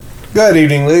Good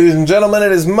evening, ladies and gentlemen.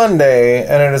 It is Monday,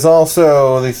 and it is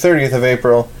also the 30th of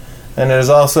April, and it is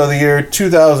also the year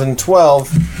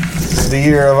 2012, the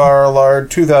year of our Lord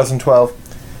 2012,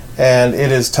 and it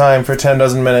is time for 10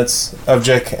 dozen minutes of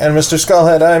Jick and Mr.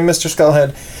 Skullhead. I'm Mr.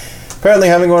 Skullhead, apparently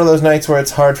having one of those nights where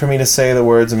it's hard for me to say the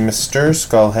words Mr.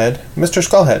 Skullhead, Mr.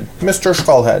 Skullhead, Mr.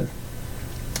 Skullhead.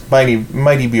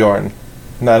 Mighty Bjorn.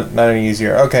 Not any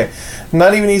easier. Okay,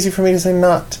 not even easy for me to say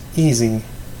not easy.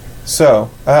 So,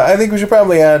 I think we should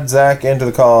probably add Zach into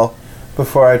the call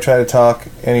before I try to talk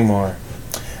anymore.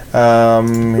 Yeah.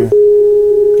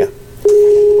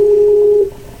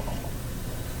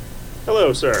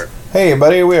 Hello, sir. Hey,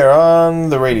 buddy, we are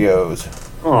on the radios.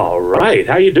 All right.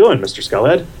 How you doing, Mr.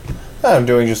 Skullhead? I'm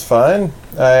doing just fine.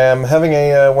 I am having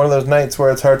one of those nights where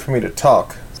it's hard for me to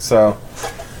talk, so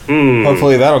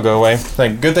hopefully that'll go away.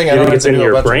 Good thing I don't have to do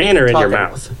a bunch of talking. It's in your brain or in your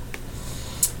mouth?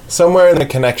 Somewhere in the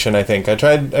connection, I think.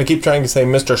 I keep trying to say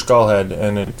Mr. Skullhead,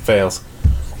 and it fails.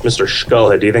 Mr.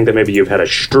 Skullhead, do you think that maybe you've had a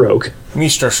stroke?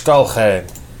 Mr. Skullhead.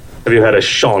 Have you had a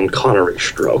Sean Connery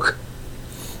stroke?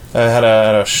 I had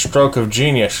a stroke of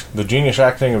genius. The genius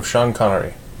acting of Sean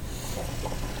Connery.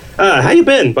 How you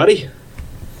been, buddy?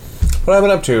 What have I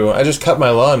been up to? I just cut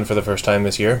my lawn for the first time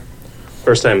this year.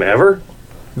 First time ever?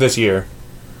 This year.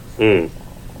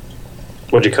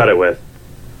 What'd you cut it with?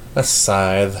 A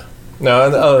scythe. No,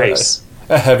 nice.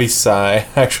 A heavy sigh,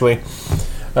 actually.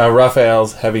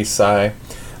 Raphael's heavy sigh.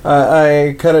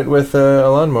 I cut it with a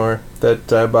lawnmower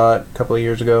that I bought a couple of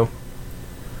years ago.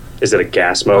 Is it a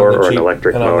gas mower or an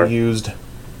electric mower?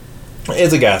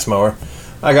 It's a gas mower.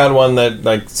 I got one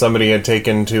that somebody had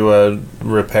taken to a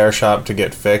repair shop to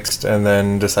get fixed, and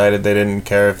then decided they didn't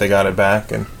care if they got it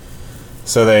back, and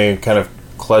so they kind of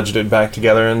kludged it back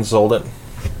together and sold it.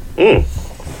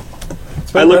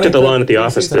 I looked at the lawn at the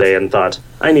office today and thought,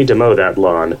 I need to mow that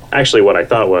lawn. Actually, what I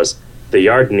thought was, the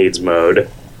yard needs mowed.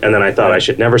 And then I thought I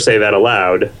should never say that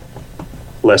aloud,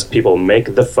 lest people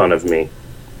make the fun of me.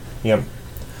 Yep.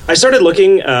 I started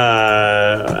looking,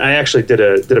 I actually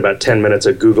did about 10 minutes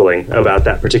of Googling about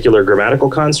that particular grammatical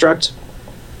construct.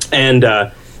 And,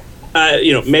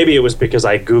 maybe it was because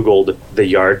I Googled the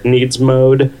yard needs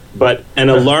mowed, but an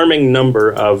alarming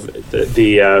number of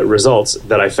the results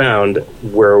that I found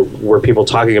were people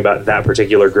talking about that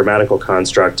particular grammatical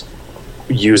construct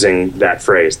using that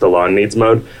phrase, the lawn needs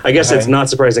mowed. I guess it's not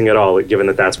surprising at all, given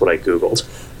that that's what I Googled.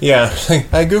 Yeah,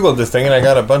 I Googled this thing and I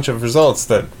got a bunch of results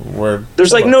that were...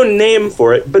 There's no name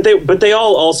for it, but they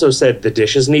all also said the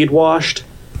dishes need washed.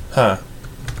 Huh.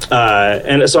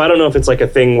 And so I don't know if it's a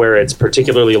thing where it's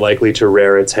particularly likely to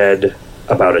rear its head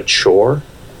about a chore.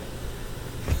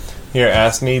 Your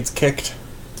ass needs kicked?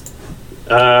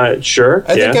 Sure.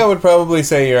 I think I would probably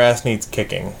say your ass needs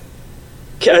kicking.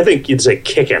 I think you'd say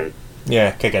kicking.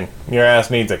 Yeah, kicking. Your ass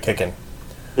needs a kicking.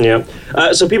 Yeah.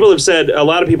 So people have said, a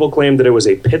lot of people claim that it was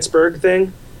a Pittsburgh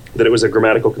thing, that it was a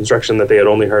grammatical construction that they had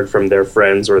only heard from their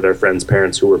friends or their friends'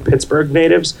 parents who were Pittsburgh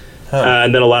natives. Huh.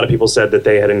 And then a lot of people said that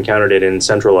they had encountered it in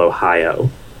Central Ohio.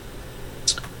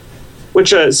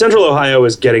 Which, Central Ohio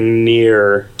is getting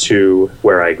near to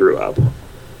where I grew up.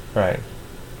 Right.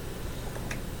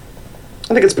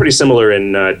 I think it's pretty similar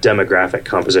in demographic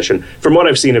composition. From what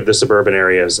I've seen of the suburban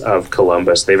areas of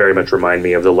Columbus, they very much remind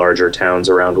me of the larger towns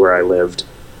around where I lived.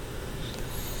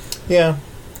 Yeah.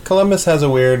 Columbus has a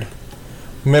weird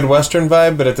Midwestern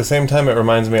vibe, but at the same time it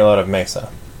reminds me a lot of Mesa.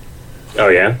 Oh,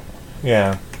 yeah?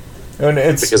 Yeah. And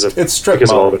it's strip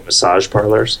because mall. of all the massage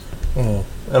parlors. And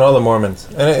all the Mormons.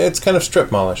 And it's kind of strip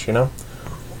mallish, you know?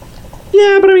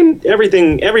 Yeah, but I mean,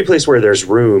 every place where there's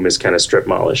room is kind of strip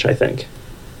mallish, I think.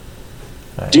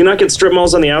 Right. Do you not get strip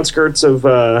malls on the outskirts of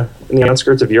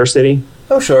your city?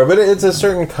 Oh, sure, but it's a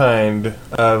certain kind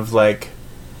of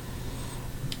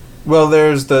well,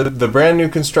 there's the brand new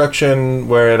construction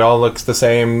where it all looks the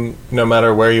same no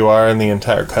matter where you are in the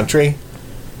entire country.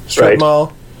 Strip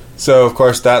mall. So, of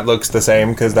course, that looks the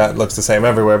same because that looks the same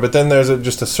everywhere. But then there's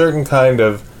just a certain kind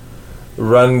of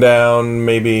rundown,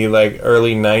 maybe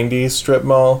early 90s strip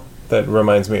mall that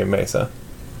reminds me of Mesa.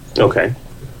 Okay.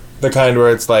 The kind where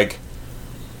it's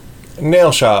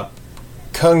nail shop,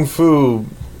 kung fu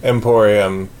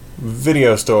emporium,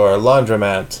 video store,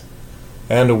 laundromat,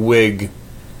 and a wig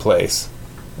place.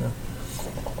 Yeah.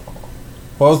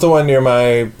 What was the one near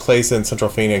my place in Central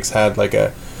Phoenix had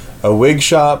a wig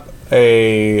shop,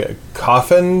 a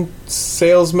coffin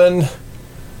salesman,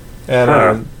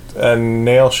 and a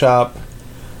nail shop.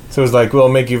 So it was we'll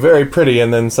make you very pretty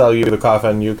and then sell you the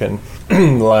coffin you can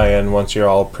lie in once you're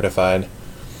all prettified.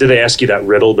 Did they ask you that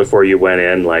riddle before you went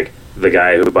in? The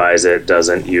guy who buys it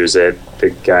doesn't use it.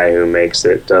 The guy who makes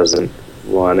it doesn't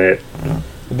want it.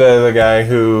 The guy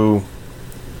who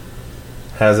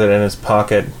has it in his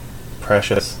pocket.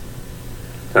 Precious.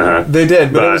 They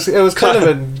did, but it was kind of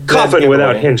a dead coffin giveaway.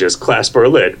 without hinges, clasp or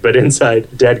lid, but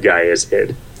inside dead guy is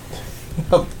hid.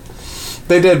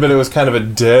 They did, but it was kind of a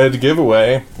dead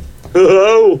giveaway.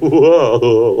 Oh,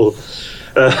 whoa.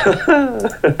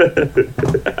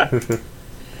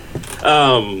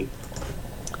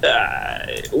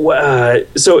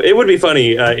 So it would be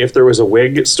funny if there was a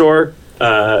wig store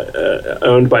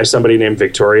owned by somebody named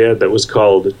Victoria that was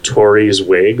called Tori's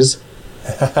Wigs.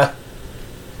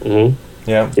 Mm-hmm.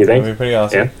 Yeah, you think? That'd be pretty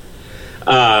awesome.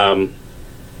 Yeah.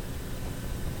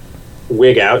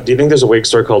 Wig Out. Do you think there's a wig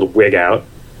store called Wig Out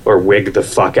or Wig the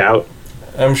Fuck Out?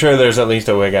 I'm sure there's at least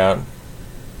a wig out.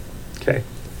 Okay.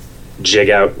 Jig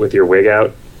out with your wig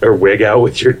out, or wig out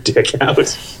with your dick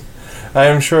out.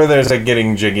 I'm sure there's a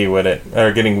getting jiggy with it,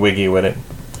 or getting wiggy with it.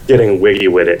 Getting wiggy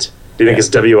with it. Do you think it's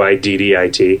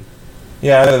WIDDIT?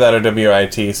 Yeah, either that or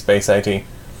WIT, space IT.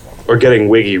 Or getting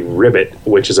wiggy ribbit,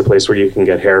 which is a place where you can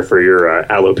get hair for your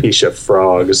alopecia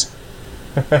frogs.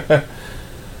 The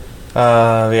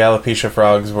alopecia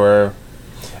frogs were...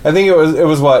 I think it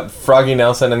was what? Froggy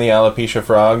Nelson and the Alopecia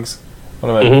Frogs? One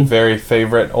of my very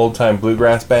favorite old-time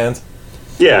bluegrass bands.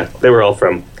 Yeah, they were all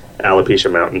from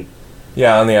Alopecia Mountain.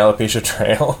 Yeah, on the Alopecia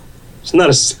Trail.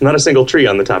 There's not a single tree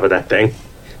on the top of that thing.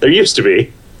 There used to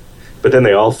be. But then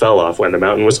they all fell off when the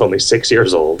mountain was only 6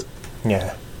 years old.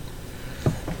 Yeah.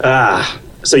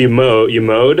 So you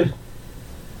mowed?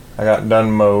 I got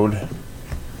done mowed.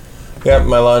 Yep,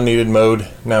 my lawn needed mowed.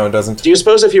 Now it doesn't. Do you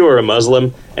suppose if you were a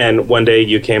Muslim and one day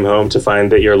you came home to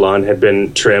find that your lawn had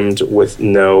been trimmed with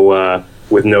no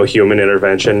human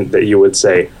intervention, that you would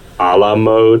say, Allah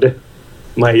mowed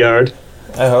my yard?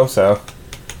 I hope so.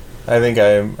 I think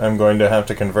I'm going to have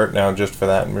to convert now just for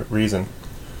that reason.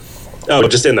 Oh,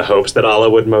 just in the hopes that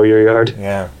Allah would mow your yard?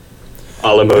 Yeah.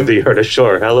 Allah mowed the yard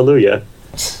ashore. Hallelujah.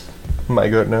 My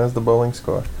goat knows the bowling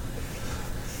score.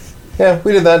 Yeah,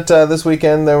 we did that this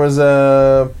weekend. There was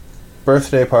a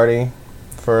birthday party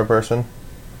for a person.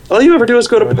 All you ever do is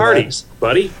go to parties,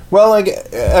 buddy. Like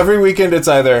every weekend it's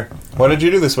either, what did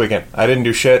you do this weekend? I didn't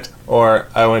do shit, or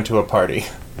I went to a party.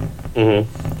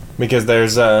 Mm-hmm. Because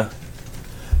there's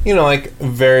like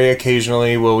very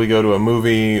occasionally will we go to a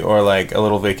movie or like a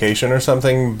little vacation or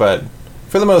something, but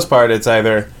for the most part it's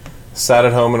either sat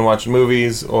at home and watched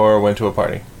movies or went to a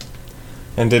party.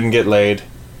 And didn't get laid.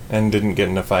 And didn't get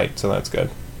in a fight, so that's good.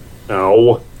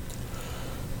 No.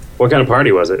 What kind of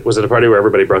party was it? Was it a party where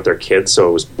everybody brought their kids, so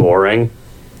it was boring?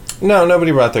 No,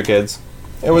 nobody brought their kids.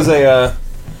 It was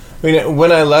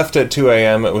when I left at 2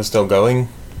 a.m., it was still going.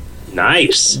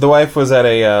 Nice. The wife was at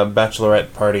a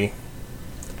bachelorette party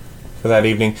for that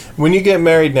evening. When you get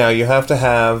married now, you have to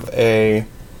have a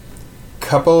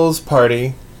couple's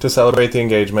party to celebrate the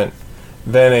engagement,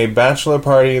 then a bachelor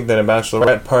party, then a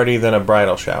bachelorette party, then a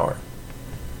bridal shower.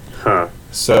 Huh.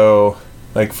 So,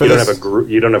 like for you don't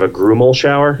have a groomal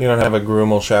shower? You don't have a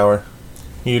groomal shower.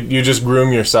 You just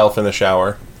groom yourself in the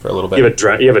shower for a little bit. You have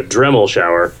a Dremel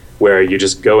shower where you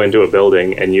just go into a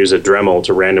building and use a Dremel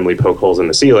to randomly poke holes in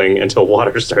the ceiling until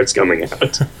water starts coming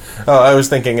out. Oh, I was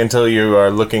thinking until you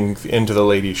are looking into the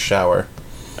ladies' shower.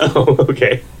 Oh,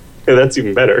 okay. Yeah, that's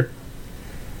even better.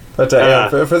 But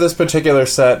for this particular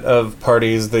set of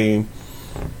parties, the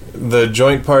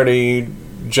joint party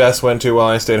Jess went to while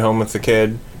I stayed home with the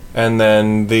kid, and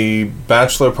then the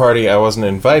bachelor party I wasn't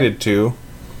invited to,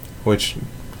 which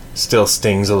still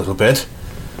stings a little bit,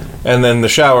 and then the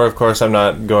shower, of course, I'm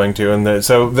not going to, and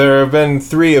so there have been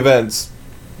 3 events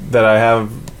that I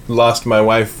have lost my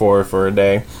wife for a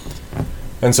day,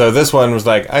 and so this one was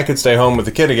like, I could stay home with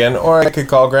the kid again, or I could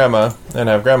call Grandma and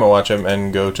have Grandma watch him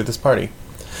and go to this party.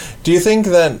 Do you think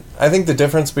I think the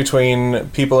difference between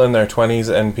people in their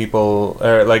 20s and people,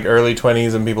 or like early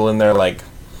 20s and people in their like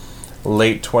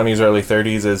late 20s, early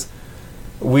 30s is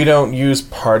we don't use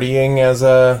partying as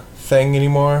a thing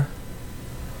anymore?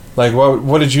 Like,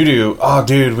 what did you do? Oh,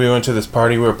 dude, we went to this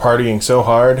party, we were partying so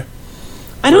hard.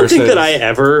 I don't think that I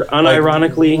ever,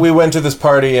 unironically... we went to this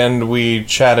party and we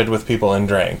chatted with people and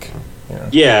drank.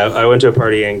 Yeah, I went to a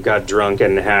party and got drunk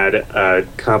and had a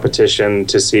competition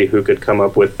to see who could come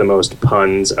up with the most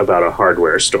puns about a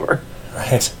hardware store.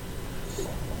 Right.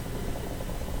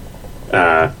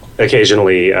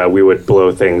 Occasionally, we would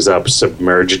blow things up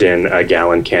submerged in a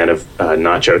gallon can of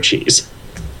nacho cheese.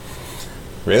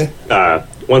 Really?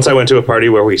 Once I went to a party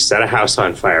where we set a house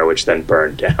on fire, which then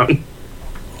burned down.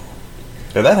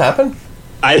 Did that happen?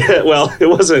 Well, it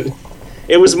wasn't...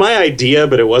 It was my idea,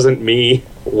 but it wasn't me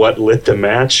what lit the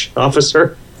match,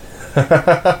 officer.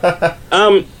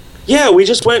 Yeah, we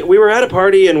just went. We were at a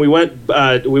party, and we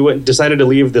decided to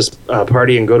leave this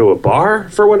party and go to a bar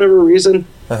for whatever reason.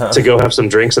 to go have some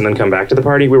drinks and then come back to the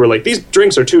party. We were like, these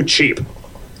drinks are too cheap.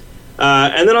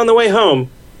 And then on the way home,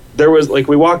 there was like,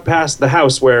 we walked past the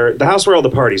house where all the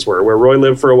parties were, where Roy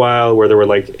lived for a while, where there were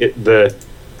like the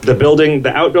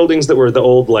outbuildings that were the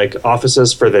old like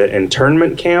offices for the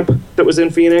internment camp that was in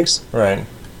Phoenix. Right.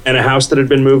 And a house that had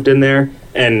been moved in there.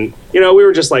 And, you know, we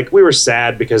were just like, we were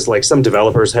sad because like some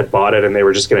developers had bought it and they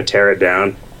were just going to tear it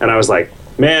down. And I was like,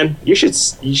 man, you should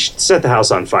set the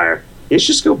house on fire. You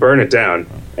should just go burn it down.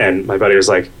 And my buddy was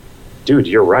like, dude,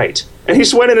 you're right. And he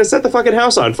just went in and set the fucking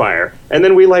house on fire. And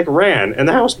then we like ran and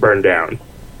the house burned down.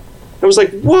 I was like,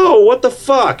 whoa, what the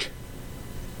fuck?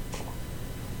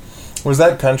 Was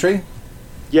that country?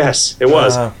 Yes, it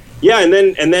was. Yeah, and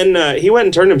then he went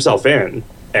and turned himself in,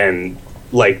 and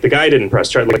like the guy didn't press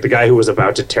charge. Like the guy who was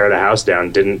about to tear the house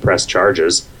down didn't press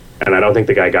charges, and I don't think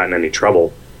the guy got in any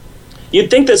trouble. You'd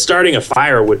think that starting a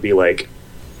fire would be like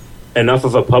enough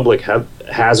of a public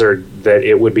hazard that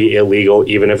it would be illegal,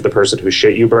 even if the person whose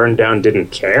shit you burned down didn't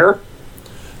care.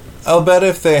 I'll bet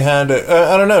if they had,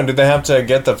 I don't know, did they have to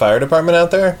get the fire department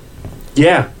out there?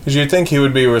 Yeah, because you'd think he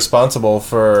would be responsible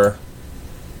for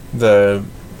the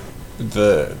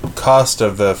cost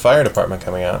of the fire department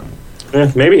coming out.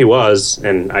 Maybe he was,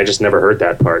 and I just never heard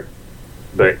that part.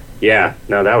 But yeah,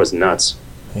 no, that was nuts.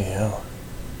 Yeah,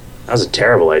 that was a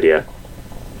terrible idea.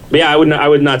 But yeah, I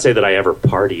would not say that I ever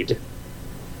partied.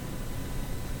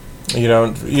 You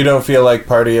don't feel like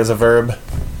party is a verb?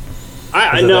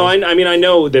 I know. I mean, I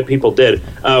know that people did.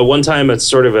 One time, it's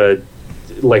sort of a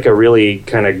really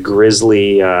kind of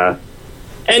grisly,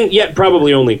 and yet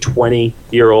probably only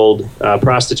 20-year-old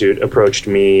prostitute approached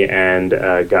me and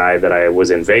a guy that I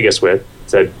was in Vegas with.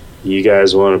 Said, "You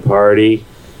guys want to party?"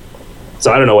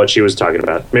 So I don't know what she was talking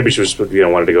about. Maybe she was,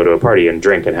 wanted to go to a party and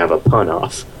drink and have a pun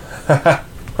off.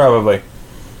 Probably.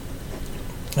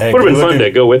 Hey, would have been fun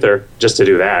to go with her just to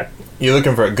do that. You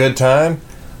looking for a good time?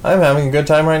 I'm having a good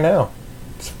time right now.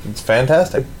 It's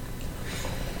fantastic.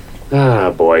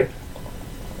 Ah, boy.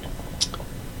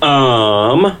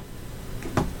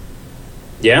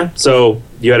 Yeah, so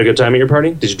you had a good time at your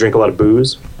party? Did you drink a lot of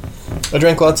booze? I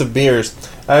drank lots of beers.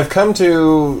 I've come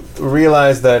to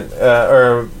realize that,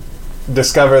 or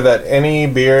discover that any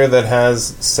beer that has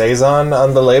Saison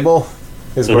on the label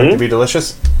is going to be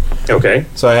delicious. Okay.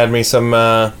 So I had me some,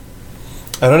 I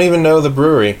don't even know the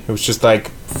brewery. It was just like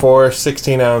 4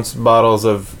 16-ounce bottles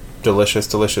of delicious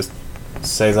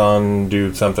Saison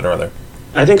do something or other.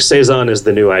 I think Saison is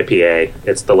the new IPA.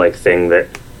 It's the like thing that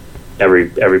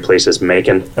every place is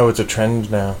making. Oh, it's a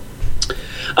trend now.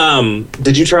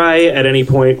 Did you try at any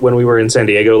point when we were in San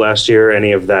Diego last year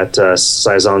any of that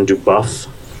Saison du Buff?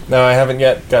 No, I haven't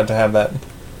yet got to have that.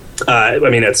 I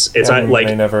mean, it's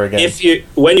like never again.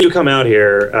 When you come out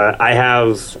here, I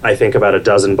have I think about a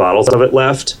dozen bottles of it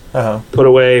left put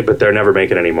away, but they're never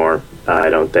making any more. I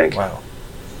don't think. Wow.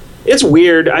 It's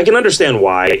weird. I can understand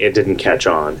why it didn't catch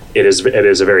on. It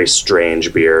is a very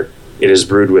strange beer. It is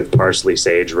brewed with parsley,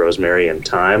 sage, rosemary, and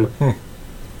thyme.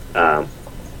 And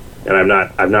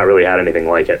I've not really had anything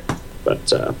like it.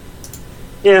 But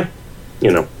yeah,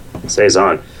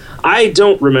 Saison. I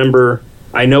don't remember.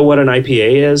 I know what an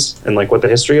IPA is and like what the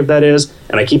history of that is,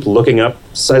 and I keep looking up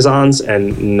Saisons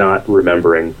and not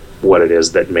remembering what it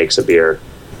is that makes a beer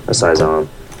a Saison.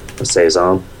 A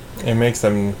Saison. It makes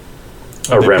them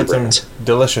a Rembrandt.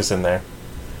 Delicious in there.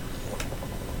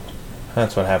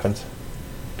 That's what happens.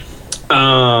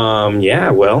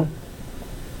 Yeah, well.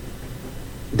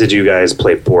 Did you guys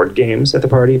play board games at the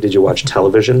party? Did you watch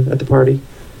television at the party?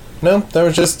 No, there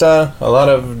was just a lot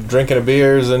of drinking of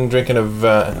beers and drinking of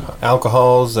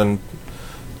alcohols and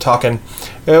talking.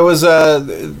 It was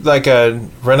like a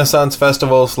Renaissance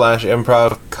festival /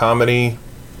 improv comedy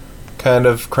kind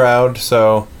of crowd,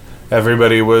 so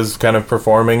everybody was kind of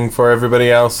performing for everybody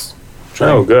else.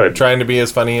 Trying to be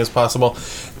as funny as possible.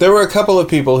 There were a couple of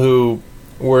people who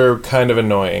were kind of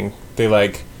annoying. They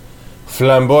like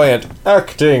flamboyant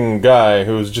acting guy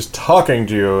who's just talking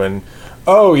to you and,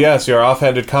 oh yes, your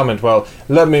offhanded comment, well,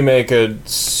 let me make a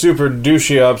super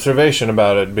douchey observation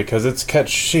about it because it's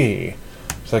catchy.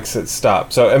 It's like,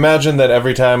 stop. So imagine that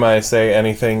every time I say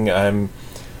anything, I'm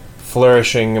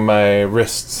flourishing my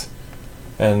wrists.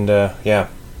 And yeah,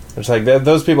 it's like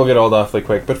those people get old awfully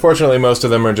quick. But fortunately, most of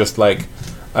them are just like,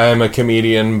 I am a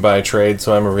comedian by trade,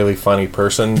 so I'm a really funny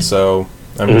person, so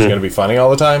I'm just going to be funny all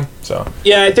the time. So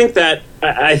yeah, I think that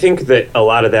a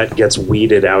lot of that gets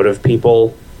weeded out of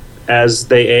people as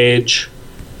they age,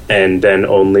 and then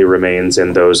only remains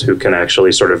in those who can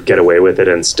actually sort of get away with it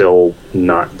and still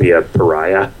not be a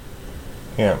pariah.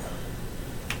 Yeah.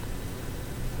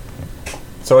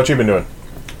 So what you been doing?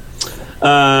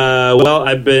 Well,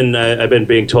 I've been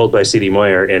being told by C.D.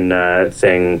 Moyer in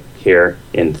thing here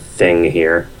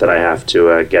that I have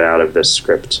to get out of this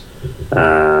script.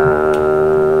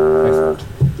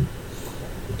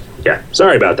 Yeah,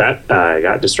 sorry about that. I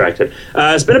got distracted.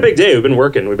 It's been a big day. We've been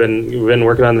working. We've been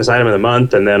working on this item of the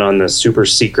month, and then on the super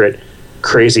secret,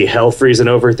 crazy hell freezing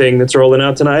over thing that's rolling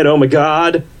out tonight. Oh my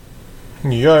god!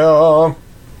 Yeah,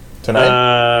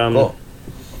 tonight. Cool.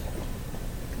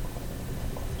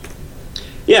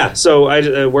 Yeah, so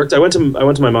I worked. I went to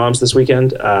my mom's this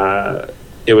weekend.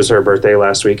 It was her birthday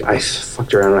last week. I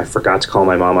fucked around and I forgot to call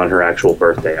my mom on her actual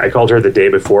birthday. I called her the day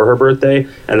before her birthday,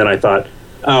 and then I thought,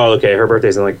 oh, okay, her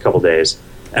birthday's in like a couple days,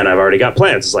 and I've already got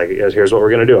plans. It's like, here's what we're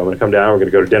gonna do. I'm gonna come down. We're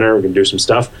gonna go to dinner. We're gonna do some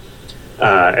stuff,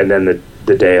 and then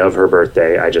the day of her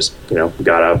birthday, I just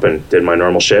got up and did my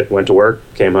normal shit. Went to work,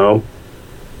 came home,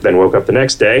 then woke up the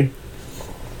next day,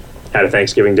 had a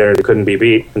Thanksgiving dinner that couldn't be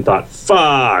beat, and thought,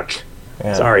 fuck.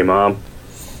 Yeah. Sorry, Mom.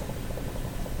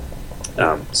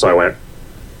 So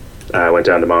I went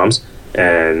down to Mom's,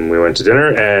 and we went to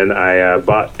dinner, and I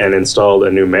bought and installed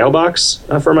a new mailbox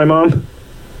for my mom,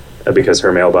 because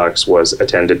her mailbox was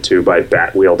attended to by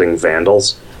bat-wielding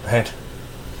vandals. Right.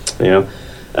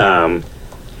 And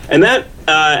that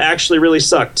actually really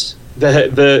sucked.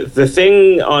 The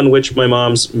thing on which my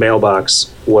mom's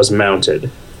mailbox was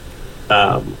mounted,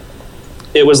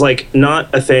 it was like not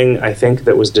a thing, I think,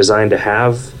 that was designed to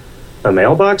have a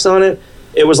mailbox on it.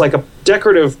 It was like a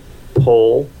decorative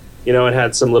pole. It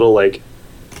had some little, like,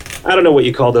 I don't know what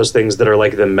you call those things that are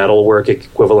like the metalwork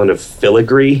equivalent of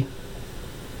filigree.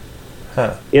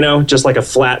 Huh. Just like a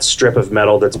flat strip of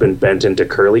metal that's been bent into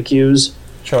curlicues.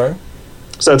 Sure.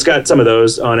 So it's got some of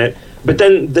those on it. But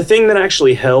then the thing that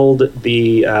actually held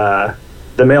the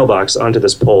mailbox onto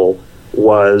this pole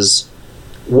was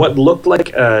what looked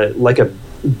like a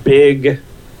big,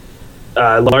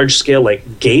 large-scale,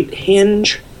 like, gate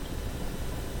hinge,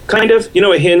 kind of.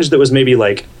 A hinge that was maybe,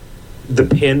 like, the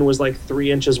pin was, like,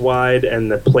 3 inches wide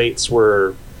and the plates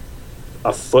were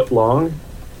a foot long.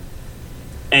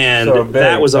 And so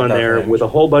that was on there hinge with a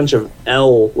whole bunch of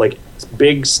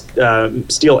big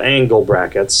steel angle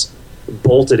brackets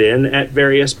bolted in at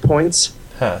various points.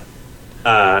 Huh.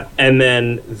 And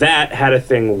then that had a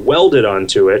thing welded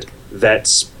onto it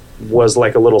that was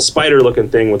like a little spider-looking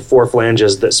thing with 4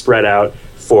 flanges that spread out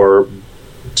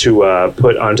to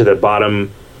put onto the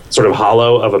bottom sort of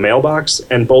hollow of a mailbox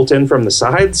and bolt in from the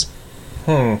sides.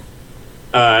 And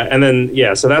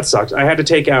then, so that sucked. I had to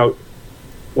take out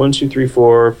 1, 2, 3,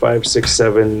 4, 5, 6,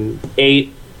 7,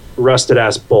 8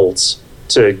 rusted-ass bolts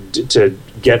to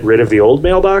get rid of the old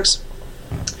mailbox.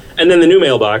 And then the new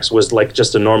mailbox was like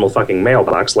just a normal fucking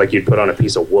mailbox, like you'd put on a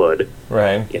piece of wood.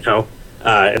 Right.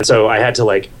 And so I had to,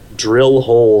 like, drill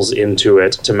holes into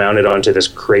it to mount it onto this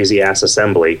crazy-ass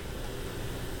assembly.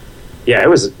 Yeah, it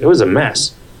was a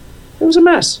mess. It was a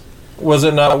mess. Was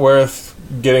it not worth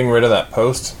getting rid of that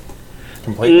post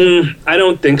completely? I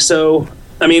don't think so.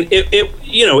 I mean,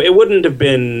 it wouldn't have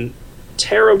been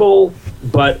terrible,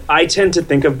 but I tend to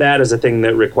think of that as a thing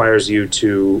that requires you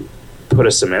to put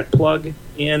a cement plug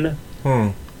in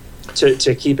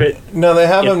to keep it. No, they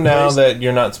have them now that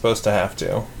you're not supposed to have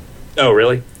to. Oh,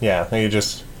 really? Yeah, you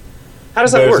just... How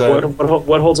does that work?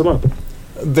 What holds them up?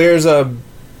 There's a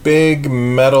big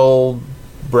metal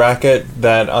bracket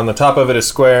that on the top of it is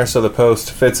square, so the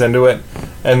post fits into it,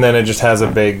 and then it just has a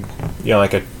big,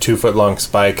 like a 2-foot long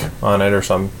spike on it or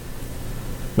some.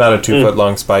 Not a 2-foot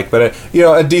long spike, but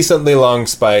a decently long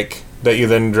spike that you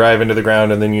then drive into the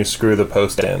ground, and then you screw the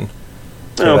post in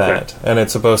to that, and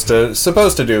it's supposed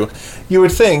to do. You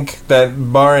would think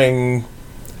that, barring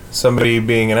somebody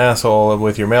being an asshole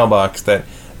with your mailbox,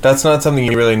 that's not something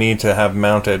you really need to have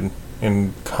mounted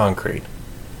in concrete.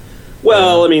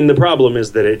 Well, I mean, the problem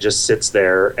is that it just sits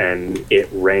there and it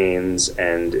rains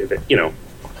and,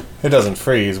 It doesn't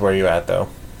freeze where you at, though.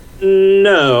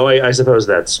 No, I suppose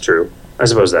that's true. But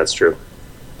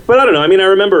I don't know. I mean, I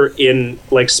remember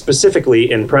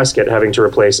specifically in Prescott having to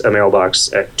replace a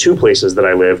mailbox at 2 places that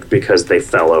I lived because they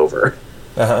fell over.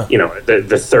 Uh-huh. The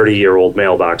 30-year-old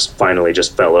mailbox finally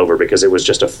just fell over because it was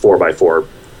just a 4x4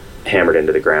 hammered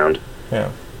into the ground.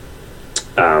 Yeah.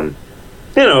 And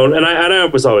I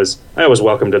always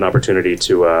welcomed an opportunity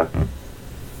to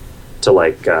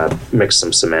mix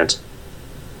some cement.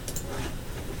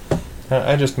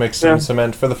 I just mixed some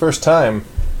cement for the first time.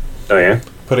 Oh yeah,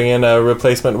 putting in a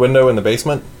replacement window in the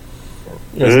basement.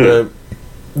 The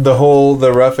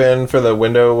rough end for the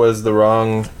window was the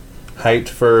wrong height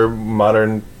for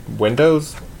modern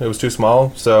windows. It was too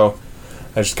small, so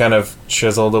I just kind of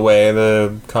chiseled away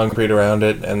the concrete around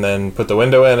it and then put the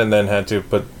window in, and then had to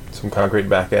put some concrete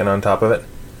back in on top of it.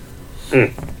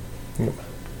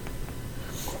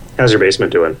 How's your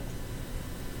basement doing?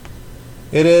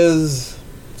 It's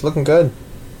looking good.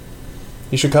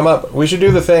 You should come up. We should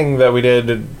do the thing that we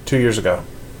did 2 years ago.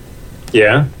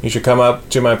 Yeah? You should come up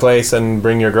to my place and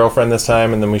bring your girlfriend this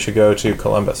time, and then we should go to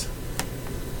Columbus.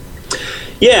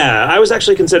 Yeah, I was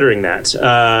actually considering that.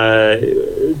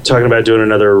 Talking about doing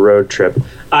another road trip.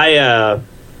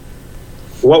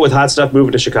 What with Hot Stuff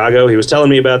moving to Chicago, he was telling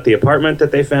me about the apartment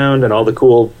that they found and all the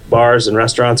cool bars and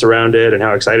restaurants around it and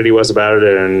how excited he was about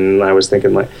it. And I was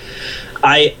thinking, like,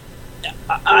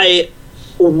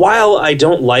 while I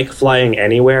don't like flying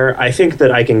anywhere, I think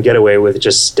that I can get away with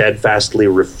just steadfastly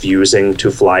refusing to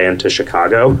fly into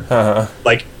Chicago. Uh-huh.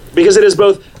 Like, because it is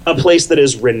both a place that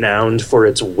is renowned for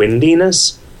its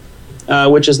windiness,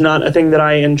 which is not a thing that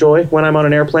I enjoy when I'm on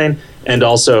an airplane, and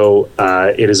also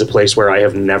it is a place where I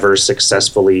have never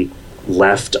successfully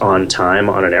left on time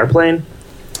on an airplane.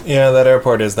 Yeah, that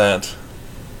airport is that.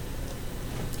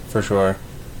 For sure.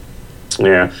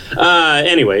 Yeah.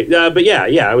 Anyway, but yeah,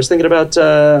 I was thinking about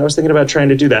trying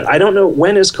to do that. I don't know,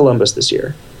 when is Columbus this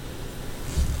year?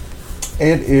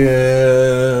 It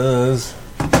is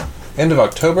end of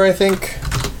October, I think.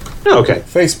 Oh, okay.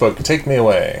 Facebook, take me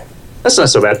away. That's not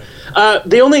so bad.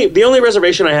 The only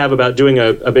reservation I have about doing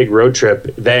a big road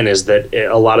trip then is that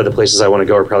a lot of the places I want to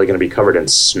go are probably going to be covered in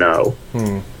snow.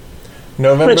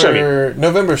 November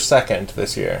 2nd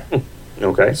this year.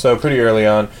 Okay. So pretty early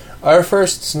on. Our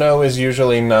first snow is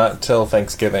usually not till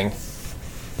Thanksgiving.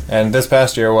 And this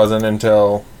past year wasn't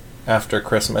until after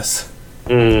Christmas.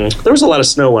 There was a lot of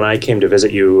snow when I came to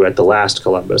visit you at the last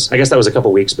Columbus. I guess that was a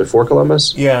couple weeks before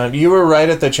Columbus. Yeah, you were right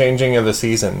at the changing of the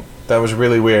season. That was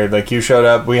really weird. Like, you showed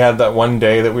up, we had that one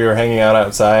day that we were hanging out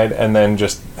outside, and then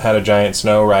just had a giant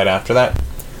snow right after that.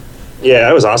 Yeah,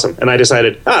 that was awesome. And I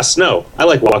decided, snow. I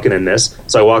like walking in this.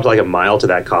 So I walked like a mile to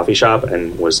that coffee shop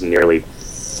and was nearly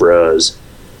froze.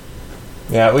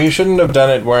 Yeah, well, you shouldn't have done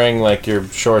it wearing, like, your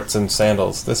shorts and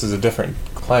sandals. This is a different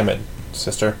climate,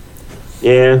 sister.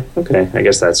 Yeah, okay, I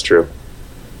guess that's true.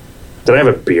 Did I have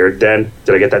a beard then?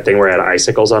 Did I get that thing where I had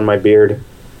icicles on my beard?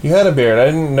 You had a beard. I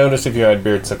didn't notice if you had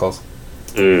beard sickles.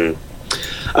 Yeah,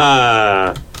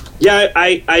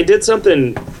 I did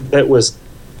something that was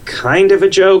kind of a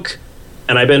joke,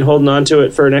 and I've been holding on to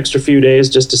it for an extra few days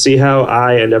just to see how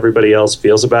I and everybody else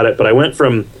feels about it. But I went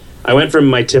from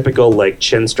my typical, like,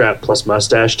 chin strap plus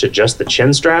mustache to just the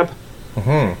chin strap.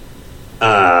 Mm-hmm.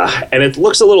 And it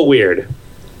looks a little weird.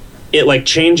 It, like,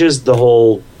 changes the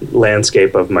whole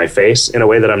landscape of my face in a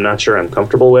way that I'm not sure I'm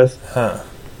comfortable with. Huh.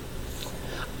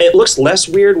 It looks less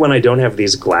weird when I don't have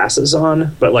these glasses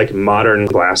on, but, like, modern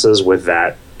glasses with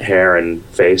that hair and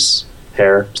face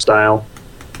hair style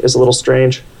is a little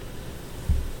strange.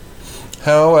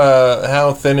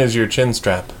 How thin is your chin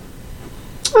strap?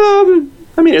 I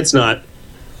mean, it's not.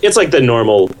 It's like the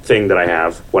normal thing that I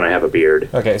have when I have a beard.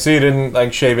 Okay, so you didn't,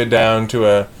 like, shave it down to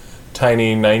a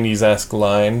tiny 90s-esque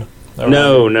line?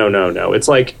 No. It's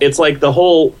like the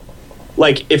whole,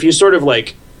 like, if you sort of,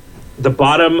 like, the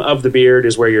bottom of the beard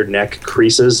is where your neck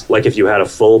creases, like if you had a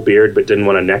full beard but didn't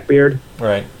want a neck beard.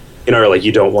 Right. You know, or like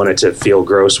you don't want it to feel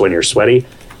gross when you're sweaty.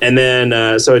 And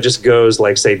then, so it just goes,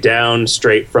 like, say, down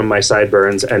straight from my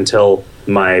sideburns until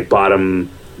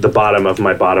the bottom of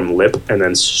my bottom lip, and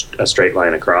then a straight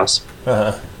line across.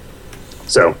 Uh-huh.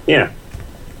 So, yeah.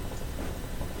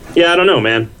 Yeah, I don't know,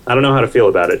 man. I don't know how to feel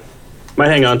about it. Might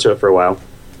hang on to it for a while.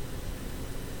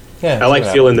 Yeah. I like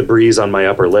feeling the breeze on my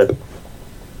upper lip,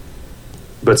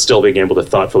 but still being able to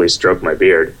thoughtfully stroke my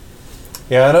beard.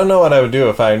 Yeah, I don't know what I would do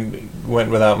if I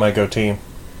went without my goatee.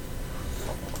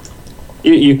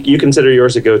 You consider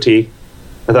yours a goatee?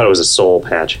 I thought it was a soul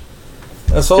patch.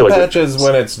 A soul patch is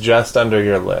when it's just under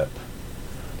your lip.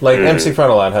 Like, MC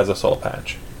Frontalot has a soul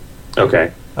patch.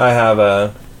 Okay. I have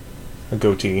a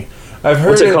goatee. I've heard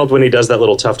What's it called when he does that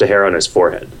little tuft of hair on his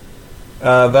forehead?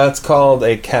 That's called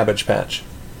a cabbage patch.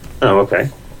 Oh,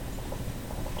 okay.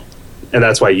 And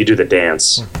that's why you do the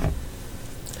dance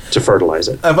to fertilize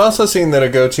it. I've also seen that a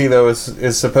goatee, though,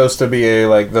 is supposed to be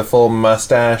the full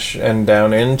mustache and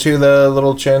down into the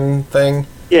little chin thing.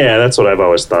 Yeah, that's what I've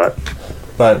always thought.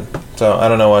 But, so, I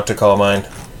don't know what to call mine.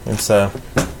 It's a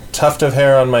tuft of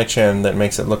hair on my chin that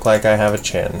makes it look like I have a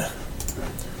chin.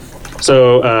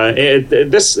 So,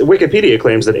 this Wikipedia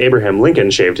claims that Abraham Lincoln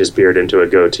shaved his beard into a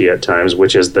goatee at times,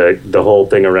 which is the whole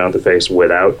thing around the face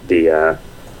without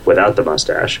the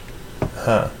mustache.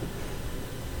 Huh.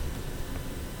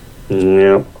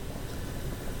 Yep.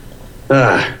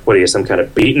 What are you, some kind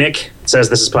of beatnik? It says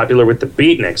this is popular with the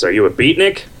beatniks. Are you a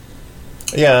beatnik?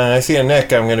 Yeah, I see a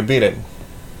nick, I'm gonna beat it.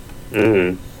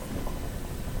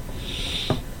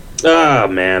 Oh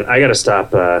man, I gotta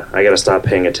stop. I gotta stop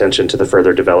paying attention to the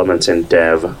further developments in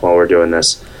dev while we're doing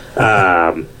this.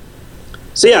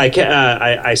 So yeah,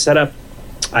 I set up.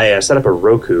 I set up a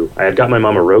Roku. I had got my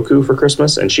mom a Roku for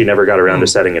Christmas, and she never got around to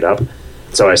setting it up.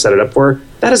 So I set it up for her.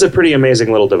 That is a pretty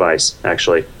amazing little device,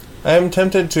 actually. I am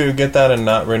tempted to get that and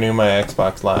not renew my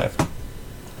Xbox Live.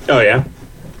 Oh yeah.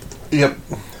 Yep.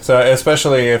 So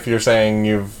especially if you're saying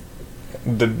you've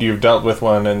dealt with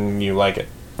one and you like it.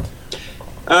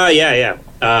 Yeah.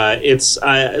 It's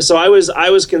so I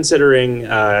was considering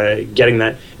getting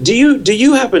that. Do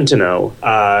you happen to know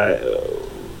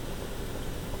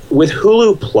with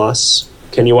Hulu Plus,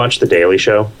 can you watch The Daily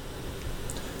Show?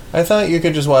 I thought you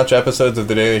could just watch episodes of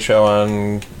The Daily Show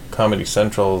on Comedy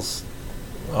Central's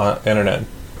internet.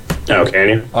 Oh, can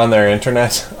you? On their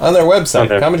internet? On their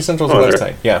website. Comedy Central's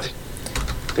website, yeah.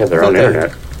 They have their own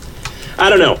internet. I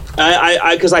don't know.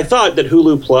 Because I thought that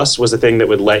Hulu Plus was a thing that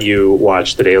would let you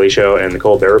watch The Daily Show and the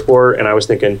KoL Report, and I was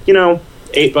thinking,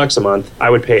 $8 a month. I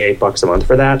would pay $8 a month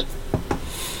for that.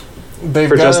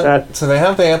 Just that. So they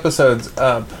have the episodes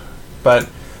up, but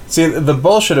see, the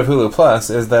bullshit of Hulu Plus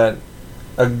is that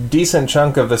a decent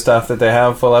chunk of the stuff that they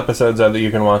have full episodes of that you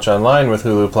can watch online with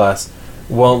Hulu Plus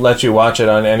won't let you watch it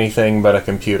on anything but a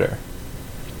computer.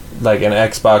 Like an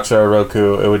Xbox or a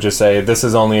Roku, it would just say, this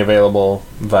is only available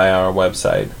via our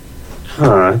website.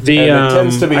 Huh. I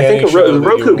think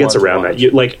Roku gets around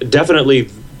that. Definitely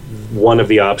one of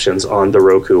the options on the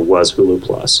Roku was Hulu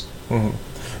Plus. Mm-hmm.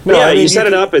 No, yeah, you set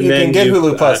it up and you then can get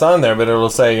Hulu Plus on there, but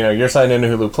it'll say, you're signed into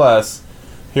Hulu Plus.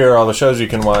 Here are all the shows you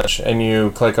can watch, and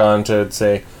you click on to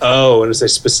say. Oh, and it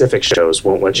says specific shows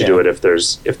won't let you do it if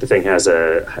the thing has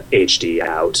a HD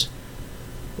out.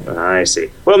 I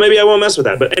see. Well, maybe I won't mess with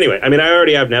that. But anyway, I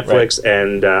already have Netflix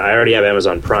and I already have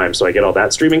Amazon Prime, so I get all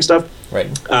that streaming stuff. Right.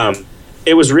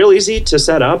 It was real easy to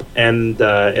set up, and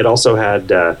it also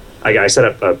had. I set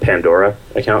up a Pandora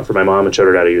account for my mom and showed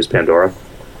her how to use Pandora.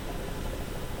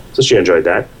 So she enjoyed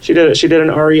that. She did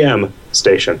an REM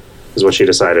station, is what she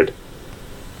decided.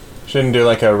 She didn't do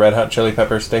like a Red Hot Chili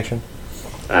Pepper station?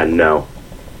 No.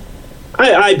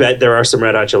 I bet there are some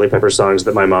Red Hot Chili Pepper songs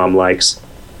that my mom likes.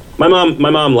 My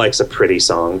mom likes a pretty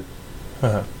song.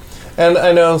 Uh-huh. And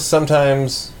I know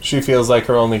sometimes she feels like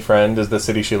her only friend is the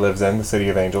city she lives in, the City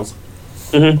of Angels.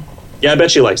 Mm-hmm. Yeah, I bet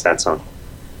she likes that song.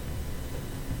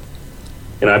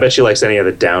 I bet she likes any of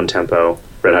the down-tempo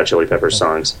Red Hot Chili Peppers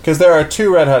songs. Because there are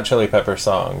two Red Hot Chili Pepper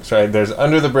songs, right? There's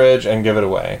Under the Bridge and Give It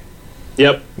Away.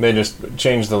 Yep. They just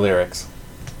change the lyrics.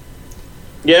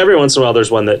 Yeah, every once in a while there's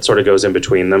one that sort of goes in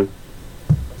between them.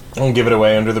 And Give It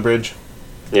Away, Under the Bridge.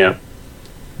 Yeah.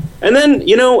 And then,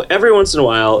 every once in a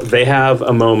while they have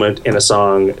a moment in a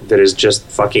song that is just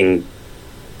fucking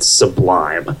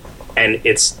sublime. And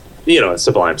it's, a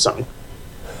sublime song.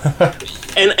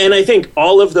 And I think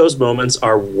all of those moments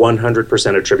are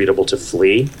 100% attributable to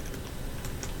Flea.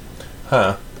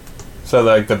 Huh.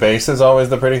 So, the bass is always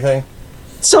the pretty thing?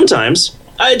 Sometimes.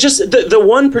 The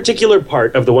one particular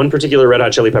part of the one particular Red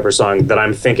Hot Chili Pepper song that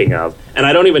I'm thinking of, and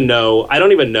I don't even know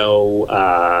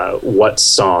what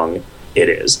song it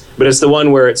is, but it's the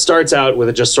one where it starts out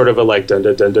with just sort of a dun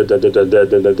dun dun dun dun dun dun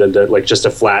dun dun dun dun, just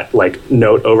a flat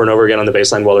note over and over again on the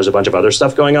bass line while there's a bunch of other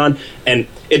stuff going on, and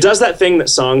it does that thing that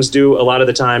songs do a lot of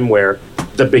the time where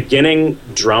the beginning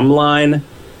drum line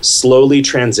slowly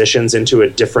transitions into a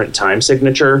different time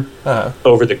signature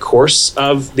over the course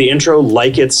of the intro,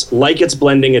 like it's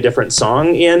blending a different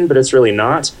song in, but it's really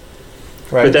not.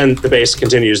 Right. But then the bass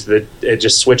continues. It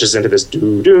just switches into this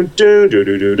do do do do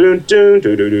do do do do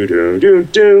do do do do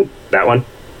do. That one,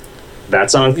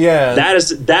 that song. Yeah.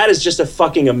 That is just a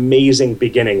fucking amazing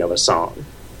beginning of a song,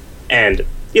 and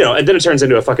and then it turns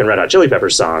into a fucking Red Hot Chili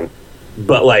Peppers song.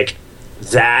 But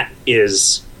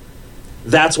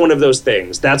that's one of those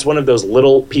things. That's one of those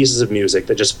little pieces of music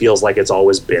that just feels like it's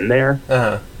always been there.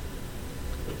 Uh-huh.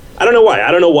 I don't know why. I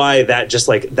don't know why that just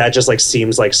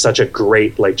seems like such a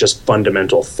great just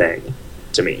fundamental thing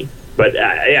to me. But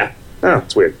yeah,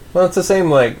 it's weird. Well, it's the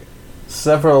same.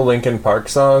 Several Linkin Park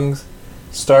songs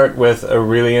start with a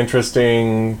really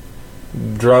interesting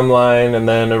drum line, and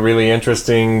then a really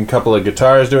interesting couple of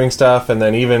guitars doing stuff, and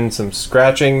then even some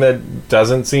scratching that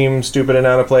doesn't seem stupid and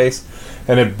out of place.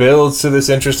 And it builds to this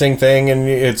interesting thing, and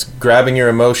it's grabbing your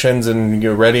emotions, and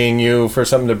you're readying you for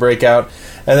something to break out.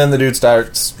 And then the dude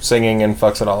starts singing and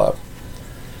fucks it all up.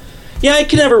 Yeah, I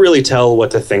can never really tell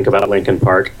what to think about Linkin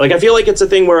Park. I feel like it's a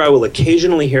thing where I will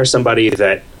occasionally hear somebody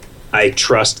that I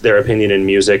trust their opinion in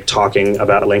music talking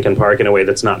about Linkin Park in a way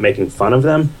that's not making fun of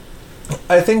them.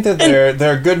 I think that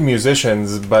they're good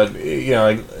musicians, but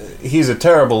he's a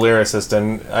terrible lyricist,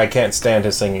 and I can't stand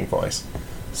his singing voice.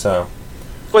 So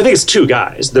Well, I think it's two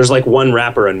guys. There's like one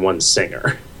rapper and one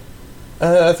singer.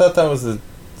 I thought that was the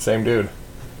same dude.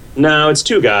 No, it's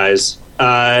two guys.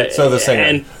 So the singer.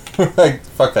 And, like,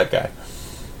 fuck that guy.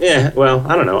 yeah, well,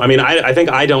 I don't know. I mean, I think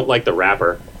I don't like the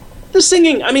rapper. The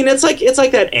singing, I mean, it's like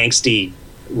that angsty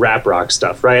rap rock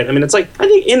stuff, right? I mean, it's like, I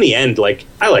think in the end, like,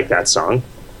 I like that song.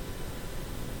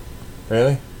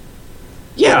 Really?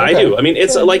 Yeah, okay. I do. I mean,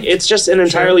 it's like, it's just an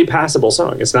entirely passable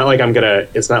song. It's not like I'm gonna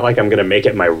make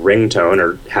it my ringtone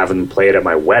or have them play it at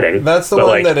my wedding. That's the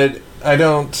one that I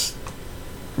don't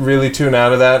really tune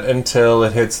out of that until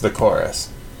it hits the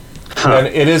chorus. Huh. And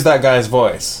it is that guy's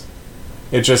voice.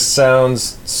 It just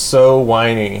sounds so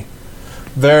whiny.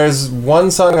 There's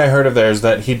one song I heard of theirs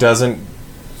that he doesn't,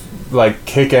 like,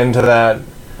 kick into that,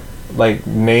 like,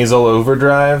 nasal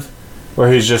overdrive, where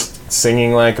he's just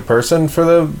singing like a person for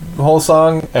the whole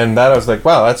song, and that I was like,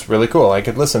 wow, that's really cool. I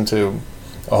could listen to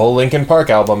a whole Linkin Park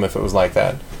album if it was like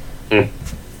that. Mm.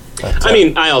 I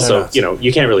mean, I also,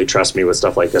 you can't really trust me with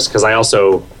stuff like this, because I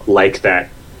also like that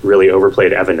really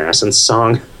overplayed Evanescence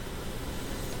song.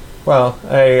 Well,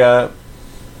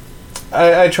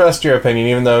 I trust your opinion,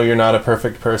 even though you're not a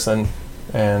perfect person,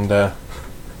 and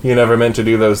you never meant to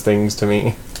do those things to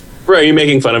me. Bro, are you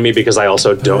making fun of me because I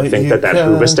also don't think that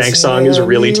Hoobastank song is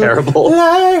really terrible?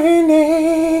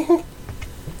 Lightning.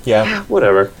 Yeah.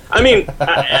 Whatever. I mean,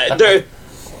 they're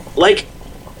like,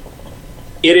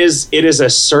 it is a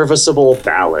serviceable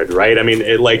ballad, right? I mean,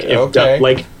 there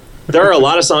are a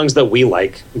lot of songs that we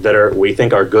like that we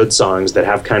think are good songs that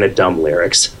have kind of dumb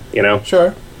lyrics, you know?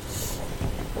 Sure.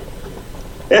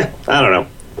 Yeah, I don't know.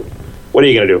 What are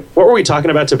you going to do? What were we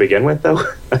talking about to begin with, though?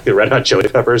 The Red Hot Chili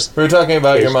Peppers? We were talking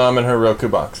about your mom and her Roku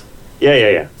box.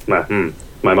 Yeah.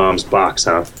 My mom's box,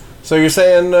 huh? So you're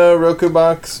saying Roku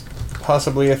box,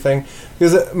 possibly a thing?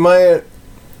 Because the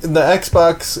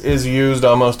Xbox is used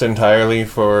almost entirely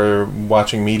for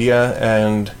watching media,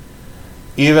 and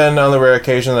even on the rare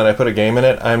occasion that I put a game in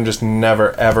it, I'm just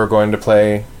never, ever going to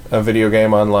play a video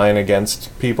game online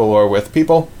against people or with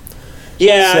people.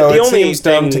 Yeah, so it seems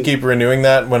dumb to keep renewing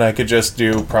that when I could just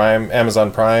do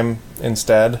Amazon Prime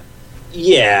instead.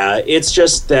 Yeah, it's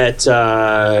just that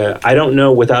I don't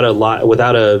know without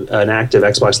an active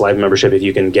Xbox Live membership if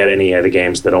you can get any of the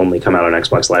games that only come out on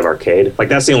Xbox Live Arcade. Like,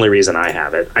 that's the only reason I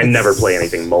have it. I never play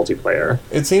anything multiplayer.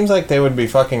 It seems like they would be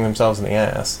fucking themselves in the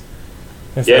ass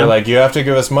if they're like, you have to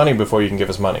give us money before you can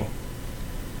give us money.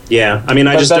 Yeah, I mean,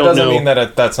 I just don't know. That doesn't mean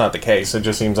that that's not the case. It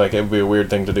just seems like it would be a weird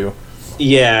thing to do.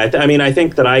 Yeah, I mean, I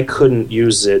think that I couldn't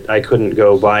use it. I couldn't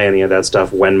go buy any of that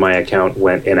stuff when my account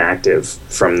went inactive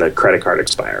from the credit card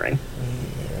expiring.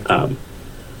 I don't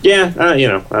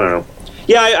know.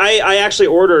 Yeah, I actually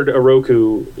ordered a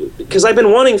Roku because I've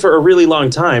been wanting for a really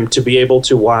long time to be able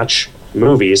to watch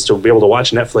movies, to be able to watch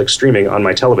Netflix streaming on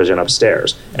my television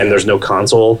upstairs. And there's no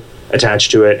console attached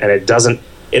to it, and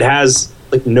it has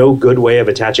like no good way of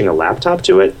attaching a laptop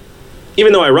to it.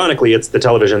 Even though, ironically, it's the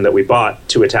television that we bought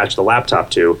to attach the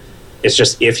laptop to. It's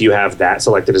just if you have that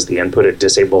selected as the input, it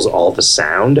disables all the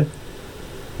sound.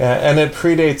 Yeah, and it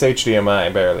predates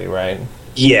HDMI barely, right?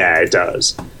 Yeah, it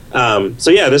does.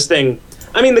 This thing...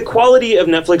 I mean, the quality of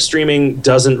Netflix streaming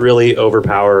doesn't really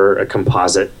overpower a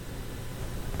composite,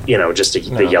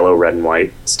 the yellow, red, and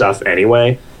white stuff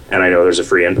anyway. And I know there's a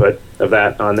free input of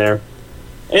that on there.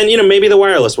 And, maybe the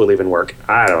wireless will even work.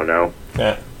 I don't know.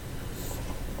 Yeah.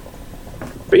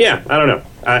 But yeah, I don't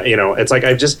know. It's like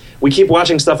we keep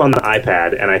watching stuff on the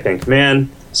iPad, and I think, man,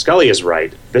 Scully is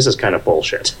right. This is kind of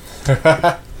bullshit.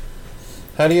 How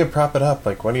do you prop it up?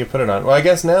 Like, what do you put it on? Well, I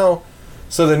guess now,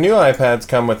 so the new iPads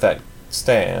come with that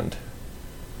stand.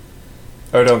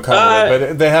 Or don't come with it,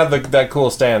 but they have that cool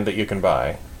stand that you can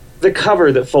buy. The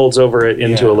cover that folds over it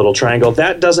into a little triangle,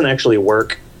 that doesn't actually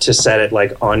work to set it,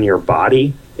 like, on your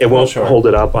body. It won't hold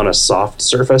it up on a soft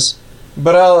surface.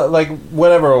 But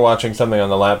whenever we're watching something on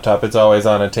the laptop, it's always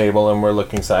on a table and we're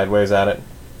looking sideways at it.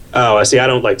 Oh, I see. I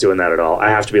don't like doing that at all. I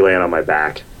have to be laying on my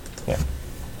back. Yeah.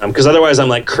 Because otherwise I'm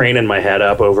like craning my head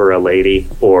up over a lady,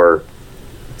 or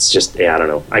it's just, I don't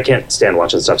know. I can't stand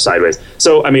watching stuff sideways.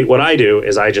 So, I mean, what I do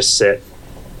is I just sit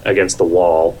against the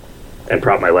wall and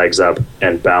prop my legs up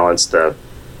and balance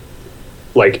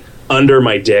under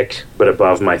my dick, but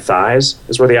above my thighs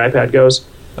is where the iPad goes.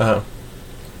 Uh-huh.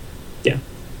 Yeah.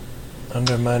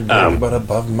 Under my dick, but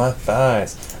above my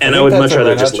thighs. And I would much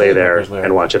rather just lay there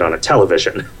and watch it on a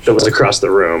television that was across the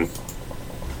room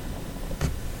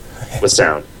with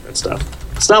sound and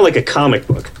stuff. It's not like a comic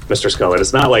book, Mr. Scullin.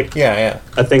 It's not like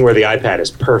a thing where the iPad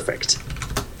is perfect.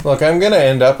 Look, I'm going to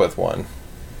end up with one.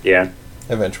 Yeah.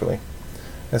 Eventually.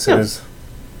 As soon as...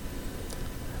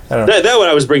 don't know. That what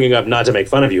I was bringing up, not to make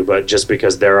fun of you, but just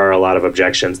because there are a lot of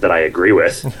objections that I agree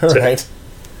with. Right.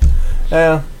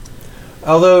 Yeah.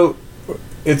 Although,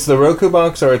 it's the Roku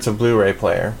box or it's a Blu-ray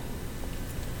player.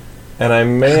 And I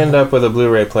may end up with a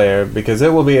Blu-ray player because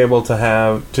it will be able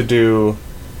to do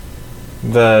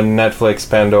the Netflix,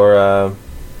 Pandora,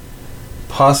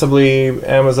 possibly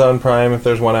Amazon Prime if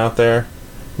there's one out there.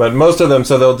 But most of them,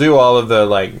 so they'll do all of the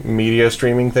like media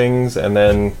streaming things, and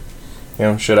then,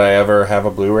 should I ever have a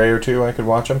Blu-ray or two, I could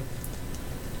watch them.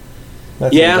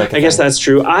 Yeah, I guess that's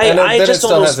true. I just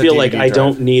almost feel like I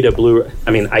don't need a Blu-ray.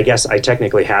 I mean, I guess I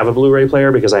technically have a Blu-ray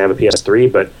player because I have a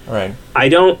PS3, but right. I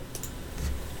don't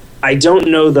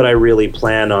know that I really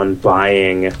plan on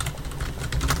buying.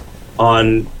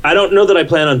 I don't know that I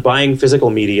plan on buying physical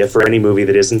media for any movie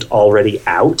that isn't already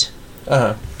out.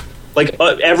 Uh-huh. Like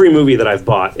every movie that I've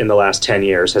bought in the last 10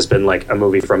 years has been like a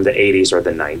movie from the 80s or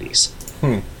the 90s.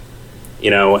 And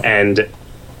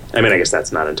I mean, I guess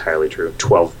that's not entirely true.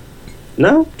 12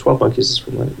 Monkeys is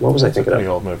from what was I thinking of? Pretty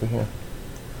old movie, yeah.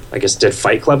 I guess, did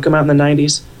Fight Club come out in the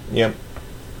 90s? Yep.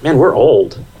 Man, we're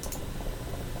old.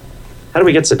 How do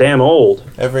we get so damn old?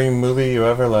 Every movie you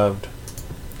ever loved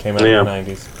came out in the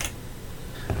 90s.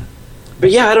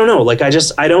 But yeah, I don't know. Like,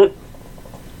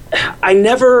 I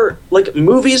never, like,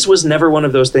 movies was never one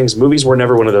of those things. Movies were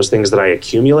never one of those things that I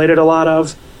accumulated a lot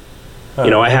of.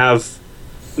 I have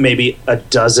maybe a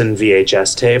dozen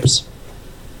VHS tapes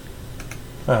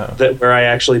where I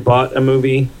actually bought a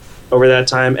movie over that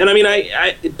time. And I mean,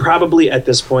 I probably at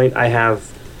this point I have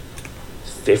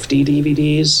 50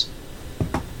 DVDs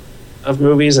of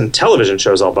movies and television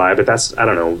shows I'll buy, but that's, I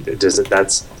don't know, it doesn't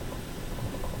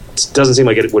seem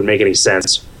like it would make any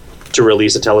sense to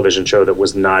release a television show that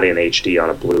was not in HD on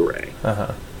a Blu-ray.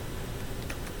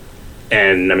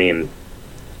 And I mean,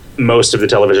 most of the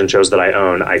television shows that I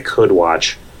own, I could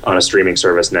watch on a streaming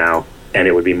service now, and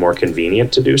it would be more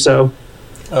convenient to do so.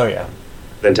 Oh, yeah.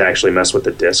 Than to actually mess with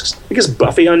the discs. I guess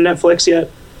Buffy on Netflix yet?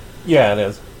 Yeah, it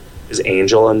is. Is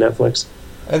Angel on Netflix?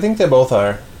 I think they both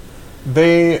are.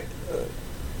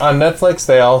 On Netflix,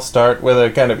 they all start with a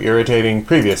kind of irritating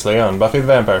previously on Buffy the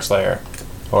Vampire Slayer.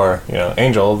 Or,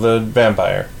 Angel the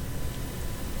Vampire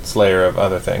Slayer of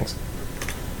other things.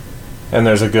 And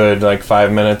there's a good,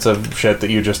 5 minutes of shit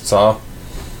that you just saw.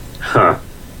 Huh.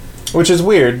 Which is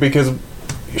weird, because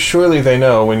surely they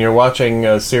know when you're watching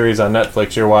a series on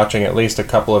Netflix, you're watching at least a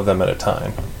couple of them at a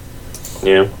time.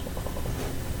 Yeah.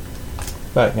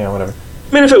 But, whatever.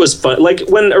 I mean, if it was fun, like,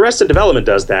 when Arrested Development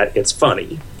does that, it's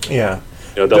funny. Yeah.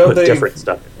 They'll put different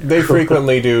stuff in there. They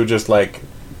frequently do just, like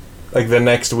the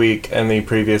next week and the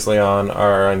previously on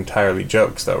are entirely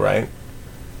jokes, though, right?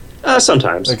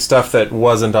 Sometimes. Like stuff that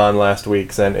wasn't on last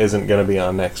week's and isn't going to be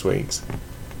on next week's.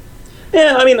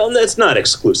 Yeah, I mean, it's not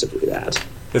exclusively that.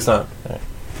 It's not. Right.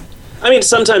 I mean,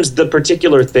 sometimes the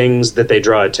particular things that they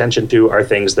draw attention to are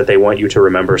things that they want you to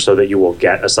remember so that you will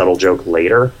get a subtle joke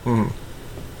later.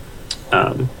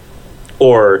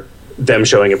 Or them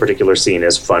showing a particular scene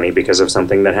as funny because of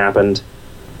something that happened.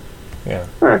 Yeah.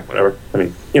 Whatever. I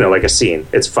mean, like a scene.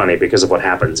 It's funny because of what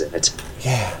happens in it.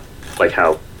 Yeah. Like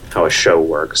how a show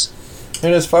works.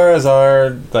 And as far as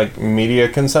our, media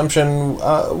consumption,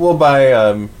 we'll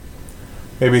buy,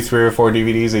 maybe 3 or 4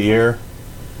 DVDs a year.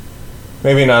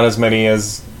 Maybe not as many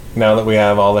as now that we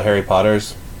have all the Harry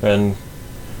Potters. But,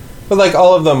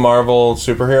 all of the Marvel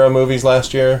superhero movies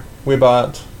last year, we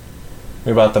bought.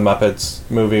 We bought the Muppets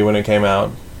movie when it came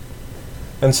out.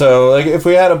 And so, if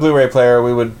we had a Blu-ray player,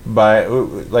 we would buy,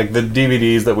 the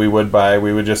DVDs that we would buy,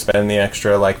 we would just spend the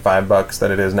extra, $5 that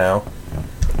it is now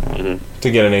to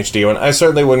get an HD one. I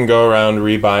certainly wouldn't go around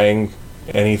rebuying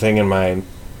anything in my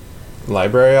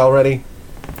library already.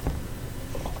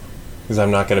 Because I'm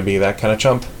not going to be that kind of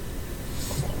chump.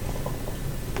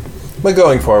 But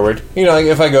going forward,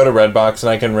 if I go to Redbox and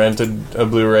I can rent a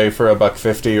Blu-ray for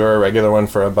 $1.50 or a regular one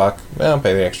for $1, I'll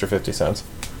pay the extra 50 cents.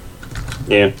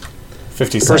 Yeah.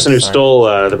 50 cents. The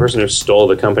person who stole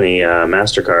the company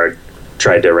MasterCard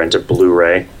tried to rent a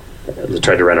Blu-ray.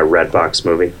 Tried to rent a Redbox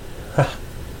movie.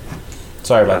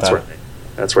 Sorry about that.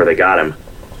 That's where they got him.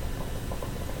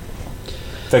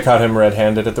 They caught him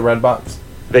red-handed at the Redbox?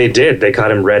 They did. They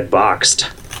caught him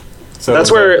red-boxed. So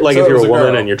that's where, if you're a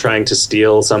woman and you're trying to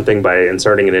steal something by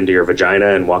inserting it into your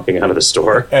vagina and walking out of the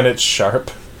store. And it's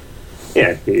sharp.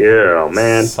 Yeah. Oh,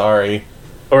 man. Sorry.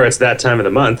 Or it's that time of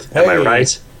the month. Am I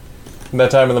right?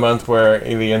 That time of the month where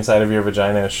the inside of your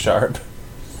vagina is sharp.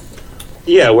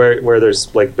 Yeah, where there's,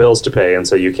 bills to pay, and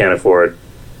so you can't afford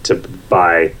to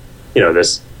buy,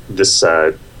 this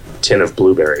tin of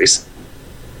blueberries.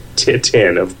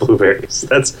 Tin of blueberries.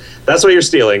 That's what you're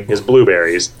stealing is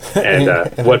blueberries, and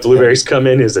what blueberries come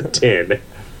in is a tin.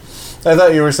 I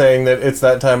thought you were saying that it's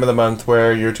that time of the month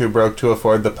where you're too broke to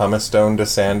afford the pumice stone to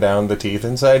sand down the teeth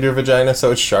inside your vagina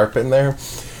so it's sharp in there.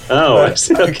 Oh, I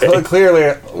see. Okay.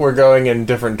 Clearly, we're going in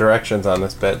different directions on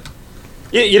this bit.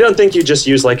 You don't think you just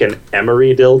use like an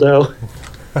emery dildo?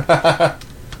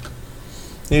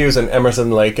 You use an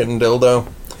Emerson Lake and dildo.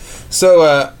 So,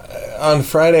 on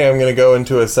Friday, I'm going to go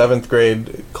into a 7th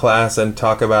grade class and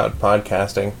talk about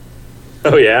podcasting.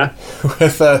 Oh, yeah?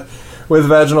 with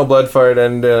Vaginal Blood Fart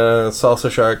and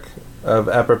Salsa Shark of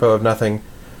Apropos of Nothing.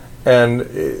 And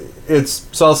it's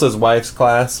Salsa's wife's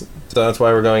class, so that's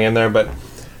why we're going in there. But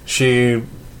she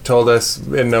told us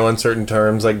in no uncertain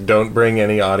terms, like, don't bring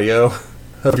any audio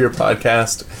of your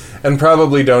podcast. And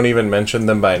probably don't even mention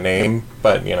them by name.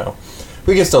 But, you know,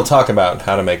 we can still talk about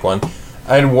how to make one.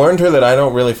 I'd warned her that I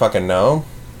don't really fucking know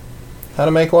how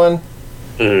to make one.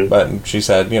 Mm-hmm. But she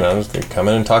said, you know, just come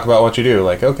in and talk about what you do.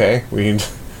 Like, okay, we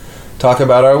talk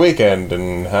about our weekend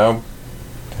and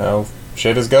how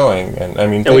shit is going. And I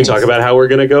mean, and we talk about how we're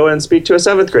going to go and speak to a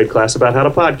 7th grade class about how to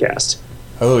podcast.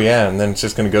 Oh, yeah, and then it's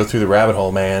just going to go through the rabbit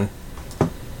hole, man.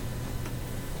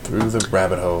 Through the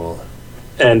rabbit hole.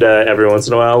 And every once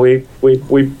in a while, we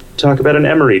talk about an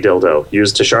emery dildo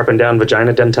used to sharpen down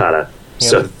vagina dentata.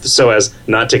 Yep. So as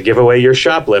not to give away your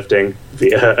shoplifting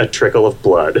via a trickle of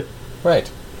blood. Right.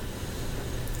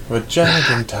 Vagina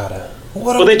dentata.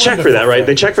 Well, they check for that, right?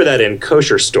 They check for that in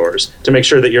kosher stores to make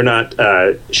sure that you're not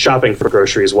shopping for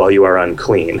groceries while you are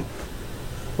unclean.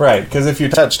 Right, because if you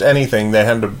touched anything, they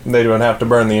don't have to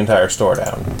burn the entire store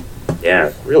down. Yeah,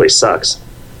 it really sucks.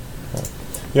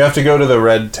 You have to go to the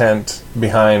red tent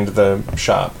behind the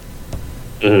shop.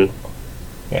 Mm-hmm.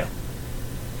 Yeah.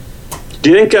 Do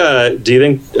you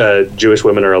think Jewish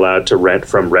women are allowed to rent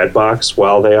from Redbox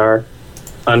while they are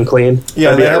unclean?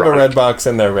 Yeah, they have a Redbox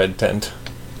in their red tent.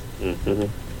 Mm-hmm.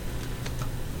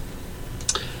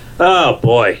 Oh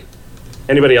boy!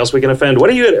 Anybody else we can offend?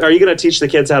 Are you going to teach the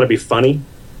kids how to be funny?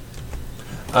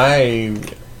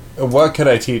 What could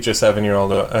I teach a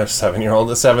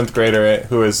 7th grader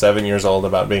who is 7 years old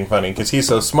about being funny? Because he's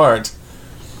so smart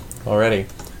already.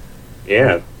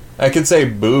 Yeah. I could say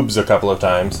boobs a couple of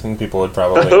times, and people would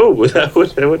probably... Oh,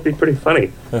 that would be pretty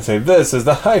funny. I'd say, this is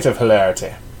the height of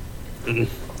hilarity.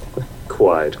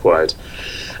 Quite.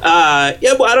 Yeah,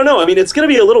 well, I don't know. I mean, it's going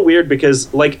to be a little weird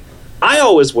because, like, I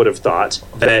always would have thought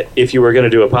that if you were going to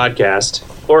do a podcast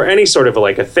or any sort of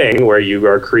like a thing where you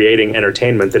are creating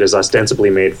entertainment that is ostensibly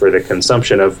made for the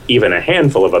consumption of even a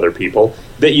handful of other people,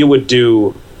 that you would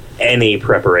do any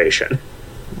preparation.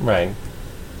 Right.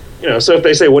 You know, so if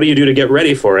they say, what do you do to get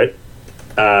ready for it?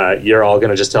 You're all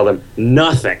going to just tell them,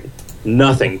 nothing.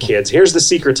 Nothing, kids. Here's the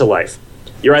secret to life.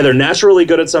 You're either naturally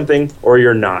good at something or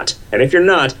you're not. And if you're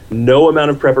not, no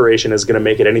amount of preparation is going to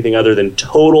make it anything other than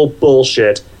total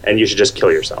bullshit, and you should just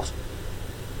kill yourself.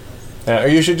 Or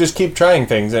you should just keep trying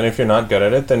things, and if you're not good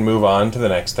at it, then move on to the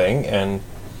next thing, and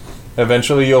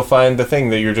eventually you'll find the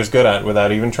thing that you're just good at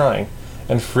without even trying.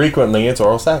 And frequently it's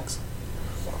oral sex.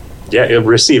 Yeah,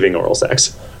 receiving oral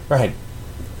sex. Right.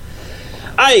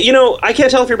 I can't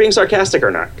tell if you're being sarcastic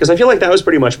or not, because I feel like that was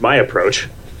pretty much my approach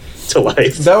to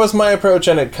life. That was my approach,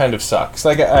 and it kind of sucks.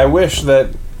 Like, I wish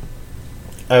that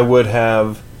I would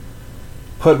have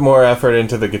put more effort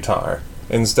into the guitar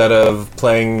instead of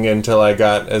playing until I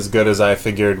got as good as I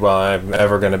figured, well, I'm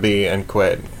ever going to be, and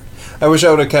quit. I wish I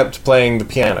would have kept playing the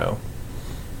piano.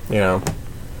 You know,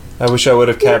 I wish I would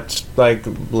have kept, like,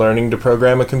 learning to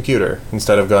program a computer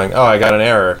instead of going, oh, I got an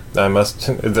error. That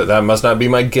must not be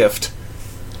my gift.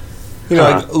 You know,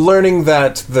 like, learning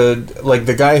that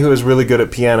the guy who is really good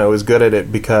at piano is good at it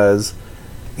because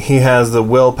he has the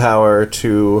willpower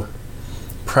to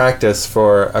practice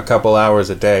for a couple hours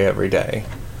a day every day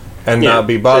and not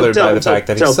be bothered by the fact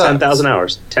that he sucks. 10,000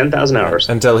 hours. 10,000 hours.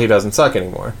 Until he doesn't suck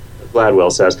anymore.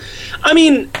 Gladwell says. I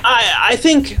mean, I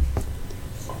think...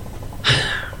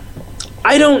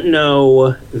 I don't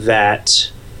know that...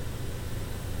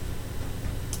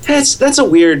 It's a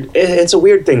weird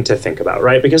thing to think about,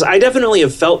 right? Because I definitely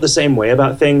have felt the same way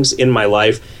about things in my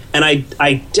life, and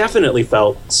I definitely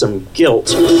felt some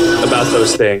guilt about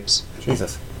those things.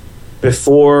 Jesus.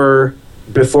 Before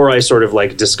I sort of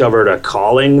like discovered a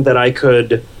calling that I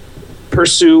could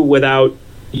pursue without,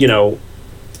 like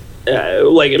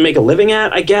make a living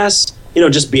at, I guess.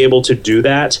 Just be able to do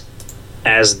that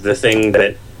as the thing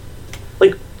that,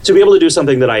 like, to be able to do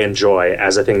something that I enjoy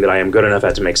as a thing that I am good enough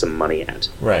at to make some money at.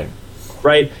 Right.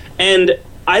 Right? And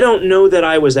I don't know that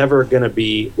I was ever going to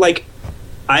be, like,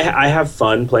 I have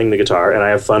fun playing the guitar, and I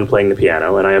have fun playing the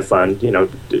piano, and I have fun,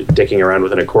 dicking around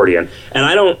with an accordion. And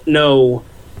I don't know,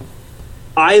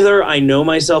 either I know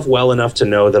myself well enough to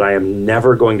know that I am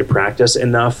never going to practice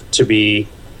enough to be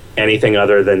anything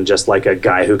other than just like a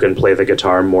guy who can play the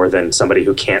guitar more than somebody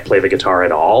who can't play the guitar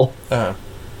at all. Uh-huh.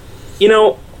 You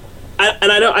know,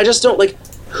 I just don't like,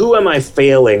 who am I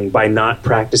failing by not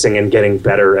practicing and getting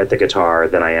better at the guitar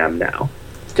than I am now?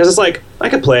 Because it's like, I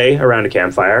could play around a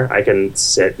campfire, I can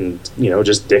sit and, you know,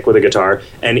 just dick with a guitar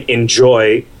and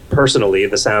enjoy personally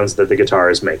the sounds that the guitar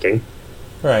is making.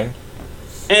 Right.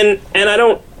 And I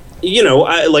don't, you know,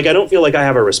 I don't feel like I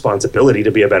have a responsibility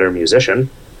to be a better musician.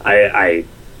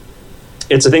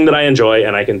 It's a thing that I enjoy,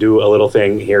 and I can do a little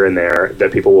thing here and there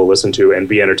that people will listen to and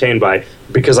be entertained by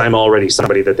because I'm already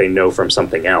somebody that they know from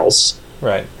something else.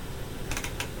 Right.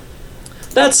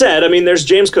 That said, I mean, there's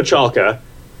James Kochalka,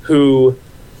 who,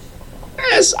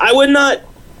 yes, I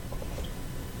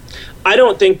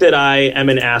don't think that I am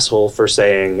an asshole for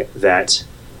saying that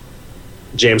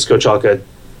James Kochalka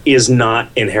is not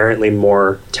inherently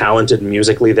more talented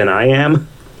musically than I am.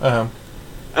 Uh-huh.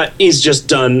 He's just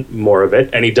done more of it,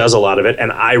 and he does a lot of it,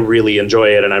 and I really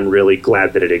enjoy it, and I'm really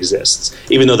glad that it exists,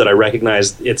 even though that I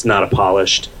recognize it's not a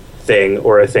polished thing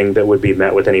or a thing that would be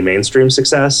met with any mainstream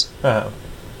success. Uh-huh.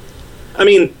 I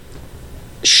mean,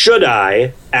 should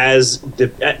I, as the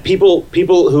people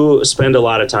who spend a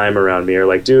lot of time around me are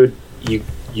like, dude,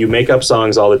 you make up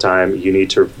songs all the time, you need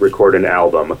to record an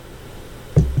album.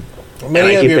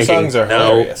 Many of your songs are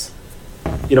hilarious.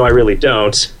 You know, I really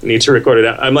don't need to record it.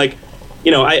 I'm like,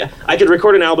 you know, I could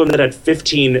record an album that had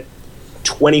 15,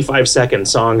 25-second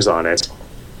songs on it,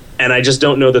 and I just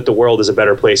don't know that the world is a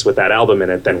better place with that album in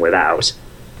it than without.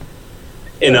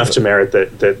 Enough to merit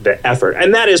the effort.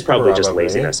 And that is probably just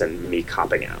laziness and me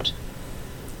copping out.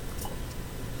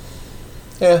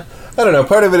 Yeah, I don't know.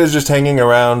 Part of it is just hanging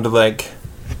around, like,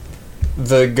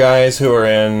 the guys who are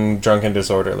in Drunk and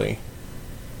Disorderly,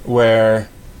 where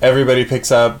everybody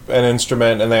picks up an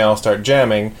instrument and they all start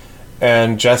jamming.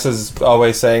 And Jess is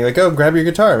always saying, like, oh, grab your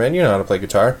guitar, man. You know how to play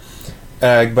guitar.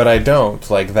 But I don't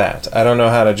like that. I don't know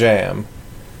how to jam.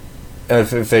 And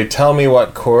if they tell me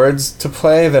what chords to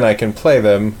play, then I can play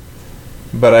them.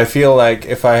 But I feel like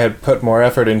if I had put more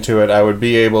effort into it, I would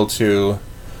be able to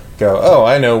go, oh,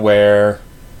 I know where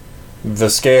the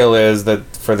scale is that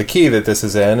for the key that this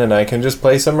is in, and I can just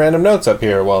play some random notes up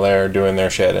here while they're doing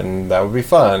their shit, and that would be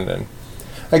fun. And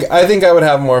I think I would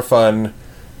have more fun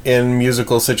in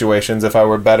musical situations if I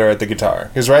were better at the guitar.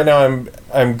 Because right now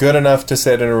I'm good enough to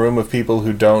sit in a room of people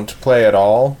who don't play at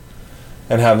all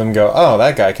and have them go, oh,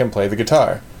 that guy can play the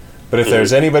guitar. But if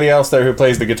there's anybody else there who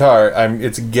plays the guitar,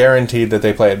 it's guaranteed that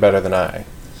they play it better than I.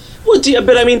 Well, do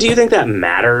you think that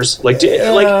matters? Like,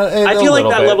 I feel like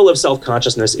that level of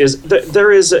self-consciousness is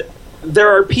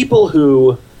there are people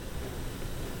who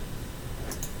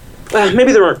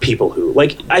maybe there aren't people who,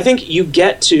 like, I think you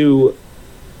get to,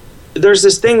 there's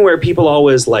this thing where people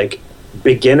always, like,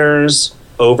 beginners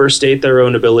overstate their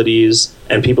own abilities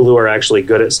and people who are actually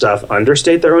good at stuff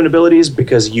understate their own abilities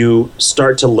because you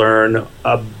start to learn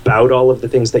about all of the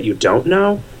things that you don't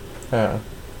know. Yeah.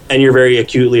 And you're very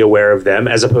acutely aware of them,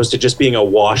 as opposed to just being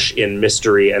awash in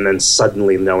mystery and then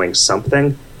suddenly knowing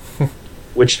something,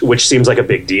 which seems like a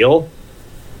big deal.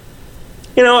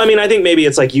 You know, I mean, I think maybe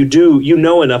it's like you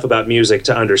know enough about music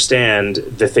to understand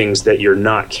the things that you're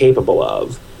not capable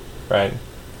of. Right.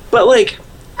 But, like,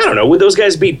 I don't know, would those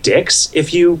guys be dicks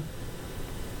if you...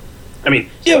 I mean,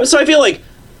 yeah, so I feel like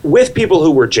with people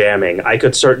who were jamming, I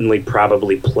could certainly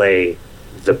probably play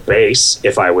the bass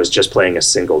if I was just playing a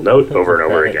single note over and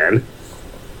over again.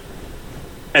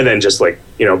 And then just, like,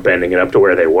 you know, bending it up to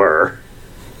where they were.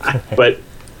 But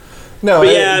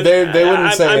yeah, they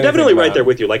wouldn't say I'm definitely right there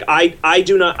with you. Like, I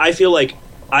do not, I feel like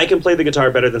I can play the guitar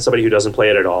better than somebody who doesn't play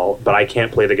it at all, but I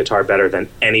can't play the guitar better than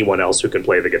anyone else who can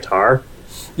play the guitar.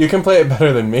 You can play it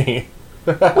better than me.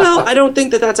 Well, I don't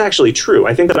think that that's actually true.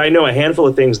 I think that I know a handful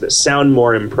of things that sound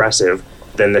more impressive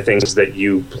than the things that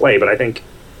you play, but I think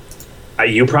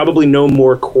you probably know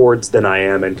more chords than I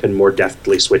am and can more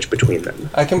deftly switch between them.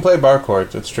 I can play bar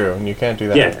chords, it's true, and you can't do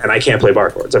that. Yeah, and I can't play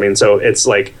bar chords. I mean, so it's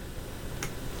like...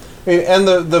 And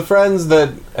the friends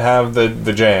that have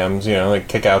the jams, you know, like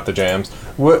kick out the jams,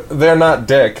 they're not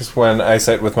dicks when I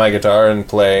sit with my guitar and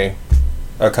play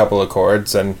a couple of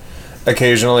chords, and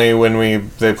occasionally when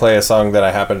they play a song that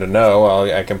I happen to know,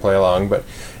 I can play along, but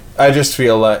I just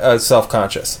feel like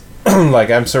self-conscious. Like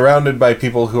I'm surrounded by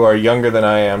people who are younger than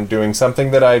I am doing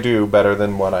something that I do better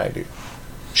than what I do.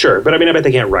 Sure, but I mean, I bet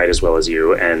they can't write as well as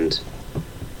you, and...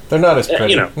 They're not as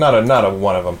pretty. You know. Not a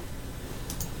one of them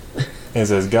is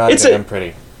as goddamn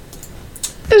pretty.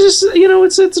 It's just, you know,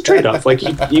 it's a trade-off. Like,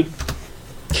 you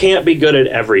can't be good at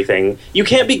everything. You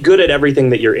can't be good at everything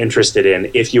that you're interested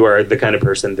in if you are the kind of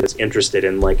person that's interested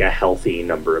in, like, a healthy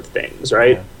number of things,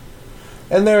 right?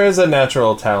 And there is a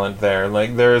natural talent there.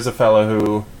 Like, there is a fellow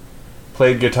who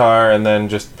played guitar and then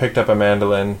just picked up a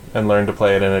mandolin and learned to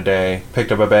play it in a day.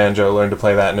 Picked up a banjo, learned to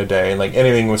play that in a day. And, like,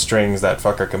 anything with strings, that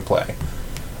fucker can play.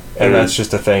 And that's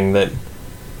just a thing that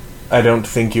I don't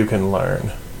think you can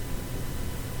learn.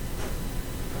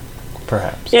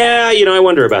 Perhaps. Yeah, I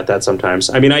wonder about that sometimes.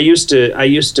 I mean, I used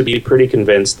to be pretty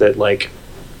convinced that, like,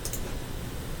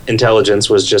 intelligence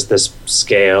was just this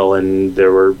scale, and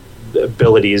there were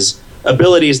abilities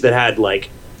that had, like,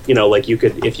 like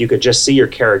if you could just see your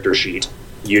character sheet,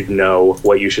 you'd know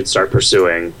what you should start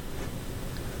pursuing.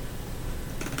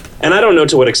 And I don't know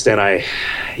to what extent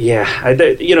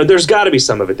there's got to be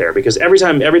some of it there, because every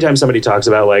time somebody talks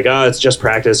about, like, oh, it's just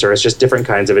practice or it's just different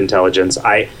kinds of intelligence,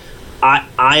 I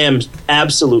am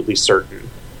absolutely certain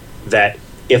that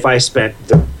if I spent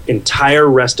the entire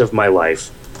rest of my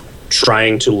life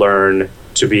trying to learn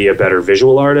to be a better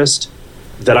visual artist,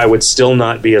 that I would still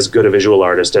not be as good a visual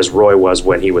artist as Roy was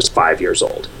when he was 5 years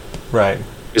old. Right.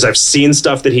 Because I've seen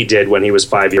stuff that he did when he was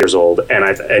 5 years old,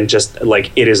 and just,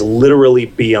 like, it is literally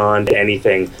beyond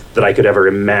anything that I could ever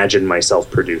imagine myself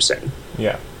producing.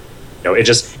 Yeah. It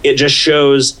just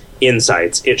shows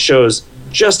insights. It shows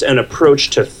just an approach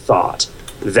to thought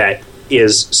that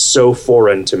is so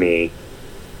foreign to me.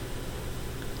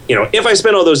 If I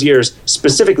spent all those years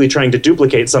specifically trying to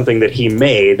duplicate something that he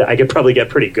made, I could probably get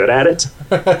pretty good at it.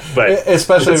 But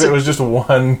especially if it was just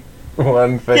one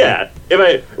thing. Yeah.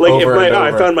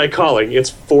 I found my calling, it's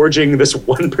forging this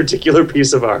one particular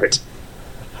piece of art.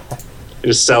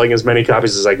 Just selling as many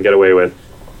copies as I can get away with.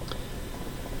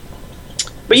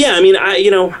 But yeah, I mean,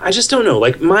 I just don't know.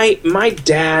 Like, my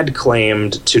dad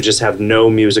claimed to just have no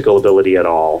musical ability at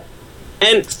all.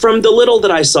 And from the little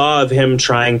that I saw of him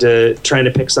trying to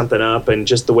pick something up, and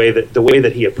just the way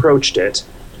that he approached it,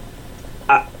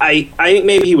 I think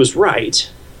maybe he was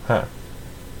right. Huh.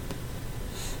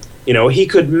 He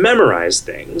could memorize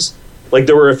things. Like,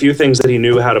 there were a few things that he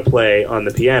knew how to play on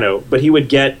the piano, but he would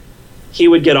get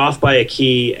off by a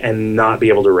key and not be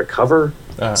able to recover.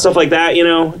 Stuff like that,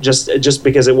 just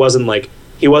because it wasn't like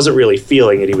he wasn't really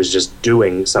feeling it. He was just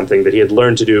doing something that he had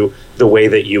learned to do the way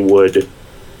that you would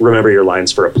remember your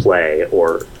lines for a play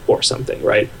or something,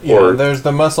 right? Yeah, or there's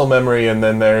the muscle memory, and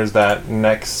then there's that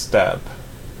next step,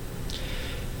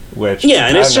 which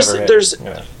and it's just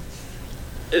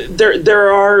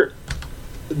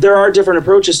there are different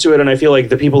approaches to it, and I feel like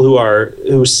the people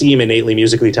who seem innately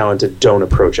musically talented don't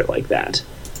approach it like that.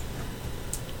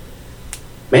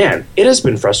 Man, it has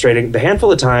been frustrating. The handful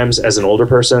of times as an older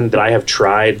person that I have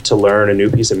tried to learn a new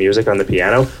piece of music on the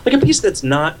piano, like a piece that's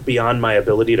not beyond my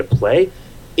ability to play,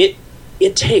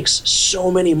 it takes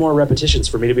so many more repetitions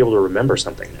for me to be able to remember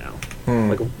something now.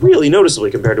 Like, really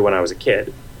noticeably compared to when I was a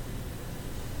kid.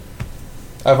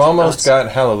 I've almost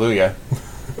got Hallelujah.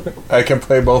 I can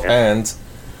play both hands.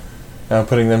 Now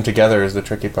putting them together is the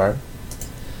tricky part.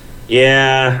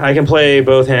 Yeah, I can play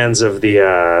both hands of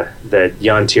the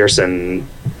Jan Tiersen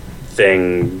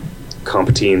thing,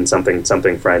 Comptine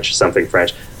something French,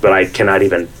 but I cannot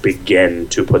even begin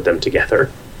to put them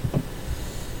together.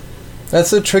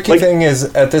 That's the tricky thing, is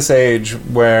at this age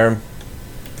where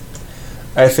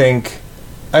I think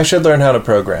I should learn how to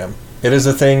program. It is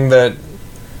a thing that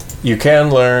you can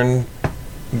learn,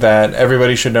 that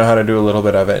everybody should know how to do a little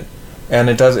bit of it. And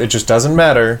it just doesn't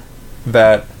matter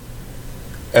that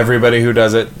everybody who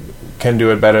does it can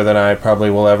do it better than I probably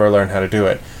will ever learn how to do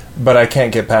it. But I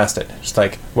can't get past it. It's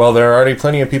like, well, there are already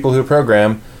plenty of people who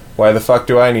program. Why the fuck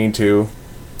do I need to?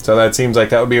 So that seems like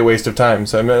that would be a waste of time.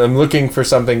 So I'm looking for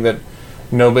something that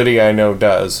nobody I know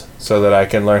does, so that I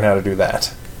can learn how to do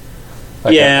that.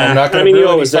 Like, I'm not going to brew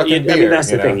any fucking beer.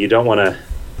 That's the thing. You don't want to...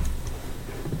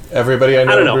 Everybody I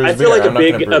know. I don't know. Brews I feel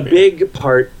beer. like a big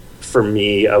part for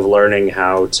me of learning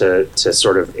how to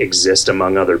sort of exist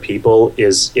among other people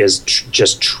is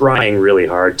just trying really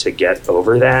hard to get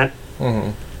over that.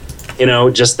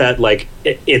 Mm-hmm. Just that, like,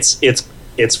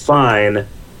 it's fine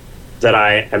that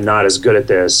I am not as good at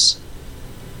this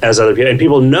as other people, and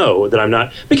people know that I'm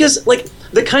not, because, like,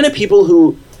 the kind of people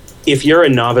who, if you're a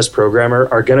novice programmer,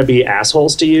 are going to be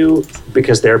assholes to you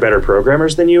because they're better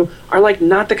programmers than you, are, like,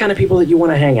 not the kind of people that you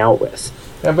want to hang out with.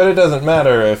 Yeah, but it doesn't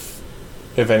matter if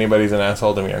anybody's an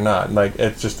asshole to me or not. Like,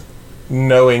 it's just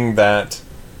knowing that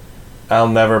I'll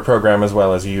never program as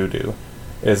well as you do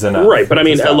is enough. Right, but I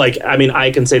mean,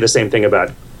 I can say the same thing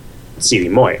about C.D.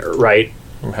 Moyer, right?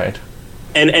 Right.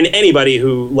 And anybody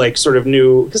who, like, sort of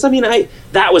knew, because, I mean,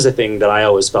 that was a thing that I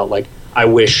always felt like I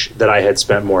wish that I had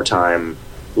spent more time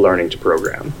learning to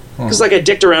program. Because, like, I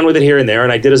dicked around with it here and there,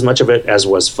 and I did as much of it as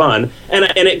was fun, and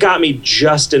it got me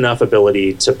just enough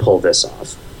ability to pull this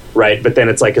off, right? But then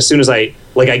it's like, as soon as I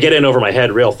like I get in over my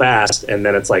head real fast, and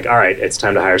then it's like, all right, it's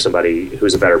time to hire somebody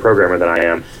who's a better programmer than I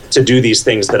am to do these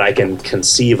things that I can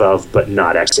conceive of but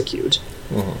not execute.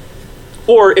 Mm-hmm.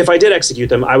 Or if I did execute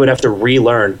them, I would have to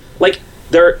relearn. Like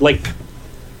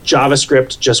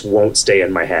JavaScript just won't stay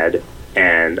in my head,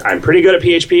 and I'm pretty good at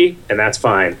PHP, and that's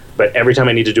fine. But every time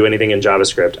I need to do anything in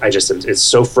JavaScript, it's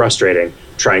so frustrating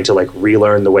trying to like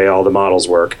relearn the way all the models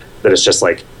work that it's just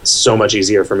like so much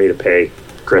easier for me to pay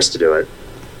Chris to do it.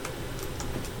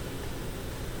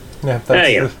 Yeah,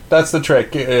 that's the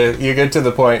trick. You get to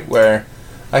the point where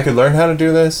I could learn how to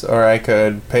do this, or I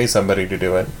could pay somebody to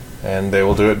do it, and they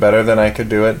will do it better than I could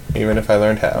do it, even if I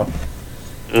learned how.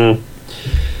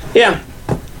 Yeah.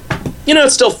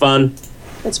 It's still fun.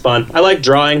 It's fun. I like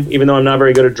drawing, even though I'm not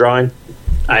very good at drawing.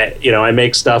 I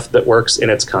make stuff that works in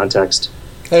its context.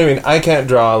 I mean, I can't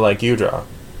draw like you draw.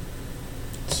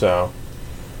 So,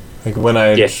 like when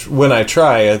I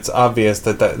try, it's obvious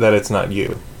that it's not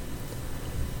you.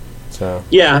 So.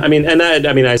 Yeah, I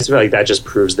feel like that just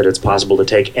proves that it's possible to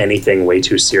take anything way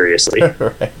too seriously.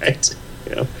 Right.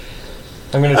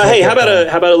 I'm gonna. Hey, how about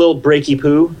a little breaky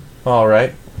poo? All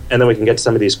right. And then we can get to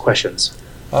some of these questions.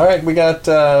 All right, we got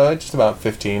just about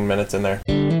 15 minutes in there.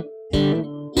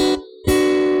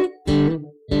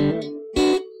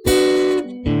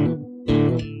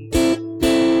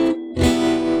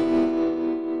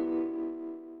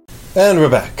 And we're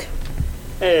back.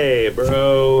 Hey,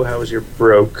 bro. How was your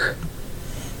broke?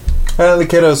 The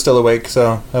kiddo's still awake,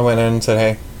 so I went in and said,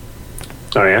 hey.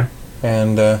 Oh, yeah?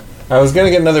 And I was going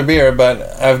to get another beer, but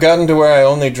I've gotten to where I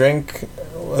only drink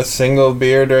a single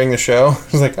beer during the show. I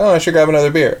was like, I should grab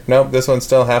another beer. Nope, this one's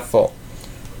still half full.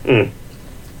 I'm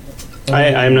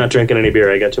not drinking any beer.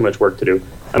 I got too much work to do.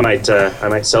 I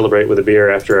might celebrate with a beer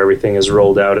after everything is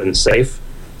rolled out and safe.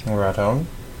 Right on.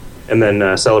 And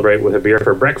then celebrate with a beer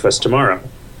for breakfast tomorrow.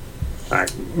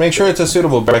 Make sure it's a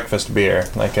suitable breakfast beer,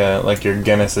 like your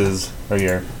Guinnesses or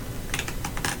your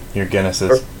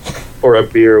Guinnesses, or a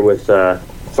beer with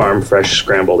farm fresh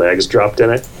scrambled eggs dropped in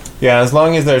it. Yeah, as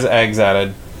long as there's eggs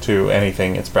added to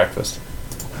anything, it's breakfast.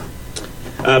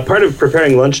 Part of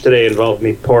preparing lunch today involved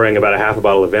me pouring about a half a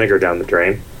bottle of vinegar down the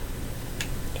drain.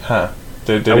 Huh?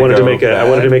 I wanted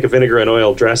to make a vinegar and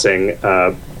oil dressing,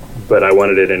 but I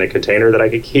wanted it in a container that I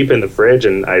could keep in the fridge,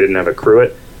 and I didn't have a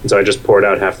cruet. And so I just poured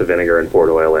out half the vinegar and poured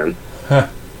oil in. Huh.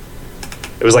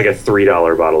 It was like a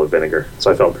 $3 bottle of vinegar,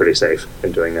 so I felt pretty safe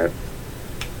in doing that.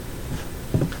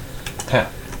 Huh.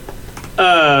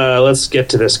 Let's get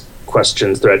to this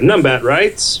questions thread. Numbat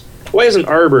writes, why isn't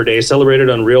Arbor Day celebrated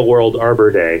on Real World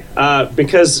Arbor Day?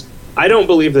 Because I don't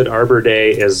believe that Arbor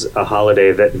Day is a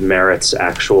holiday that merits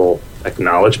actual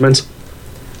acknowledgement.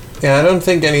 Yeah, I don't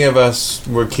think any of us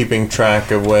were keeping track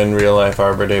of when Real Life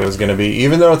Arbor Day was going to be,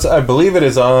 even though I believe it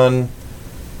is on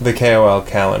the KoL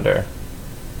calendar.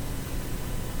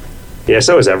 Yeah,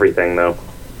 so is everything, though.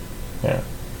 Yeah.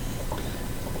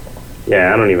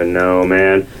 Yeah, I don't even know,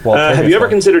 man. Have you ever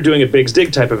considered doing a Big's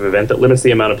Dig type of event that limits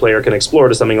the amount a player can explore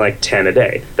to something like 10 a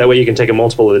day? That way you can take a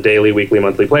multiple of the daily, weekly,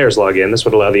 monthly players log in. This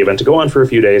would allow the event to go on for a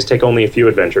few days, take only a few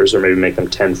adventures, or maybe make them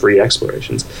 10 free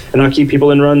explorations, and not keep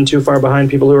people in run too far behind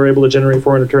people who are able to generate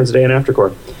 400 turns a day in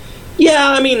Aftercore.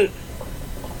 Yeah, I mean,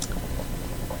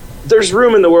 there's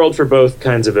room in the world for both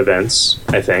kinds of events,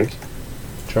 I think.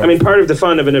 Sure. I mean, part of the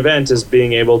fun of an event is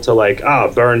being able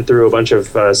to, burn through a bunch of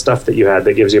stuff that you had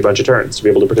that gives you a bunch of turns to be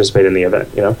able to participate in the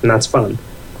event, and that's fun.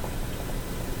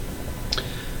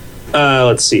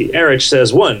 Let's see. Erich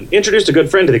says, 1, introduced a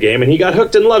good friend to the game, and he got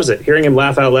hooked and loves it. Hearing him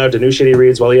laugh out loud to new shit he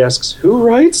reads while he asks, who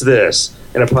writes this?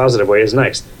 In a positive way is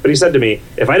nice. But he said to me,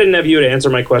 if I didn't have you to answer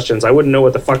my questions, I wouldn't know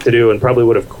what the fuck to do and probably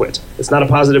would have quit. It's not a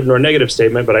positive nor negative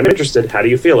statement, but I'm interested. How do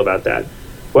you feel about that?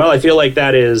 Well, I feel like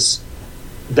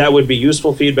that would be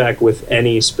useful feedback with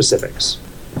any specifics.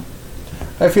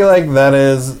 I feel like that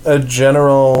is a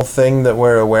general thing that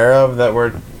we're aware of, that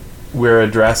we're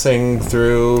addressing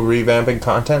through revamping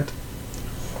content.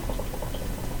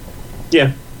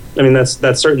 Yeah, I mean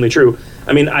that's certainly true.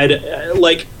 I mean,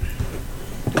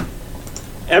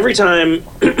 every time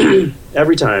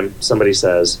somebody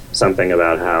says something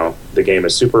about how the game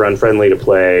is super unfriendly to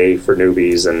play for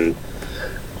newbies, and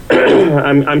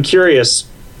I'm curious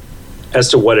as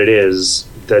to what it is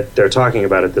that they're talking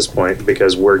about at this point,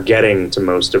 because we're getting to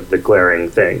most of the glaring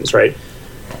things, right?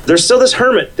 There's still this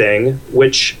hermit thing,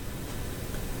 which,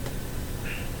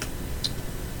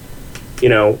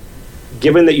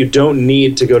 given that you don't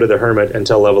need to go to the hermit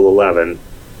until level 11,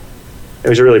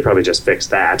 we should really probably just fix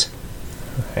that.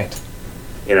 Right.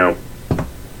 I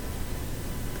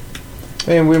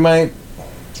mean, we might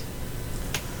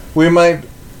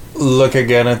look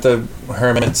again at the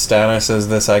hermit status as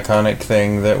this iconic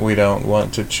thing that we don't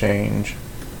want to change.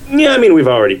 Yeah, I mean, we've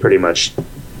already pretty much...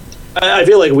 I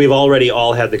feel like we've already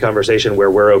all had the conversation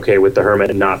where we're okay with the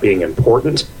hermit not being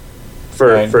important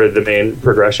for the main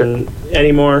progression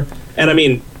anymore. And I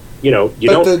mean, you know,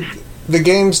 the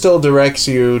game still directs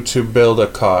you to build a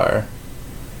car.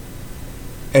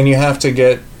 And you have to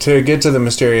get to the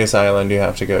mysterious island, you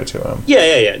have to go to him.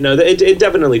 Yeah. No, it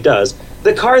definitely does.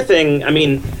 The car thing, I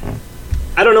mean,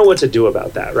 I don't know what to do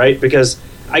about that, right? Because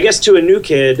I guess to a new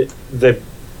kid, the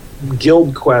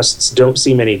guild quests don't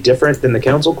seem any different than the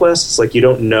council quests. Like, you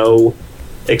don't know,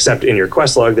 except in your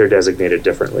quest log, they're designated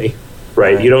differently,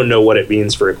 right? You don't know what it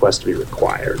means for a quest to be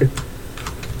required.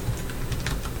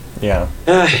 Yeah.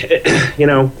 You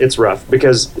know, it's rough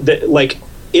because,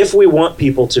 if we want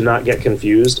people to not get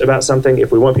confused about something,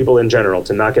 if we want people in general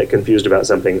to not get confused about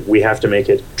something, we have to make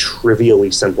it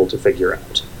trivially simple to figure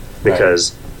out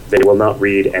because they will not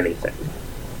read anything.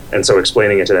 And so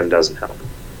explaining it to them doesn't help.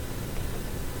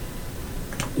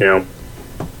 You know?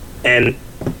 And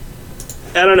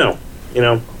I don't know. You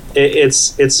know,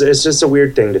 it's just a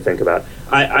weird thing to think about.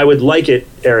 I would like it,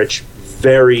 Erich,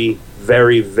 very,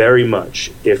 very, very much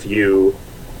if you...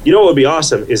 You know what would be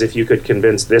awesome is if you could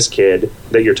convince this kid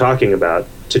that you're talking about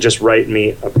to just write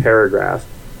me a paragraph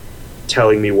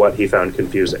telling me what he found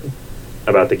confusing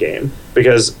about the game.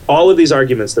 Because all of these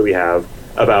arguments that we have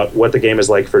about what the game is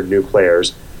like for new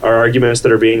players are arguments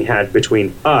that are being had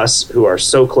between us, who are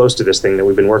so close to this thing that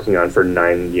we've been working on for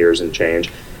 9 years and change,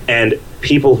 and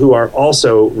people who are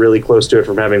also really close to it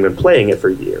from having been playing it for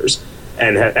years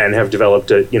and have developed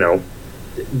a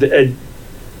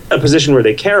position where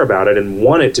they care about it and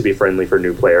want it to be friendly for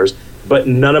new players, but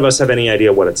none of us have any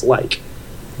idea what it's like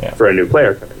for a new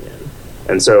player coming in.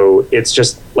 And so it's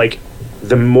just like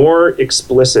the more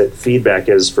explicit feedback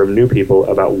is from new people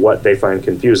about what they find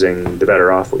confusing, the better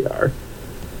off we are.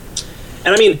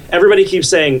 And I mean, everybody keeps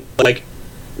saying, like,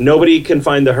 nobody can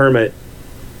find the hermit,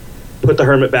 put the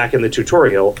hermit back in the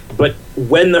tutorial, but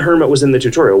when the hermit was in the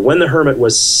tutorial, when the hermit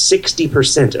was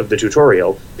 60% of the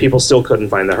tutorial, people still couldn't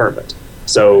find the hermit.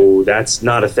 So that's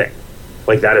not a thing.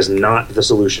 Like, that is not the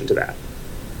solution to that.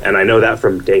 And I know that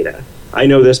from data. I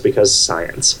know this because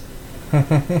science.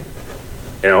 You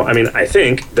know, I mean, I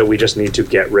think that we just need to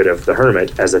get rid of the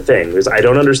hermit as a thing, because I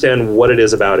don't understand what it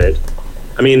is about it.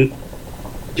 I mean,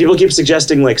 people keep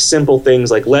suggesting, like, simple things,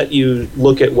 like let you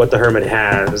look at what the hermit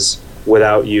has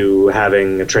without you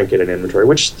having a trinket in inventory,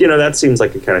 which, you know, that seems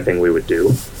like the kind of thing we would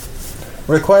do.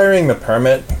 Requiring the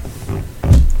permit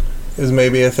is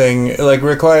maybe a thing, like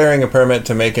requiring a permit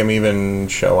to make him even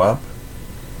show up.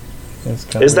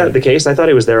 Is that the case? I thought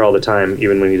he was there all the time,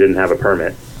 even when he didn't have a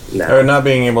permit. Now. Or not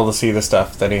being able to see the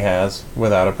stuff that he has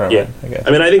without a permit, I guess.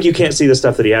 I mean, I think you can't see the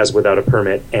stuff that he has without a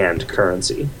permit and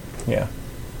currency. Yeah.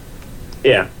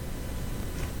 Yeah.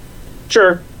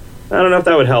 Sure. I don't know if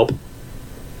that would help.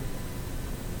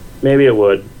 Maybe it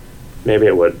would. Maybe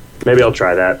it would. Maybe I'll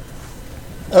try that.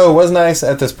 Oh, it was nice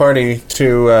at this party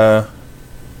to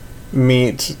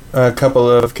meet a couple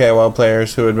of KoL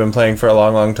players who had been playing for a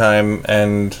long, long time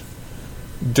and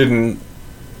didn't...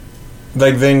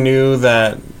 Like, they knew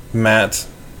that Matt,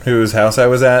 whose house I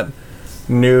was at,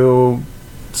 knew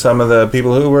some of the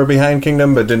people who were behind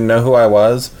Kingdom but didn't know who I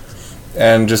was.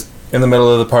 And just in the middle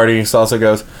of the party, Salsa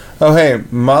goes, "Oh, hey,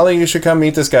 Molly, you should come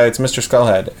meet this guy. It's Mr.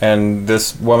 Skullhead." And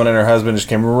this woman and her husband just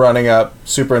came running up,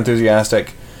 super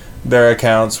enthusiastic. Their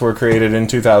accounts were created in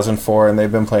 2004, and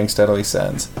they've been playing steadily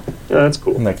since. Yeah, that's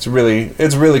cool. And like, it's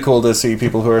really cool to see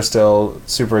people who are still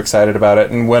super excited about it,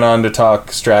 and went on to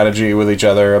talk strategy with each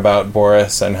other about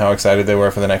Boris and how excited they were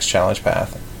for the next challenge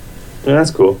path. Yeah, that's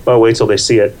cool. Well, wait till they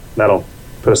see it. That'll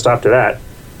put a stop to that.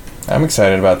 I'm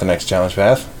excited about the next challenge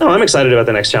path. No, I'm excited about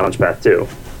the next challenge path, too.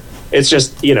 It's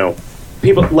just, you know,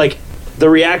 people, like, the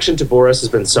reaction to Boris has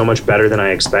been so much better than I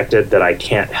expected that I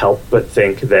can't help but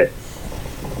think that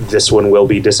this one will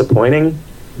be disappointing,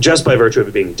 just by virtue of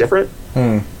it being different.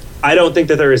 I don't think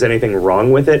that there is anything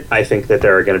wrong with it. I think that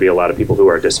there are going to be a lot of people who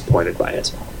are disappointed by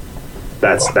it.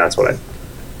 That's what I...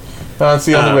 Well, that's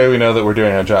the only way we know that we're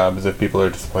doing our job, is if people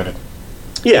are disappointed.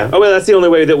 Yeah, well, that's the only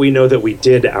way that we know that we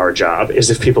did our job, is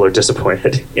if people are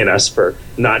disappointed in us for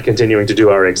not continuing to do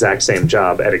our exact same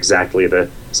job at exactly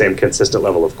the same consistent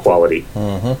level of quality.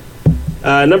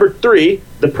 Number 3,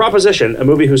 The Proposition, a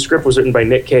movie whose script was written by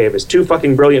Nick Cave, is too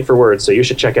fucking brilliant for words, so you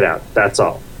should check it out. That's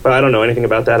all. But I don't know anything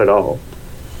about that at all.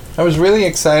 I was really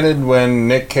excited when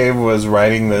Nick Cave was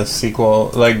writing the sequel,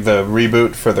 like the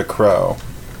reboot for The Crow.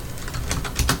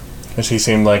 Because he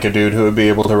seemed like a dude who would be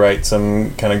able to write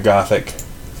some kind of gothic,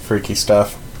 freaky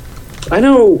stuff. I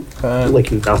know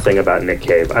like nothing about Nick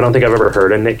Cave. I don't think I've ever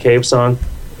heard a Nick Cave song.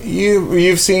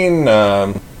 You've seen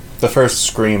the first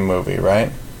Scream movie,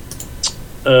 right?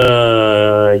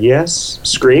 Yes.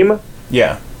 Scream?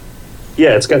 Yeah.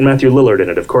 Yeah, it's got Matthew Lillard in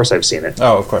it. Of course I've seen it.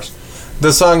 Oh, of course.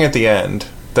 The song at the end,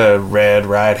 the red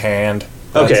right hand.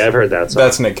 Okay, I've heard that song.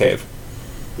 That's Nick Cave.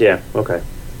 Yeah, okay.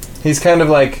 He's kind of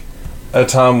like a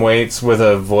Tom Waits with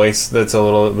a voice that's a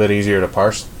little bit easier to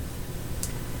parse.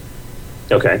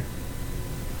 Okay.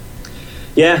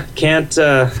 Yeah, I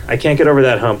can't get over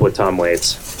that hump with Tom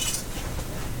Waits.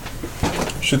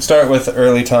 Should start with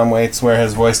early Tom Waits, where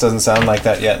his voice doesn't sound like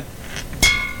that yet.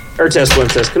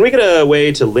 Test1 says, can we get a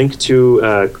way to link to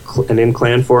an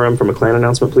in-clan forum from a clan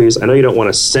announcement, please? I know you don't want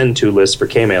to send to lists for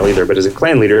K-Mail either, but as a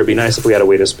clan leader, it'd be nice if we had a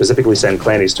way to specifically send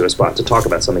clannies to a spot to talk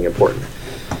about something important.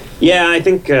 Yeah, I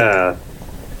think at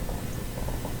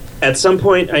some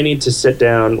point I need to sit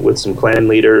down with some clan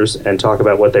leaders and talk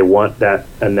about what they want that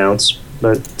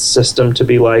announcement system to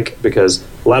be like, because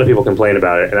a lot of people complain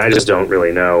about it, and I just don't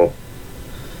really know.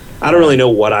 I don't really know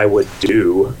what I would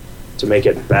do to make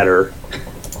it better.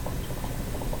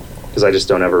 Because I just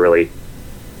don't ever really,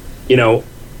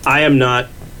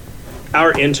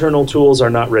 our internal tools are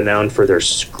not renowned for their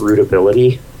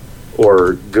scrutability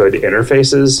or good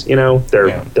interfaces.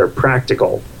 They're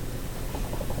practical.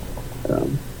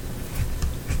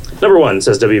 Number one,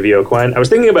 says WVO Quine, I was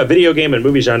thinking about video game and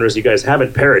movie genres you guys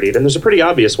haven't parodied, and there's a pretty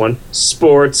obvious one: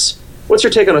 sports. What's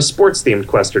your take on a sports-themed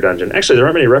quest or dungeon? Actually, there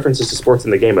aren't many references to sports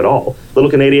in the game at all. Little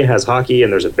Canada has hockey,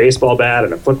 and there's a baseball bat,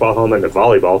 and a football helmet, and a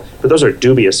volleyball, but those are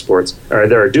dubious sports. Or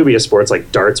there are dubious sports like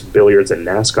darts, billiards, and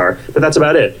NASCAR, but that's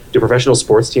about it. Do professional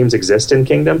sports teams exist in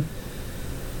Kingdom?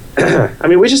 I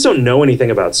mean, we just don't know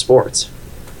anything about sports.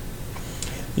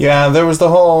 Yeah, there was the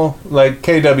whole,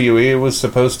 KWE was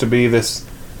supposed to be this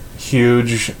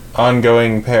huge,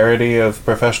 ongoing parody of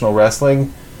professional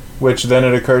wrestling, which then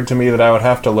it occurred to me that I would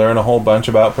have to learn a whole bunch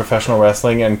about professional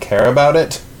wrestling and care about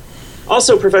it.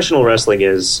 Also, professional wrestling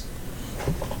is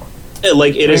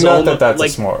not that that's a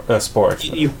sport.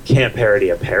 You can't parody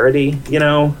a parody,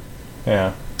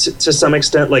 Yeah. To some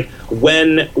extent,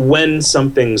 when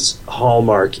something's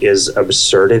hallmark is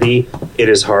absurdity, it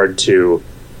is hard to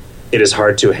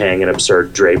hang an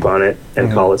absurd drape on it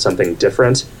and call it something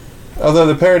different. Although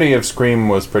the parody of Scream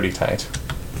was pretty tight.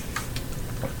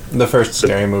 The first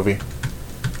scary movie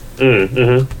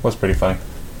was pretty funny.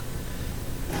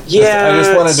 Yeah, I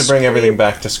just wanted to bring everything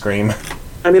back to Scream.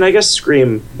 I mean, I guess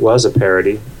Scream was a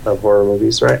parody of horror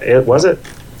movies, right? Was it?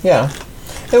 Yeah.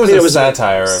 It was a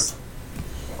satire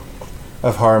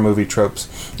of horror movie tropes.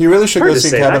 You really should go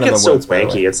see Cabin in the Woods. That gets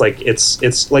so wanky.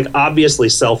 It's like obviously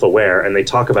self-aware, and they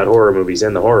talk about horror movies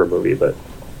in the horror movie, but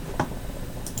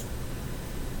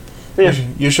yeah.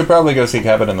 You should probably go see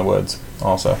Cabin in the Woods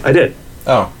also. I did.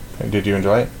 Oh, did you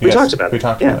enjoy it? We talked about it. We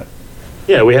talked about it.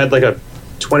 Yeah, we had a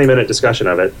 20-minute discussion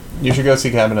of it. You should go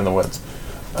see Cabin in the Woods.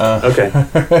 Okay.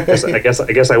 I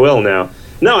guess I will now.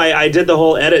 No, I did the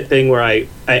whole edit thing where I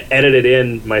edited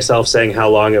in myself saying how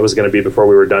long it was going to be before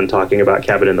we were done talking about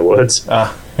Cabin in the Woods.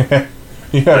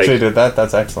 You actually did that?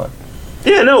 That's excellent.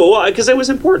 Yeah, no, because it was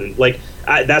important.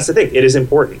 That's the thing. It is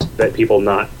important that people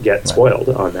not get spoiled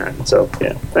on that. So,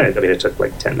 yeah. I mean, it took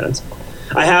 10 minutes.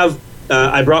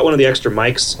 I brought one of the extra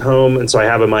mics home, and so I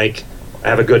have a mic. I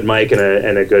have a good mic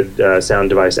and a good sound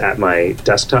device at my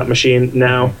desktop machine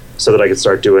now, so that I could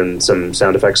start doing some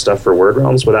sound effects stuff for Word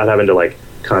Realms without having to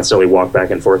constantly walk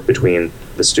back and forth between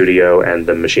the studio and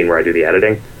the machine where I do the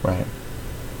editing. Right.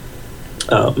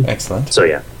 Excellent. So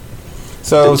yeah.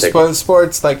 So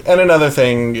sports, and another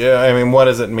thing. I mean, what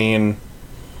does it mean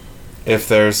if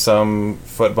there's some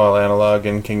football analog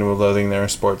in Kingdom of Loathing? There are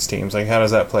sports teams. How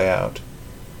does that play out?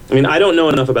 I mean, I don't know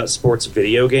enough about sports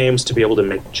video games to be able to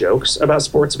make jokes about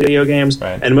sports video games.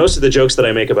 Right. And most of the jokes that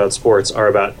I make about sports are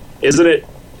about, isn't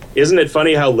it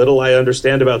funny how little I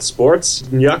understand about sports?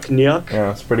 Nyuk, nyuk.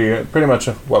 Yeah, it's pretty much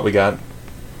what we got.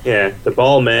 Yeah, the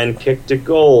ball man kicked a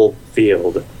goal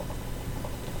field.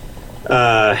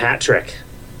 Hat trick.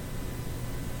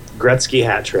 Gretzky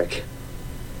hat trick.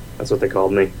 That's what they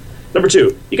called me. Number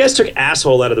 2, you guys took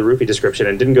asshole out of the roofie description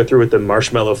and didn't go through with the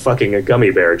marshmallow fucking a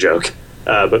gummy bear joke.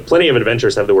 But plenty of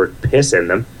adventures have the word piss in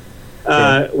them.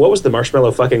 What was the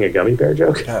marshmallow fucking a gummy bear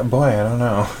joke? Boy, I don't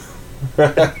know.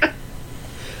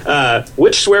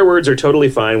 Which swear words are totally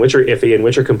fine, which are iffy, and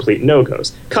which are complete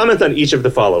no-goes? Comment on each of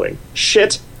the following.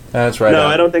 Shit. That's right. No,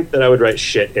 I don't think that I would write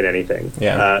shit in anything.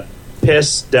 Yeah.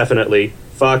 Piss, definitely.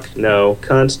 Fuck, no.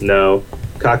 Cunt, no.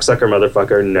 Cocksucker,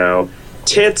 motherfucker, no.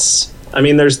 Tits, I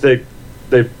mean, there's the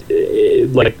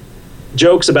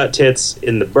jokes about tits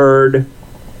in the bird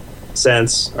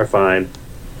sense are fine.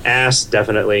 Ass,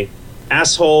 definitely.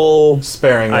 Asshole.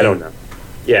 Sparingly. I don't know.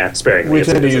 Yeah, sparingly. We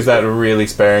tend to use that really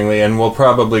sparingly, and we'll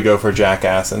probably go for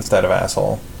jackass instead of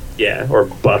asshole. Yeah, or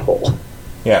butthole.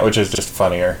 Yeah, which is just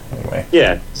funnier, anyway.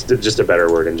 Yeah, it's just a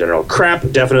better word in general.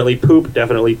 Crap, definitely. Poop,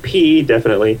 definitely. Pee,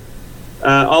 definitely.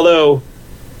 Although,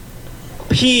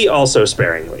 pee also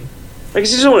sparingly. I guess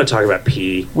you just don't want to talk about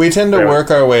pee. We tend to work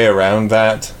our way around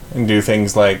that and do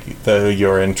things like the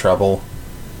 "you're in trouble."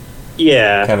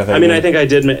 Yeah, kind of thing. I mean, I think I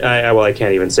did. Well, I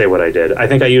can't even say what I did. I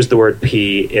think I used the word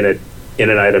pee in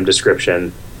an item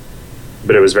description,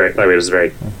 but it was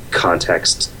very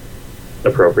context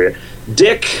appropriate.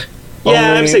 Dick.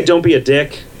 Yeah, I would say don't be a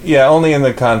dick. Yeah, only in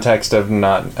the context of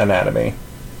not anatomy.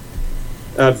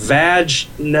 Vag,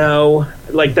 no.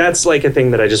 Like, that's like a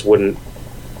thing that I just wouldn't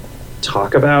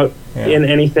talk about in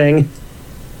anything.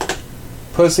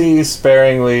 Pussy,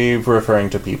 sparingly referring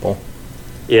to people.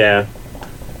 Yeah.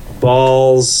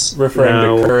 Balls,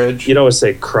 referring to courage. You'd always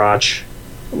say crotch.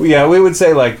 Yeah, we would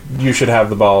say, like, you should have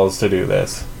the balls to do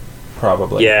this.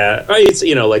 Probably. Yeah. It's,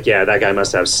 that guy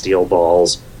must have steel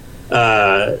balls.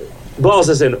 Balls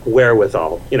as in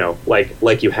wherewithal,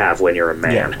 like you have when you're a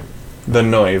man. Yeah. The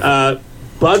noive.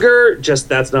 Bugger,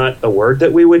 that's not a word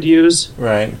that we would use.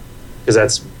 Right. Because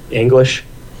that's English.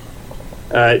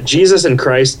 Jesus and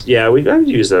Christ, I would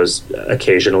use those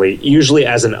occasionally, usually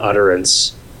as an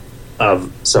utterance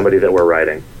of somebody that we're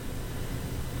writing.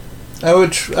 I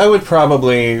would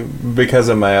probably, because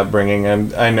of my upbringing,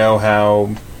 I know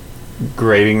how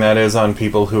grating that is on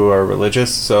people who are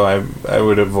religious, so I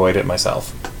would avoid it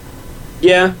myself.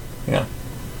 Yeah. Yeah.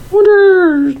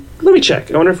 Let me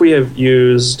check. I wonder if we have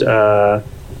used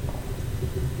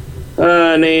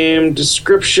name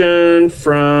description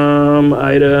from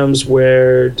items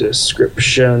where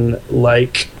description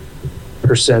like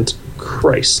 %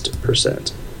 Christ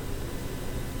 %.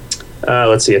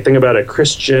 Let's see, a thing about a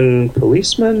Christian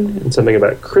policeman, and something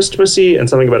about Christmassy, and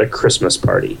something about a Christmas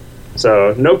party.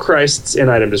 So, no Christs in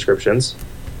item descriptions.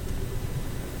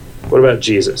 What about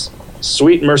Jesus?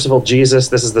 Sweet, merciful Jesus,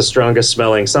 this is the strongest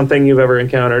smelling something you've ever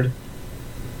encountered.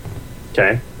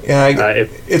 Okay. Yeah,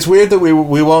 it's weird that we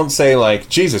won't say, like,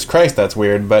 Jesus Christ, that's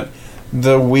weird, but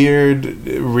the weird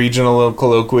regional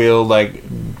colloquial, like,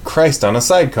 Christ on a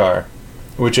sidecar,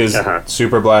 which is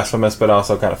super blasphemous, but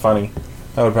also kind of funny.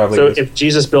 I would probably use. If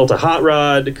Jesus built a hot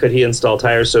rod, could he install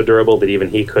tires so durable that even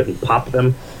he couldn't pop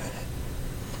them?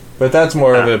 But that's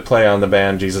more of a play on the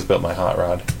band Jesus Built My Hot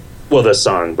Rod. Well, the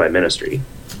song by Ministry.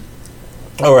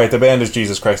 Oh, right, the band is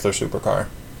Jesus Christ Their Supercar.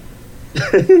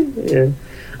 Yeah.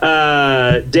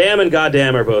 Damn and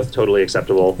goddamn are both totally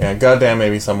acceptable. Yeah, goddamn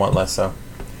maybe somewhat less so.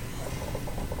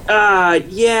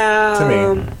 Yeah. To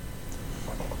me.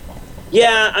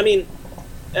 Yeah, I mean,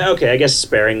 okay, I guess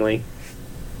sparingly.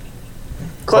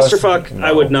 Clusterfuck, no.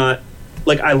 I would not...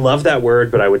 Like, I love that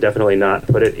word, but I would definitely not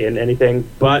put it in anything.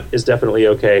 But is definitely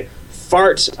okay.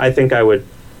 Fart, I think I would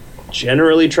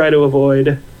generally try to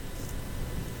avoid.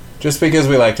 Just because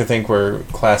we like to think we're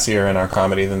classier in our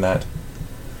comedy than that.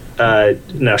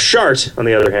 Now, shart, on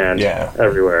the other hand,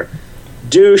 everywhere.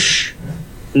 Douche,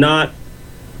 not...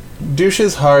 Douche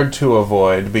is hard to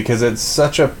avoid because it's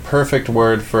such a perfect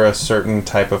word for a certain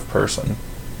type of person.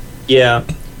 Yeah.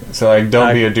 So, like,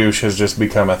 don't be a douche has just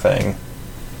become a thing.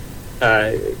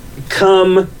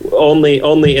 Cum,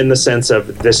 only in the sense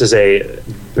of this is a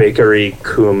bakery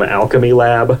cum alchemy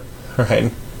lab.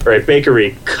 Right. Or a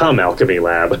bakery cum alchemy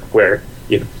lab, where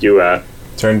you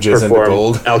turn jizz into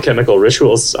gold. Alchemical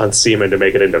rituals on semen to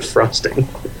make it into frosting.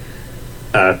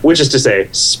 Which is to say,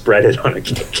 spread it on a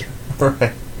cake.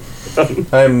 Right.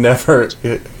 I'm never...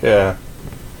 Yeah.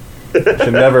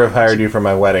 Should never have hired you for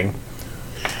my wedding.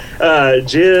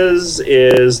 Jizz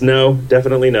is no,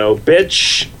 definitely no.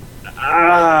 Bitch...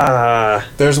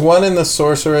 There's one in The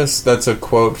Sorceress that's a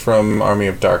quote from Army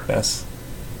of Darkness.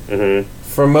 Mm-hmm.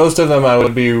 For most of them, I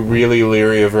would be really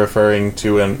leery of referring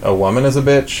to a woman as a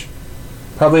bitch.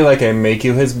 Probably like a make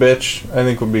you his bitch, I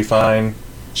think would be fine.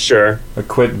 Sure. Or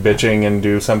quit bitching and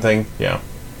do something, yeah.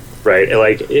 Right,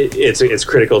 like, it's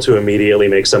critical to immediately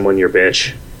make someone your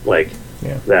bitch. Like,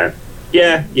 that.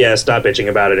 Yeah, stop bitching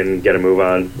about it and get a move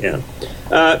on, yeah.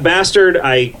 Bastard,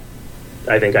 I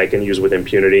think I can use with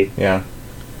impunity. Yeah.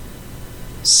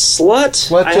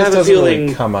 Slut I have a feeling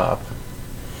really come up.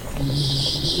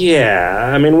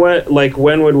 Yeah, I mean,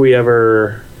 when would we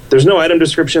ever... There's no item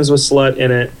descriptions with slut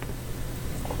in it.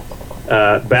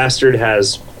 Bastard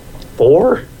has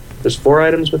 4? There's 4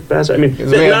 items with bastard. I mean,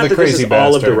 not that this is bastard.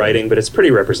 All of the writing, but it's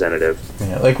pretty representative.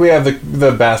 Yeah, like we have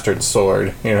the bastard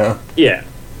sword, Yeah.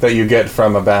 That you get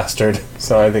from a bastard.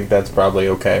 So I think that's probably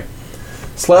okay.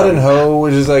 Slut and hoe,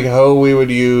 which is like hoe we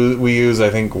use I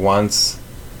think once.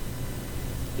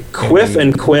 Quiff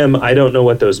and quim, I don't know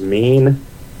what those mean.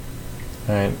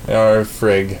 Right. Or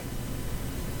frig.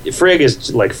 Frig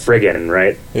is like friggin',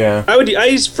 right? Yeah. I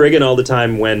use friggin' all the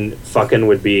time when fucking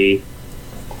would be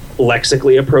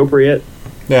lexically appropriate.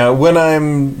 Yeah, when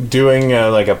I'm doing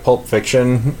like a Pulp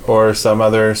Fiction or some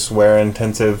other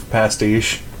swear-intensive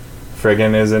pastiche,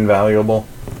 friggin' is invaluable.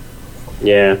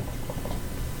 Yeah.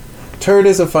 Turd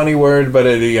is a funny word, but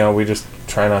we just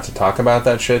try not to talk about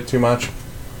that shit too much.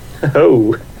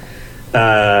 Oh.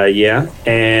 Yeah.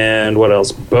 And what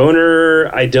else? Boner,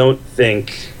 I don't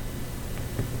think...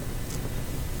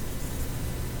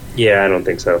 Yeah, I don't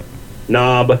think so.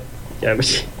 Knob. Yeah,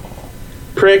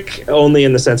 prick, only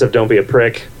in the sense of don't be a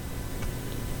prick.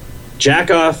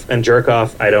 Jack off and jerk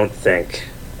off, I don't think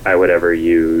I would ever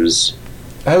use.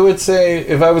 I would say,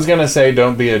 if I was going to say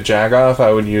don't be a jagoff,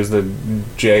 I would use the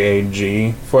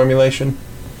JAG formulation.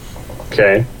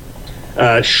 Okay.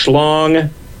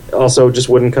 Schlong also just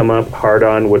wouldn't come up. Hard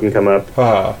on wouldn't come up.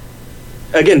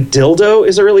 Again, dildo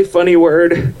is a really funny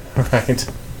word. Right.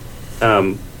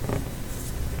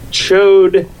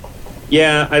 Chode.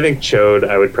 Yeah, I think chode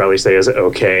I would probably say is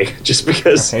okay, just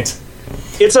because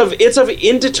it's of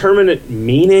indeterminate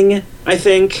meaning, I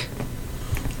think.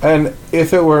 And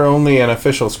if it were only an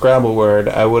official Scrabble word,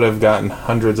 I would have gotten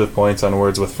hundreds of points on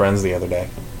Words with Friends the other day.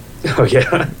 Oh,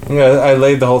 yeah? Yeah, I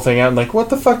laid the whole thing out and like, what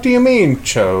the fuck do you mean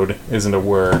chode isn't a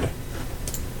word?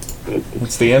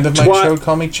 It's the end of my chode,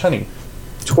 call me chunny.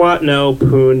 Twat, no.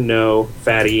 Poon, no.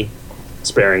 Fatty,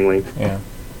 sparingly. Yeah.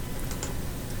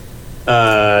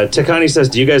 Takani says,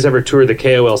 do you guys ever tour the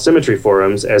KoL Symmetry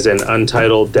forums, as in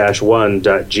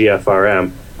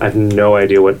untitled-1.gfrm? I have no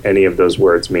idea what any of those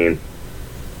words mean.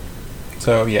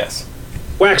 So, yes.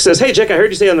 Wax says, hey, Jack, I heard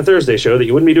you say on the Thursday show that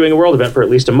you wouldn't be doing a world event for at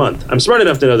least a month. I'm smart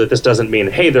enough to know that this doesn't mean,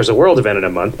 hey, there's a world event in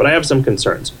a month, but I have some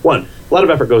concerns. One, a lot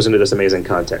of effort goes into this amazing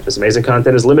content. This amazing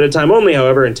content is limited time only,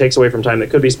 however, and takes away from time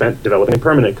that could be spent developing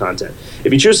permanent content.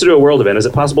 If you choose to do a world event, is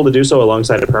it possible to do so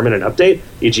alongside a permanent update,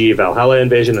 e.g. Valhalla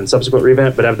Invasion and subsequent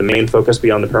revamp, but have the main focus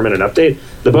be on the permanent update?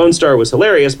 The Bone Star was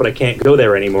hilarious, but I can't go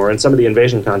there anymore, and some of the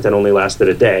Invasion content only lasted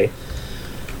a day.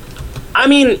 I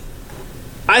mean,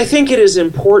 I think it is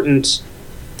important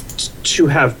to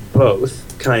have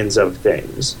both kinds of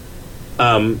things.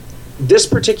 This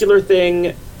particular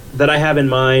thing that I have in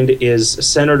mind is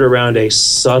centered around a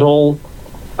subtle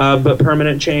but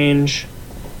permanent change.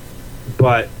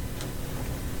 But,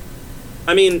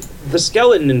 I mean, the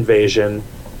Skeleton Invasion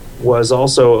was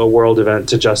also a world event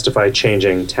to justify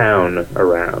changing town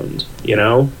around, you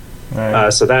know?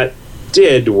 Right. So that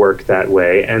did work that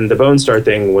way, and the Bone Star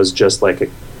thing was just like a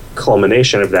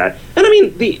culmination of that. And I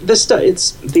mean,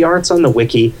 the art's on the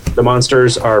wiki. The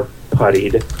monsters are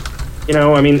puttied. You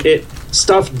know, I mean,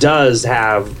 stuff does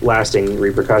have lasting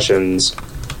repercussions,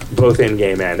 both in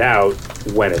game and out,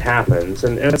 when it happens.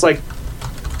 And it's like,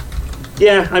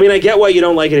 yeah, I mean, I get why you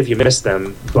don't like it if you miss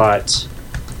them, but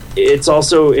it's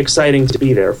also exciting to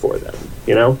be there for them,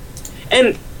 you know?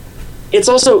 And it's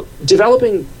also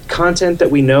developing content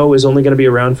that we know is only going to be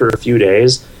around for a few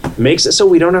days makes it so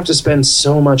we don't have to spend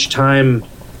so much time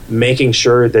making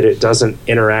sure that it doesn't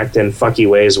interact in fucky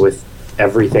ways with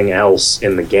everything else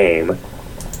in the game,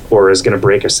 or is going to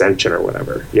break Ascension or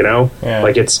whatever, you know? Yeah.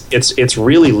 Like it's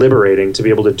really liberating to be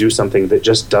able to do something that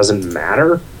just doesn't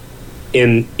matter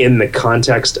in the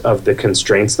context of the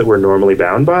constraints that we're normally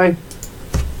bound by.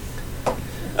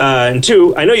 And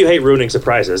two, I know you hate ruining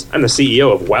surprises. I'm the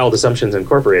CEO of Wild Assumptions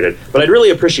Incorporated, but I'd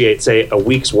really appreciate, say, a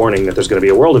week's warning that there's going to be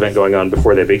a world event going on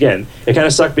before they begin. It kind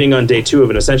of sucked being on day 2 of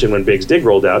an Ascension when Big's Dig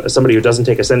rolled out. As somebody who doesn't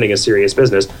take ascending as serious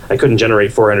business, I couldn't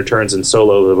generate 400 turns and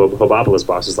solo the Hobopolis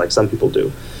bosses like some people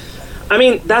do. I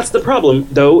mean, that's the problem,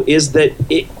 though, is that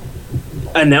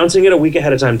announcing it a week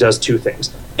ahead of time does two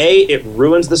things. A, it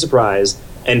ruins the surprise,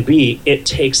 and B, it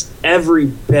takes every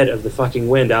bit of the fucking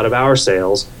wind out of our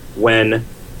sails when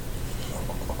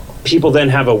people then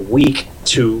have a week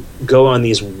to go on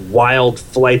these wild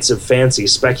flights of fancy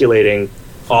speculating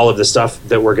all of the stuff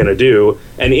that we're going to do,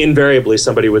 and invariably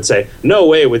somebody would say, no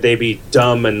way would they be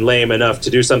dumb and lame enough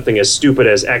to do something as stupid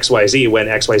as XYZ when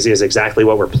XYZ is exactly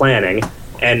what we're planning.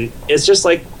 And it's just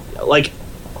like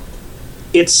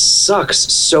it sucks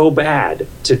so bad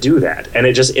to do that. And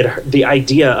the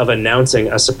idea of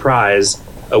announcing a surprise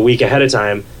a week ahead of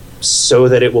time so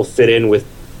that it will fit in with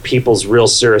people's real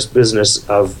serious business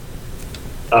of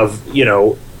you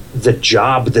know, the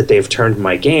job that they've turned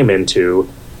my game into,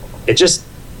 it just,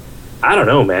 I don't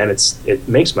know, man, it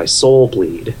makes my soul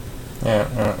bleed.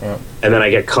 Yeah. And then I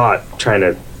get caught trying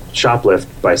to shoplift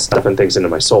by stuffing things into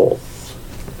my soul.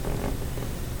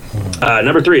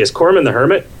 Number 3, is Corman the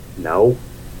Hermit? No.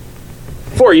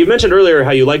 4, you mentioned earlier how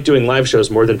you like doing live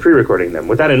shows more than pre-recording them.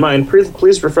 With that in mind,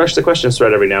 please refresh the questions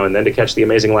thread every now and then to catch the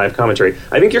amazing live commentary.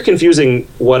 I think you're confusing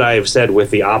what I have said with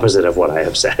the opposite of what I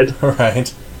have said.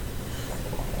 Right.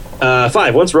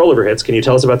 5, once rollover hits, can you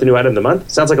tell us about the new item of the month?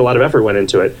 Sounds like a lot of effort went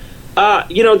into it.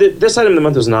 This item of the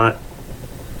month was not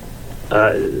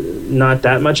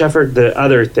that much effort. The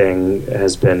other thing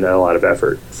has been a lot of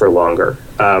effort for longer.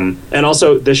 And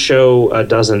also, this show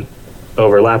doesn't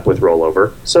overlap with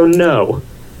rollover, so no.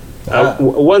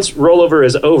 Once rollover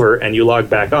is over and you log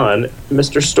back on,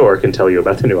 Mr. Store can tell you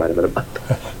about the new item of the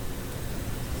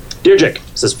month. Dear Jick,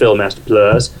 says Phil Master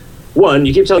Plus. 1,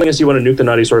 you keep telling us you want to nuke the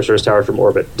Naughty Sorcerer's Tower from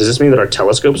orbit. Does this mean that our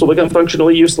telescopes will become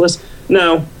functionally useless?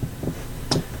 No.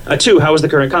 2, how was the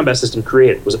current combat system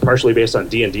created? Was it partially based on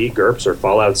D&D, GURPS, or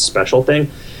Fallout's special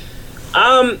thing?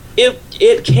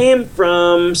 It came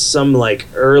from some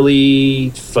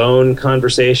early phone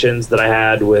conversations that I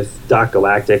had with Doc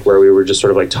Galactic, where we were just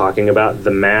sort of talking about the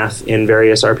math in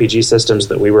various RPG systems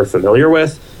that we were familiar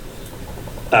with.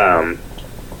 And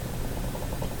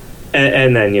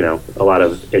then, a lot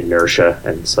of inertia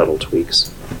and subtle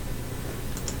tweaks.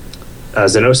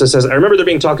 Zenosa says, I remember there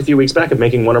being talk a few weeks back of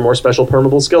making one or more special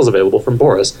permeable skills available from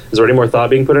Boris. Is there any more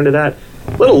thought being put into that?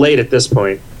 A little late at this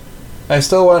point. I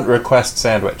still want request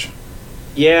sandwich.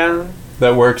 Yeah.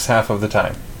 That works half of the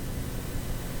time.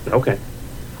 Okay.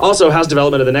 Also, how's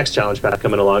development of the next challenge path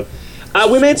coming along?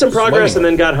 We made some progress and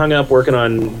then got hung up working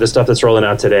on the stuff that's rolling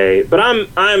out today. But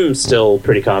I'm still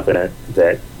pretty confident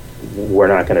that we're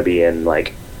not going to be in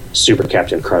Super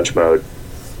Captain Crunch mode,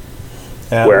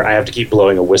 where I have to keep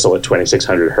blowing a whistle at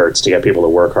 2600 hertz to get people to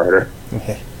work harder.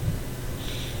 Okay.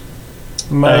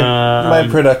 My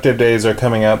productive days are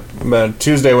coming up, but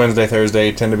Tuesday, Wednesday,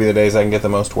 Thursday tend to be the days I can get the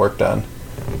most work done.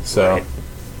 So, right.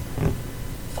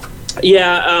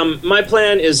 Yeah, my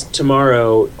plan is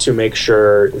tomorrow to make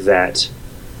sure that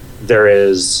there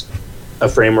is a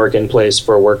framework in place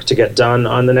for work to get done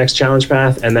on the next challenge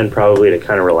path, and then probably to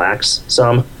kind of relax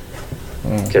some,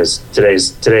 because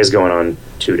today's going on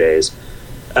 2 days.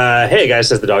 Hey guys,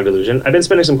 says the Dog Delusion. I've been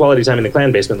spending some quality time in the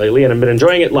clan basement lately, and I've been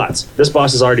enjoying it lots. This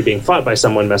boss is already being fought by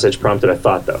someone, message prompted a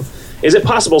thought, though. Is it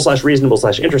possible / reasonable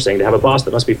 / interesting to have a boss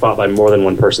that must be fought by more than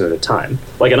one person at a time?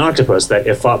 Like an octopus that,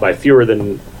 if fought by fewer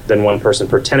than one person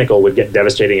per tentacle, would get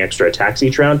devastating extra attacks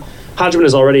each round? Hodgman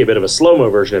is already a bit of a slow-mo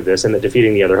version of this, in that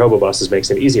defeating the other hobo bosses makes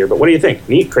him easier. But what do you think?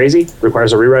 Neat? Crazy?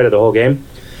 Requires a rewrite of the whole game?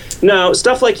 No,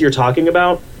 stuff like you're talking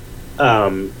about,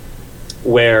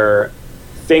 where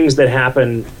things that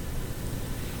happen...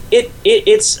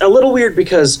 It's a little weird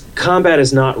because combat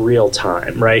is not real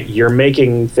time, right? You're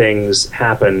making things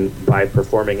happen by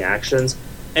performing actions,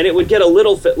 and it would get a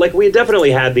little... we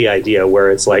definitely had the idea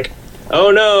where it's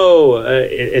oh no,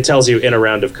 it tells you in a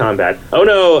round of combat, oh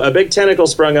no, a big tentacle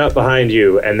sprung up behind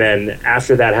you, and then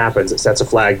after that happens, it sets a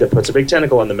flag that puts a big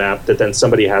tentacle on the map that then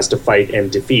somebody has to fight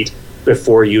and defeat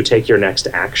before you take your next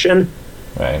action.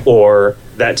 Right. Or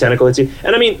that tentacle hits you.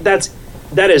 And I mean, that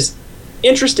is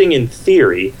interesting in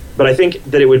theory, but I think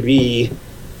that it would be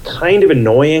kind of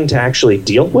annoying to actually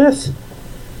deal with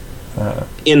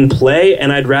in play,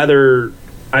 and I'd rather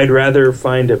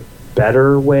find a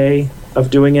better way of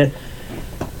doing it.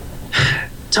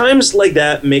 Times like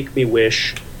that make me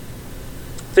wish,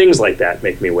 things like that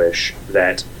make me wish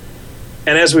that,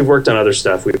 and as we've worked on other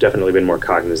stuff, we've definitely been more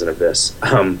cognizant of this.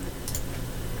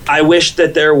 I wish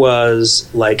that there was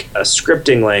a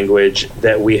scripting language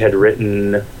that we had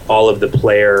written all of the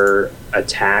player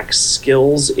attack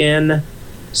skills in,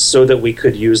 so that we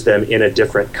could use them in a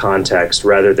different context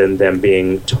rather than them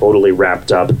being totally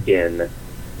wrapped up in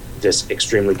this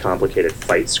extremely complicated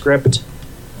fight script.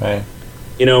 Right.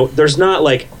 There's not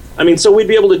so we'd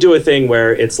be able to do a thing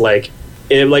where it's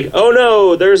oh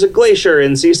no, there's a glacier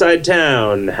in Seaside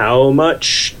Town. How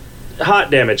much hot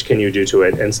damage can you do to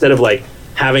it? Instead of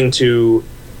having to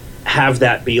have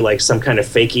that be some kind of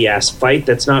fakey ass fight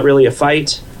that's not really a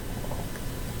fight.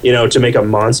 To make a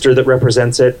monster that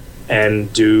represents it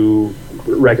and do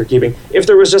record keeping. If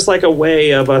there was just a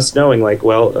way of us knowing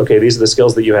well, okay, these are the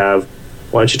skills that you have.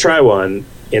 Why don't you try one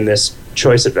in this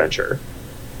choice adventure?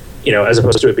 As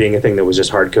opposed to it being a thing that was just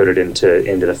hard coded into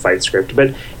the fight script.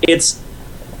 But it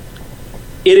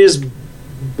is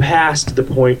past the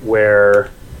point where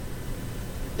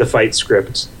the fight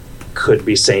script could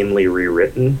be sanely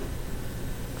rewritten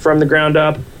from the ground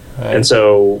up. Right. And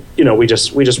so, we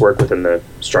just work within the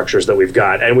structures that we've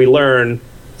got, and we learn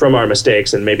from our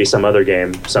mistakes, and maybe some other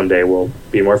game someday will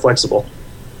be more flexible.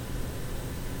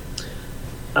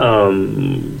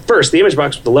 First, the image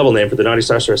box with the level name for the Naughty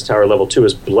Sorceress Tower Level 2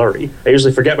 is blurry. I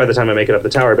usually forget by the time I make it up the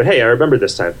tower, but hey, I remembered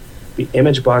this time. The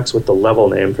image box with the level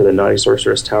name for the Naughty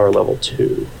Sorceress Tower Level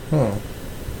 2.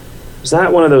 Is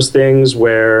that one of those things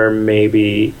where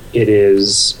maybe it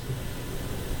is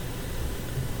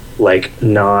like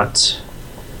not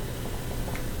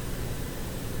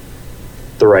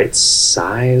the right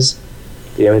size?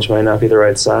 The image might not be the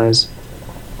right size.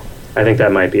 I think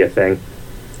that might be a thing.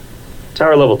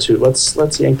 Tower Level 2.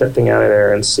 Let's yank that thing out of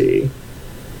there and see.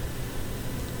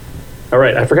 All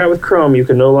right, I forgot with Chrome you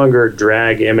can no longer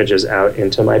drag images out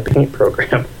into my Paint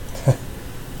program.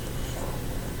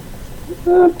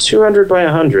 200 by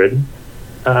 100.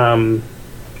 So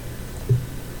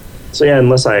yeah,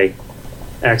 unless I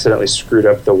accidentally screwed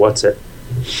up the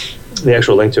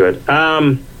actual link to it.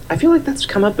 I feel like that's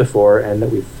come up before and that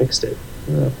we fixed it.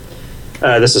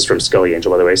 This is from Scully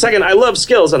Angel, by the way. Second, I love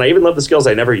skills, and I even love the skills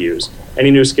I never use. Any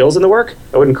new skills in the work?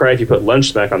 I wouldn't cry if you put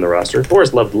lunge smack on the roster.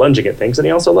 Forrest loved lunging at things, and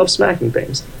he also loved smacking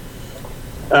things.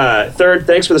 Third,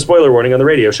 thanks for the spoiler warning on the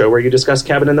radio show where you discussed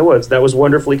Cabin in the Woods. That was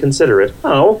wonderfully considerate.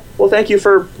 Oh, well, thank you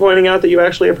for pointing out that you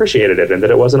actually appreciated it and that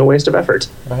it wasn't a waste of effort.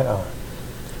 Right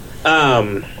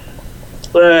on.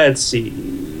 Let's see.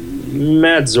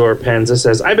 Madzor Penza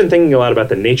says, I've been thinking a lot about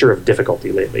the nature of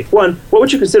difficulty lately. 1, what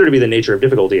would you consider to be the nature of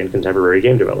difficulty in contemporary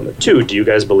game development? 2, do you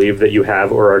guys believe that you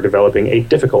have or are developing a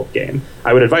difficult game?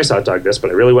 I would advise Hot Dog this, but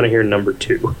I really want to hear number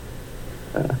 2.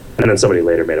 And then somebody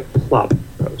later made a plop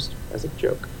post as a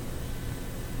joke.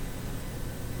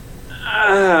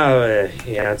 Yeah,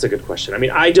 that's a good question. I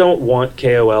mean, I don't want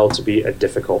KoL to be a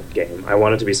difficult game. I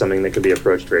want it to be something that can be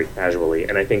approached very casually,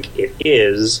 and I think it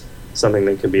is something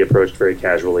that can be approached very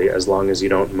casually as long as you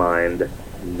don't mind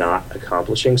not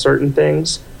accomplishing certain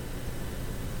things.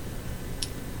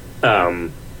 But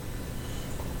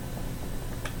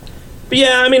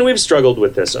yeah, I mean, we've struggled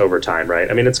with this over time, right?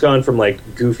 I mean, it's gone from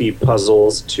like goofy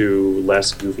puzzles to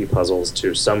less goofy puzzles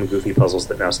to some goofy puzzles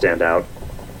that now stand out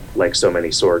like so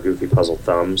many sore goofy puzzle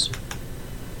thumbs.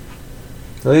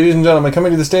 Ladies and gentlemen,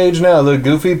 coming to the stage now, the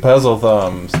Goofy Puzzle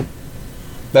Thumbs.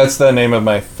 That's the name of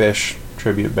my fish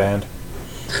tribute band.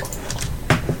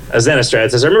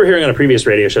 Xenostrad says, I remember hearing on a previous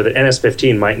radio show that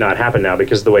NS15 might not happen now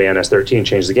because of the way NS13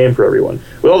 changed the game for everyone.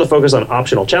 With all the focus on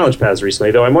optional challenge paths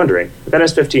recently, though, I'm wondering, if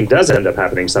NS15 does end up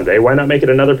happening someday, why not make it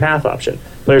another path option?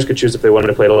 Players could choose if they wanted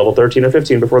to play to level 13 or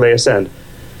 15 before they ascend.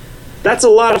 That's a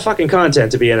lot of fucking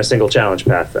content to be in a single challenge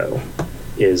path, though,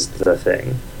 is the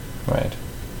thing. Right.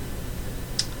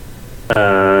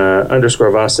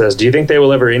 Underscore Voss says, do you think they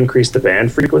will ever increase the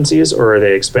band frequencies, or are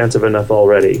they expansive enough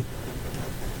already?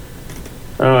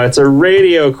 Oh, it's a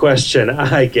radio question.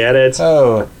 I get it.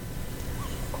 Oh.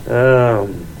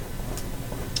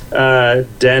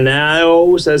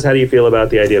 Danao says, how do you feel about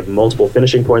the idea of multiple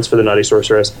finishing points for the Naughty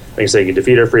Sorceress? Like so you can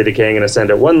defeat her, free the king, and ascend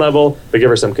at one level, but give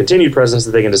her some continued presence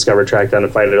that they can discover, track down,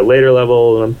 and fight at a later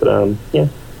level. Yeah.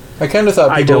 I kind of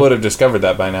thought people would have discovered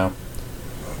that by now.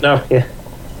 No, yeah.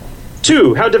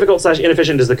 2, how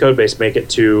difficult/inefficient does the codebase make it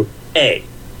to A?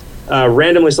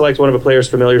 Randomly select one of a player's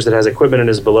familiars that has equipment and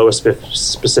is below a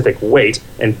specific weight,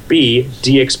 and B,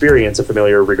 de-experience a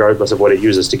familiar regardless of what it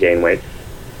uses to gain weight.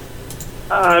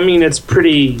 I mean, it's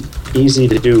pretty easy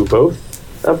to do both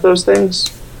of those things.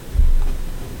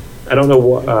 I don't know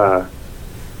what... I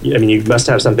mean, you must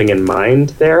have something in mind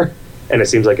there, and it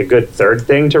seems like a good third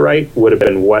thing to write would have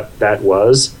been what that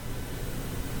was.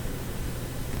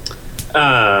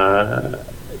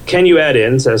 Can you add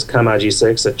in, says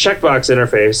Kamaji6, a checkbox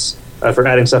interface for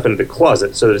adding stuff into the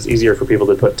closet so that it's easier for people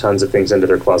to put tons of things into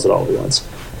their closet all at once?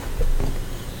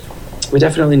 We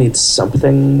definitely need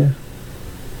something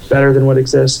better than what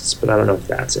exists, but I don't know if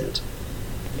that's it.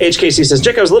 HKC says,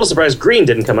 Jick, I was a little surprised green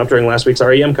didn't come up during last week's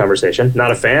REM conversation.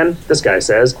 Not a fan? This guy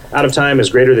says, out of time is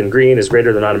greater than green is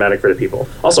greater than automatic for the people.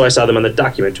 Also, I saw them on the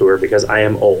document tour because I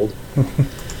am old.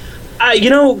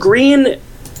 Green...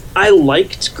 I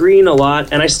liked green a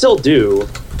lot, and I still do,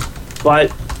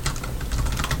 but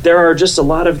there are just a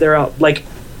lot of I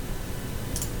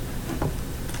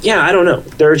don't know.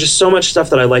 There are just so much stuff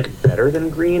that I like better than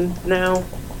green now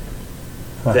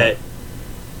that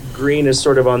green is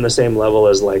sort of on the same level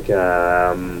as,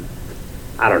 a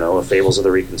Fables of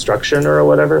the Reconstruction or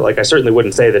whatever. Like, I certainly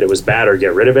wouldn't say that it was bad or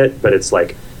get rid of it, but it's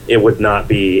like, it would not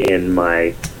be in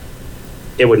the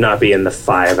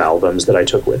 5 albums that I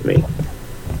took with me.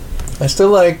 I still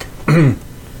like,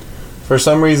 for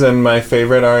some reason, my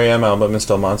favorite REM album is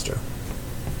still Monster.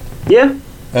 Yeah.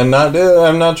 And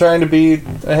I'm not trying to be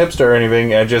a hipster or anything.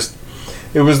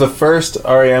 It was the first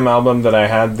REM album that I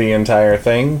had the entire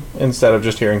thing instead of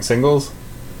just hearing singles.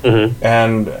 Mm-hmm.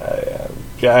 And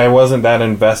I wasn't that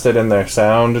invested in their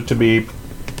sound to be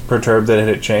perturbed that it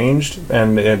had changed,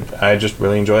 and I just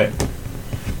really enjoy it.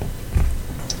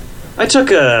 I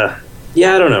took a...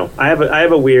 Yeah, I don't know. I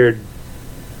have a weird...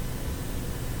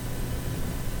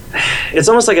 It's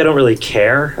almost like I don't really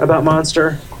care about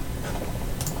Monster.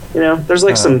 You know, there's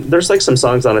like some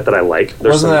songs on it that I like.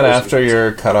 Wasn't that after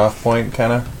your cutoff point,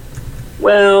 kind of?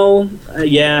 Well,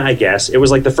 yeah, I guess. It was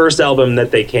like the first album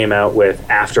that they came out with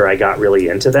after I got really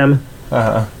into them.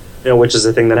 Uh-huh. You know, which is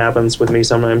a thing that happens with me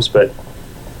sometimes, but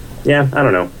yeah, I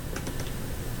don't know.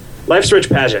 Life's Rich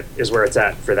Pageant is where it's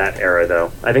at for that era,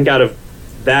 though. I think out of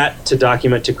that to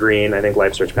Document to Green, I think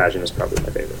Life's Rich Pageant is probably my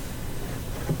favorite.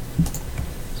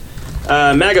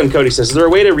 Magum Cody says, is there a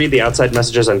way to read the outside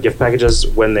messages on gift packages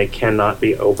when they cannot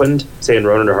be opened, say in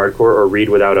Ronin or Hardcore, or read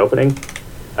without opening?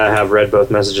 I have read both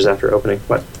messages after opening.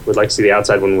 What? Would like to see the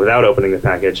outside one without opening the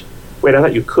package. Wait, I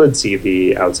thought you could see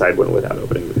the outside one without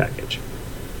opening the package.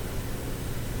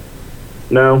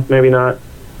 No, maybe not.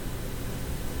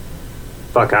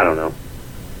 Fuck, I don't know.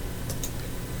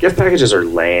 Gift packages are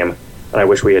lame, and I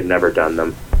wish we had never done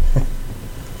them.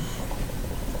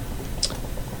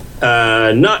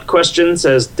 Not question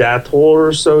says Dath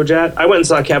Horror Sojat. I went and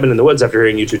saw Cabin in the Woods after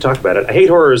hearing you two talk about it. I hate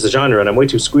horror as a genre, and I'm way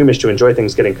too squeamish to enjoy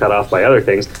things getting cut off by other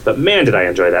things, but man, did I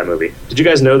enjoy that movie. Did you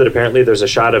guys know that apparently there's a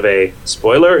shot of a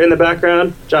spoiler in the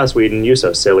background? Joss Whedon, you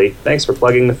so silly. Thanks for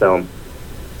plugging the film.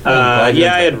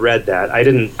 Yeah, I had read that. I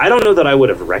don't know that I would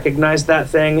have recognized that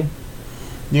thing.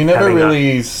 You never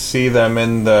really see them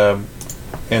in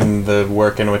the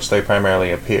work in which they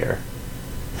primarily appear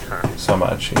so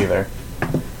much either.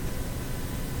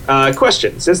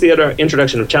 Question. Since the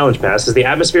introduction of Challenge Pass, has the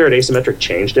atmosphere at Asymmetric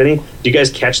changed any? Do you guys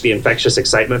catch the infectious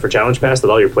excitement for Challenge Pass that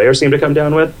all your players seem to come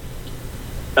down with?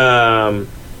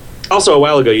 Also, a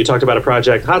while ago, you talked about a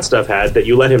project Hot Stuff had that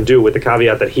you let him do with the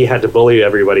caveat that he had to bully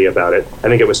everybody about it. I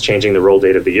think it was changing the roll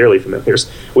date of the yearly familiars.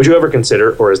 Would you ever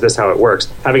consider, or is this how it works,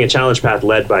 having a challenge path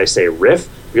led by, say, Riff?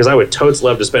 Because I would totes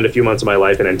love to spend a few months of my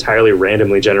life in entirely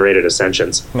randomly generated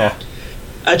ascensions. Nah.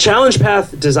 A challenge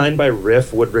path designed by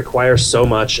Riff would require so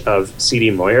much of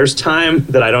C.D. Moyer's time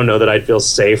that I don't know that I'd feel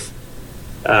safe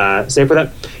with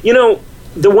that. You know,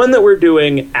 the one that we're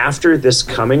doing after this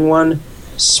coming one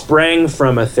sprang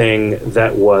from a thing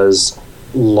that was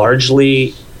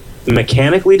largely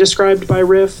mechanically described by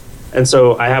Riff, and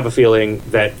so I have a feeling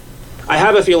that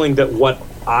what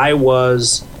I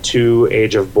was to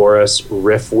Age of Boris,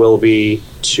 Riff will be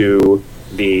to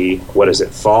the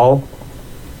fall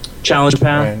challenge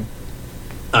path.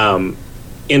 Right.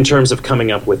 In terms of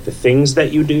coming up with the things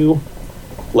that you do,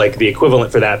 like the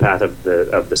equivalent for that path of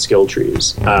the skill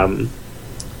trees.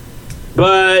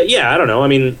 But yeah, I don't know. I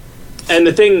mean, and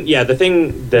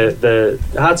the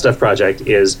Hot Stuff project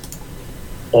is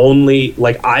only,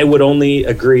 like, I would only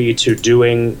agree to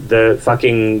doing the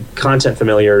fucking content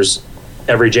familiars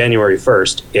every January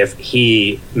 1st if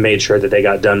he made sure that they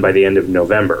got done by the end of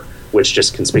November, which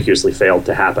just conspicuously failed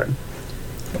to happen.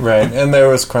 Right, and there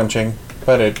was crunching,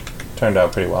 but it turned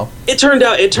out pretty well. It turned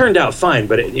out fine,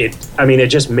 but it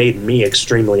just made me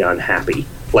extremely unhappy.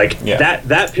 Like, yeah.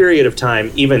 that period of time,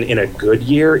 even in a good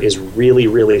year, is really,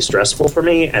 really stressful for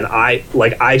me, and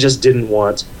I just didn't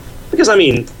want, because I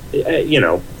mean, you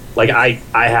know, like I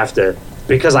have to,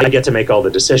 because I get to make all the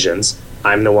decisions,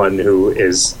 I'm the one who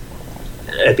is,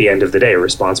 at the end of the day,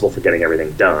 responsible for getting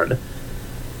everything done.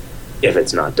 If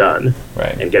it's not done,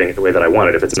 right, and getting it the way that I want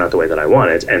it, if it's not the way that I want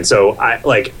it. And so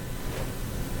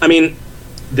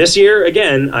this year,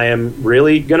 again, I am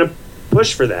really going to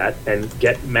push for that and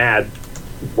get mad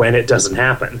when it doesn't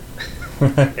happen.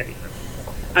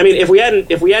 I mean, if we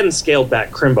hadn't scaled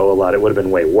back Crimbo a lot, it would have been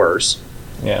way worse.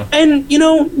 Yeah. And, you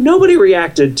know, nobody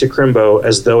reacted to Crimbo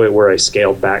as though it were a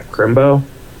scaled back Crimbo.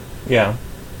 Yeah.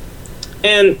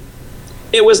 And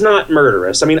it was not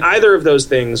murderous. I mean, either of those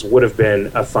things would have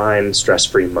been a fine,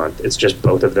 stress-free month. It's just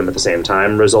both of them at the same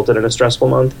time resulted in a stressful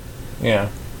month. Yeah.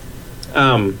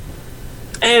 And,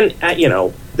 you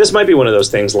know, this might be one of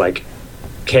those things like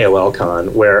KoL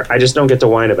Con, where I just don't get to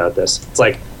whine about this. It's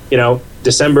like, you know,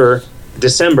 December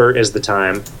is the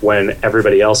time when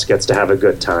everybody else gets to have a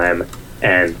good time,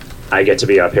 and I get to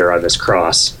be up here on this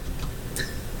cross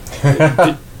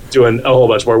doing a whole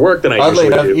bunch more work than I usually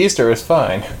do. Oddly enough, Easter is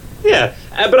fine. Yeah,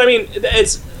 but I mean,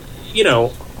 it's, you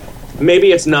know,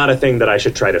 maybe it's not a thing that I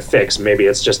should try to fix. Maybe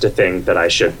it's just a thing that I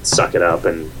should suck it up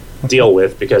and deal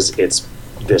with, because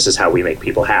this is how we make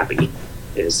people happy,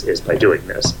 is by doing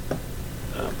this.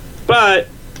 But,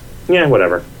 yeah,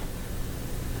 whatever.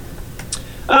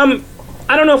 I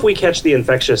don't know if we catch the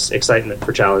infectious excitement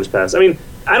for Challenge Pass. I mean,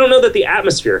 I don't know that the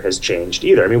atmosphere has changed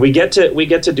either. I mean, we get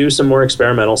to do some more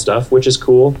experimental stuff, which is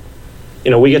cool. You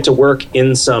know, we get to work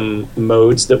in some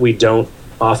modes that we don't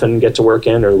often get to work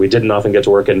in, or we didn't often get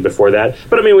to work in before that.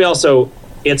 But I mean, we also,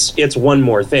 it's one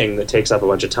more thing that takes up a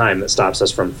bunch of time that stops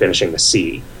us from finishing the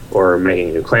sea or making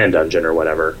a new clan dungeon or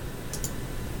whatever.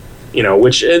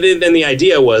 Which then the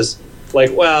idea was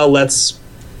like, well, let's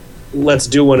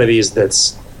do one of these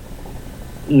that's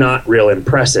not real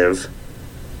impressive.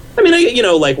 I mean,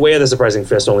 like Way of the Surprising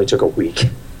Fist only took a week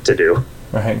to do.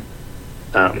 Right.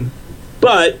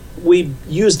 But we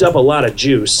used up a lot of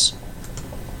juice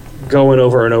going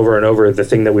over and over and over the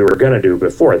thing that we were going to do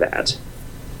before that.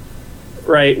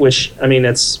 Right? Which, I mean,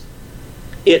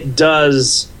 it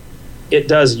does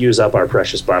use up our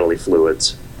precious bodily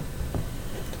fluids.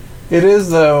 It is,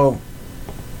 though.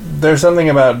 There's something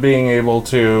about being able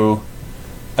to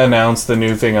announce the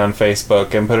new thing on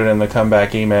Facebook and put it in the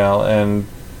comeback email and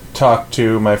talk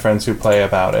to my friends who play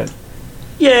about it.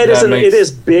 Yeah, it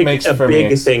is big. A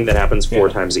big thing that happens 4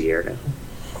 times a year now.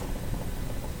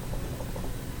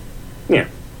 Yeah.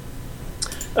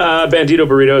 Bandito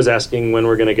Burrito is asking when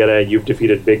we're going to get a "You've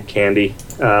defeated Big Candy"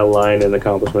 line in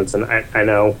accomplishments, and I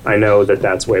know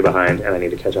that's way behind, and I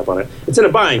need to catch up on it. It's in a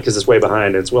bind because it's way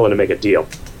behind, and it's willing to make a deal.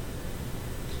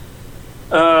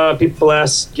 People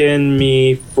asking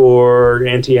me for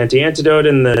antidote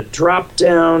in the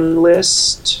drop-down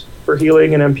list for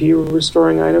healing and MP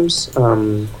restoring items.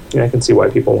 I can see why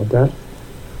people want that.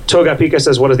 Toga Pika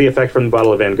says, what does the effect from the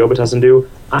bottle of Van Gobitussin do?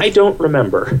 I don't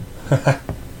remember.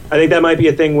 I think that might be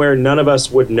a thing where none of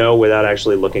us would know without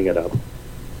actually looking it up.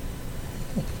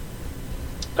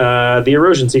 The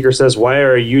Erosion Seeker says, why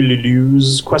are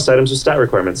Ululu's quest items with stat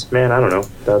requirements? Man, I don't know.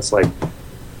 That's like...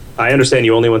 I understand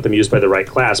you only want them used by the right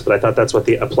class, but I thought that's what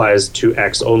the applies to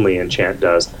X only enchant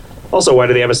does. Also, why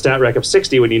do they have a stat rec of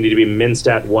 60 when you need to be min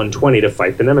stat 120 to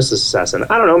fight the Nemesis Assassin?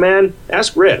 I don't know, man.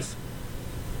 Ask Riff.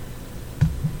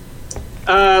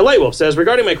 Lightwolf says,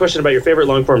 regarding my question about your favorite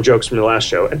long-form jokes from the last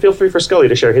show, and feel free for Scully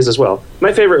to share his as well,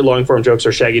 my favorite long-form jokes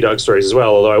are Shaggy Dog stories as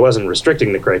well, although I wasn't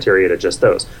restricting the criteria to just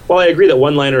those. While I agree that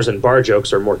one-liners and bar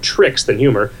jokes are more tricks than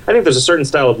humor, I think there's a certain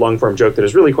style of long-form joke that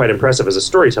is really quite impressive as a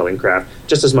storytelling craft,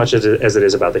 just as much as it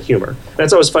is about the humor. And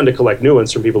it's always fun to collect new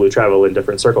ones from people who travel in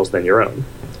different circles than your own.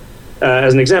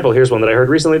 As an example, here's one that I heard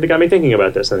recently that got me thinking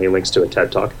about this, and he links to a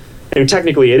TED Talk. I mean,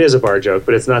 technically it is a bar joke,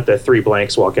 but it's not the 3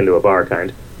 blanks walk into a bar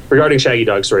kind. Regarding Shaggy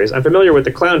Dog stories, I'm familiar with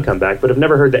the clown comeback, but have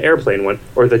never heard the airplane one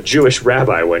or the Jewish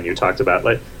rabbi one you talked about,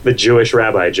 like the Jewish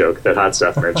rabbi joke that Hot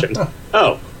Stuff mentioned.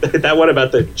 Oh, that one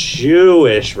about the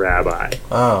Jewish rabbi.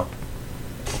 Oh.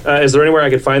 Is there anywhere I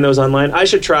could find those online? I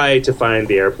should try to find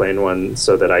the airplane one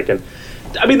so that I can...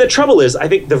 I mean, the trouble is, I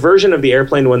think the version of the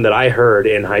airplane one that I heard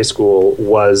in high school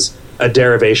was a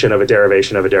derivation of a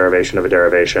derivation of a derivation of a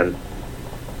derivation.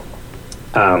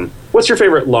 What's your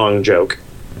favorite long joke?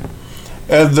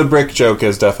 The brick joke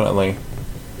is definitely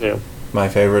my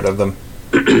favorite of them.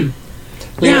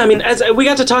 Yeah, I mean, as we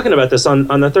got to talking about this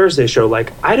on the Thursday show,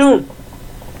 like, I don't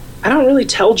really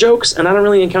tell jokes, and I don't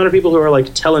really encounter people who are,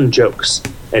 like, telling jokes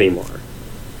anymore.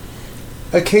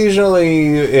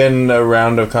 Occasionally, in a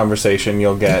round of conversation,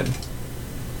 you'll get,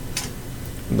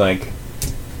 like,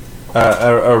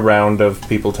 a round of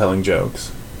people telling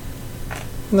jokes.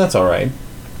 And that's alright.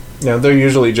 They're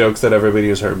usually jokes that everybody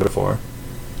has heard before.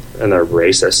 And they're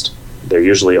racist. They're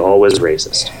usually always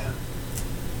racist.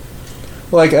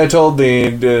 Like, I told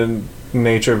the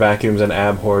nature vacuums and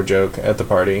abhor joke at the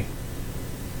party.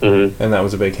 Mm-hmm. And that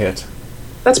was a big hit.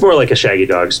 That's more like a Shaggy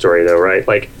Dog story, though, right?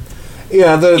 Like,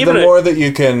 yeah, the more that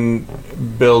you can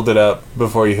build it up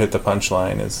before you hit the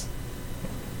punchline is...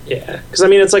 Yeah, because, I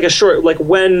mean, it's like a short... Like,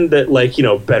 when that, like,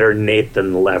 better Nate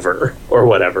than Lever, or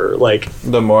whatever, like...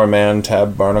 The more man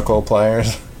tab barnacle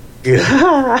pliers.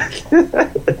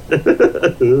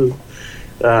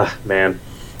 Man.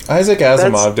 Isaac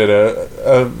Asimov did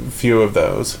a few of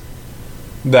those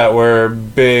that were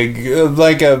big,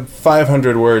 like a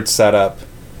 500-word setup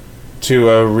to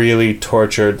a really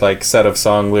tortured, like, set of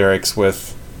song lyrics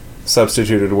with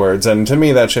substituted words, and to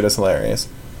me that shit is hilarious.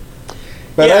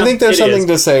 But yeah, I think there's something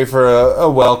to say for a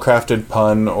well-crafted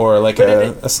pun or like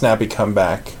a snappy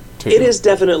comeback too. It is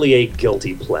definitely a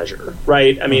guilty pleasure,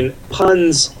 right? I mean,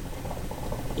 puns,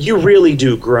 you really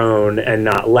do groan and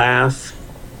not laugh.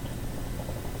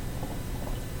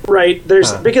 Right?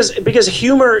 There's because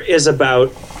humor is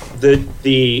about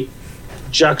the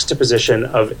juxtaposition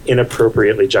of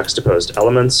inappropriately juxtaposed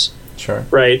elements. Sure.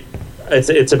 Right?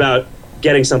 It's about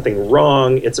getting something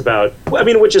wrong. It's about, I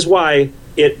mean, which is why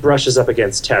it brushes up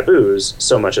against taboos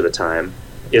so much of the time,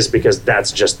 is because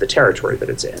that's just the territory that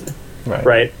it's in.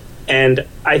 Right? And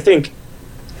I think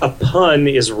a pun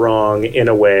is wrong in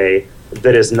a way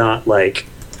that is not like,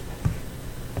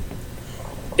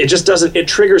 it just doesn't, it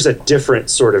triggers a different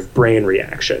sort of brain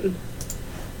reaction.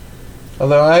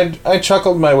 Although I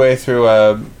chuckled my way through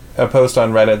a post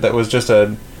on Reddit that was just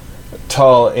a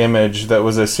tall image that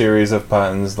was a series of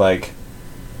puns, like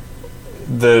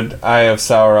the Eye of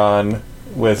Sauron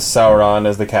with Sauron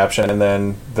as the caption, and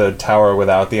then the tower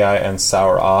without the eye and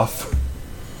Sour off.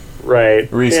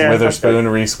 Right. Reese Witherspoon,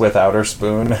 Reese without her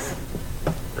spoon.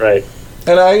 Right.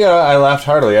 And I laughed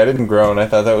heartily. I didn't groan. I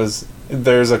thought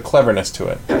there's a cleverness to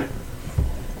it.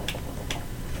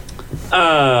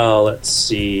 Let's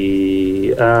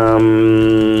see.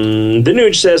 The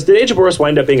Nuge says, did Age of Boris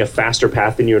wind up being a faster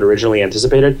path than you had originally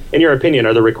anticipated? In your opinion,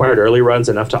 are the required early runs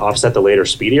enough to offset the later,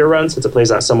 speedier runs, since it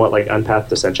plays out somewhat like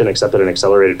Unpathed Ascension, except at an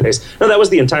accelerated pace? No, that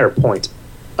was the entire point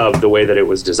of the way that it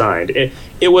was designed.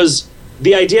 It was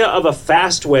the idea of a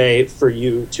fast way for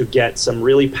you to get some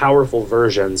really powerful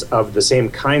versions of the same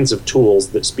kinds of tools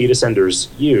that Speed Ascenders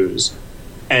use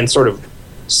and sort of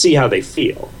see how they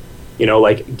feel. You know,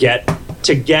 like get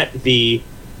the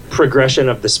progression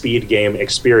of the speed game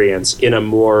experience in a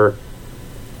more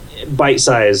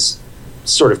bite-sized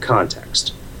sort of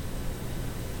context.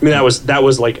 I mean, that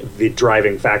was like the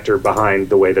driving factor behind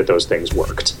the way that those things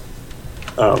worked.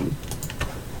 And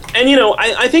you know,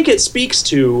 I think it speaks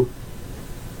to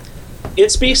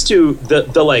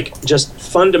the like just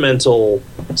fundamental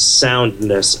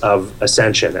soundness of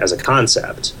Ascension as a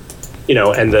concept, you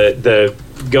know, and the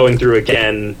going through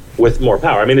again with more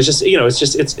power. I mean,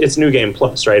 it's New Game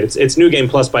Plus, right? It's New Game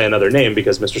Plus by another name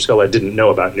because Mr. Skullhead didn't know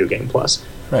about New Game Plus.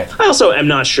 Right. I also am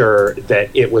not sure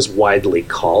that it was widely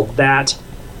called that.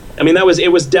 I mean,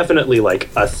 it was definitely like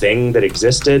a thing that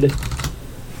existed,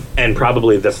 and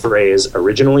probably the phrase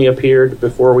originally appeared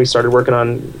before we started working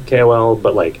on KoL,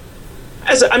 but like,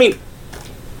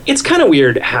 it's kind of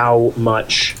weird how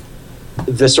much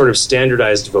the sort of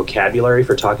standardized vocabulary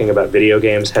for talking about video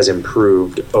games has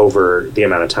improved over the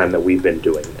amount of time that we've been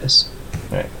doing this.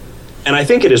 Right. And I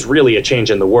think it is really a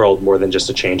change in the world more than just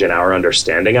a change in our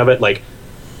understanding of it. Like,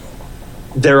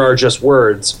 there are just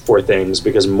words for things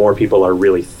because more people are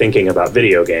really thinking about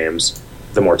video games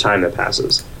the more time that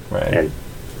passes. Right. And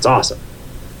it's awesome.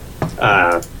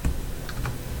 But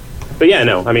yeah,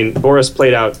 no, I mean, Boris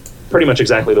played out pretty much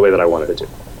exactly the way that I wanted it to.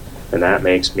 And that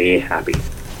makes me happy.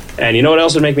 And you know what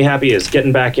else would make me happy is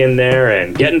getting back in there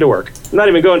and getting to work. I'm not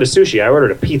even going to sushi. I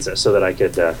ordered a pizza so that I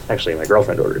could... actually, my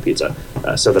girlfriend ordered a pizza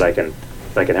so that I can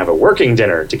have a working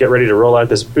dinner to get ready to roll out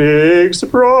this big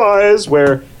surprise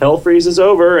where hell freezes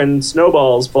over and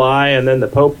snowballs fly and then the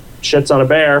Pope shits on a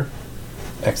bear.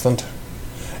 Excellent.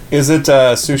 Is it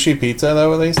sushi pizza,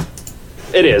 though, at least?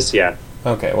 It is, yeah.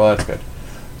 Okay, well, that's good.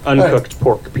 Uncooked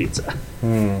pork pizza.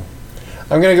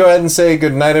 I'm going to go ahead and say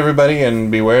good night, everybody,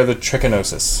 and beware the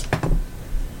trichinosis.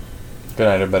 Good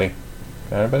night, everybody.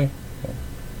 Good night, everybody. Okay.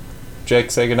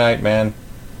 Jake, say good night, man.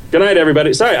 Good night,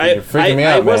 everybody. Sorry, You're freaking me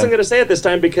out, I wasn't going to say it this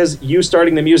time because you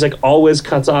starting the music always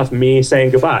cuts off me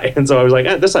saying goodbye. And so I was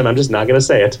like, this time I'm just not going to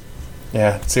say it.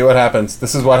 Yeah, see what happens.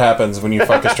 This is what happens when you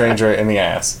fuck a stranger in the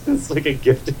ass. It's like a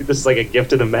gift. This is like a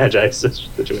gift to the Magi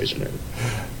situation.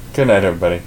 Good night, everybody.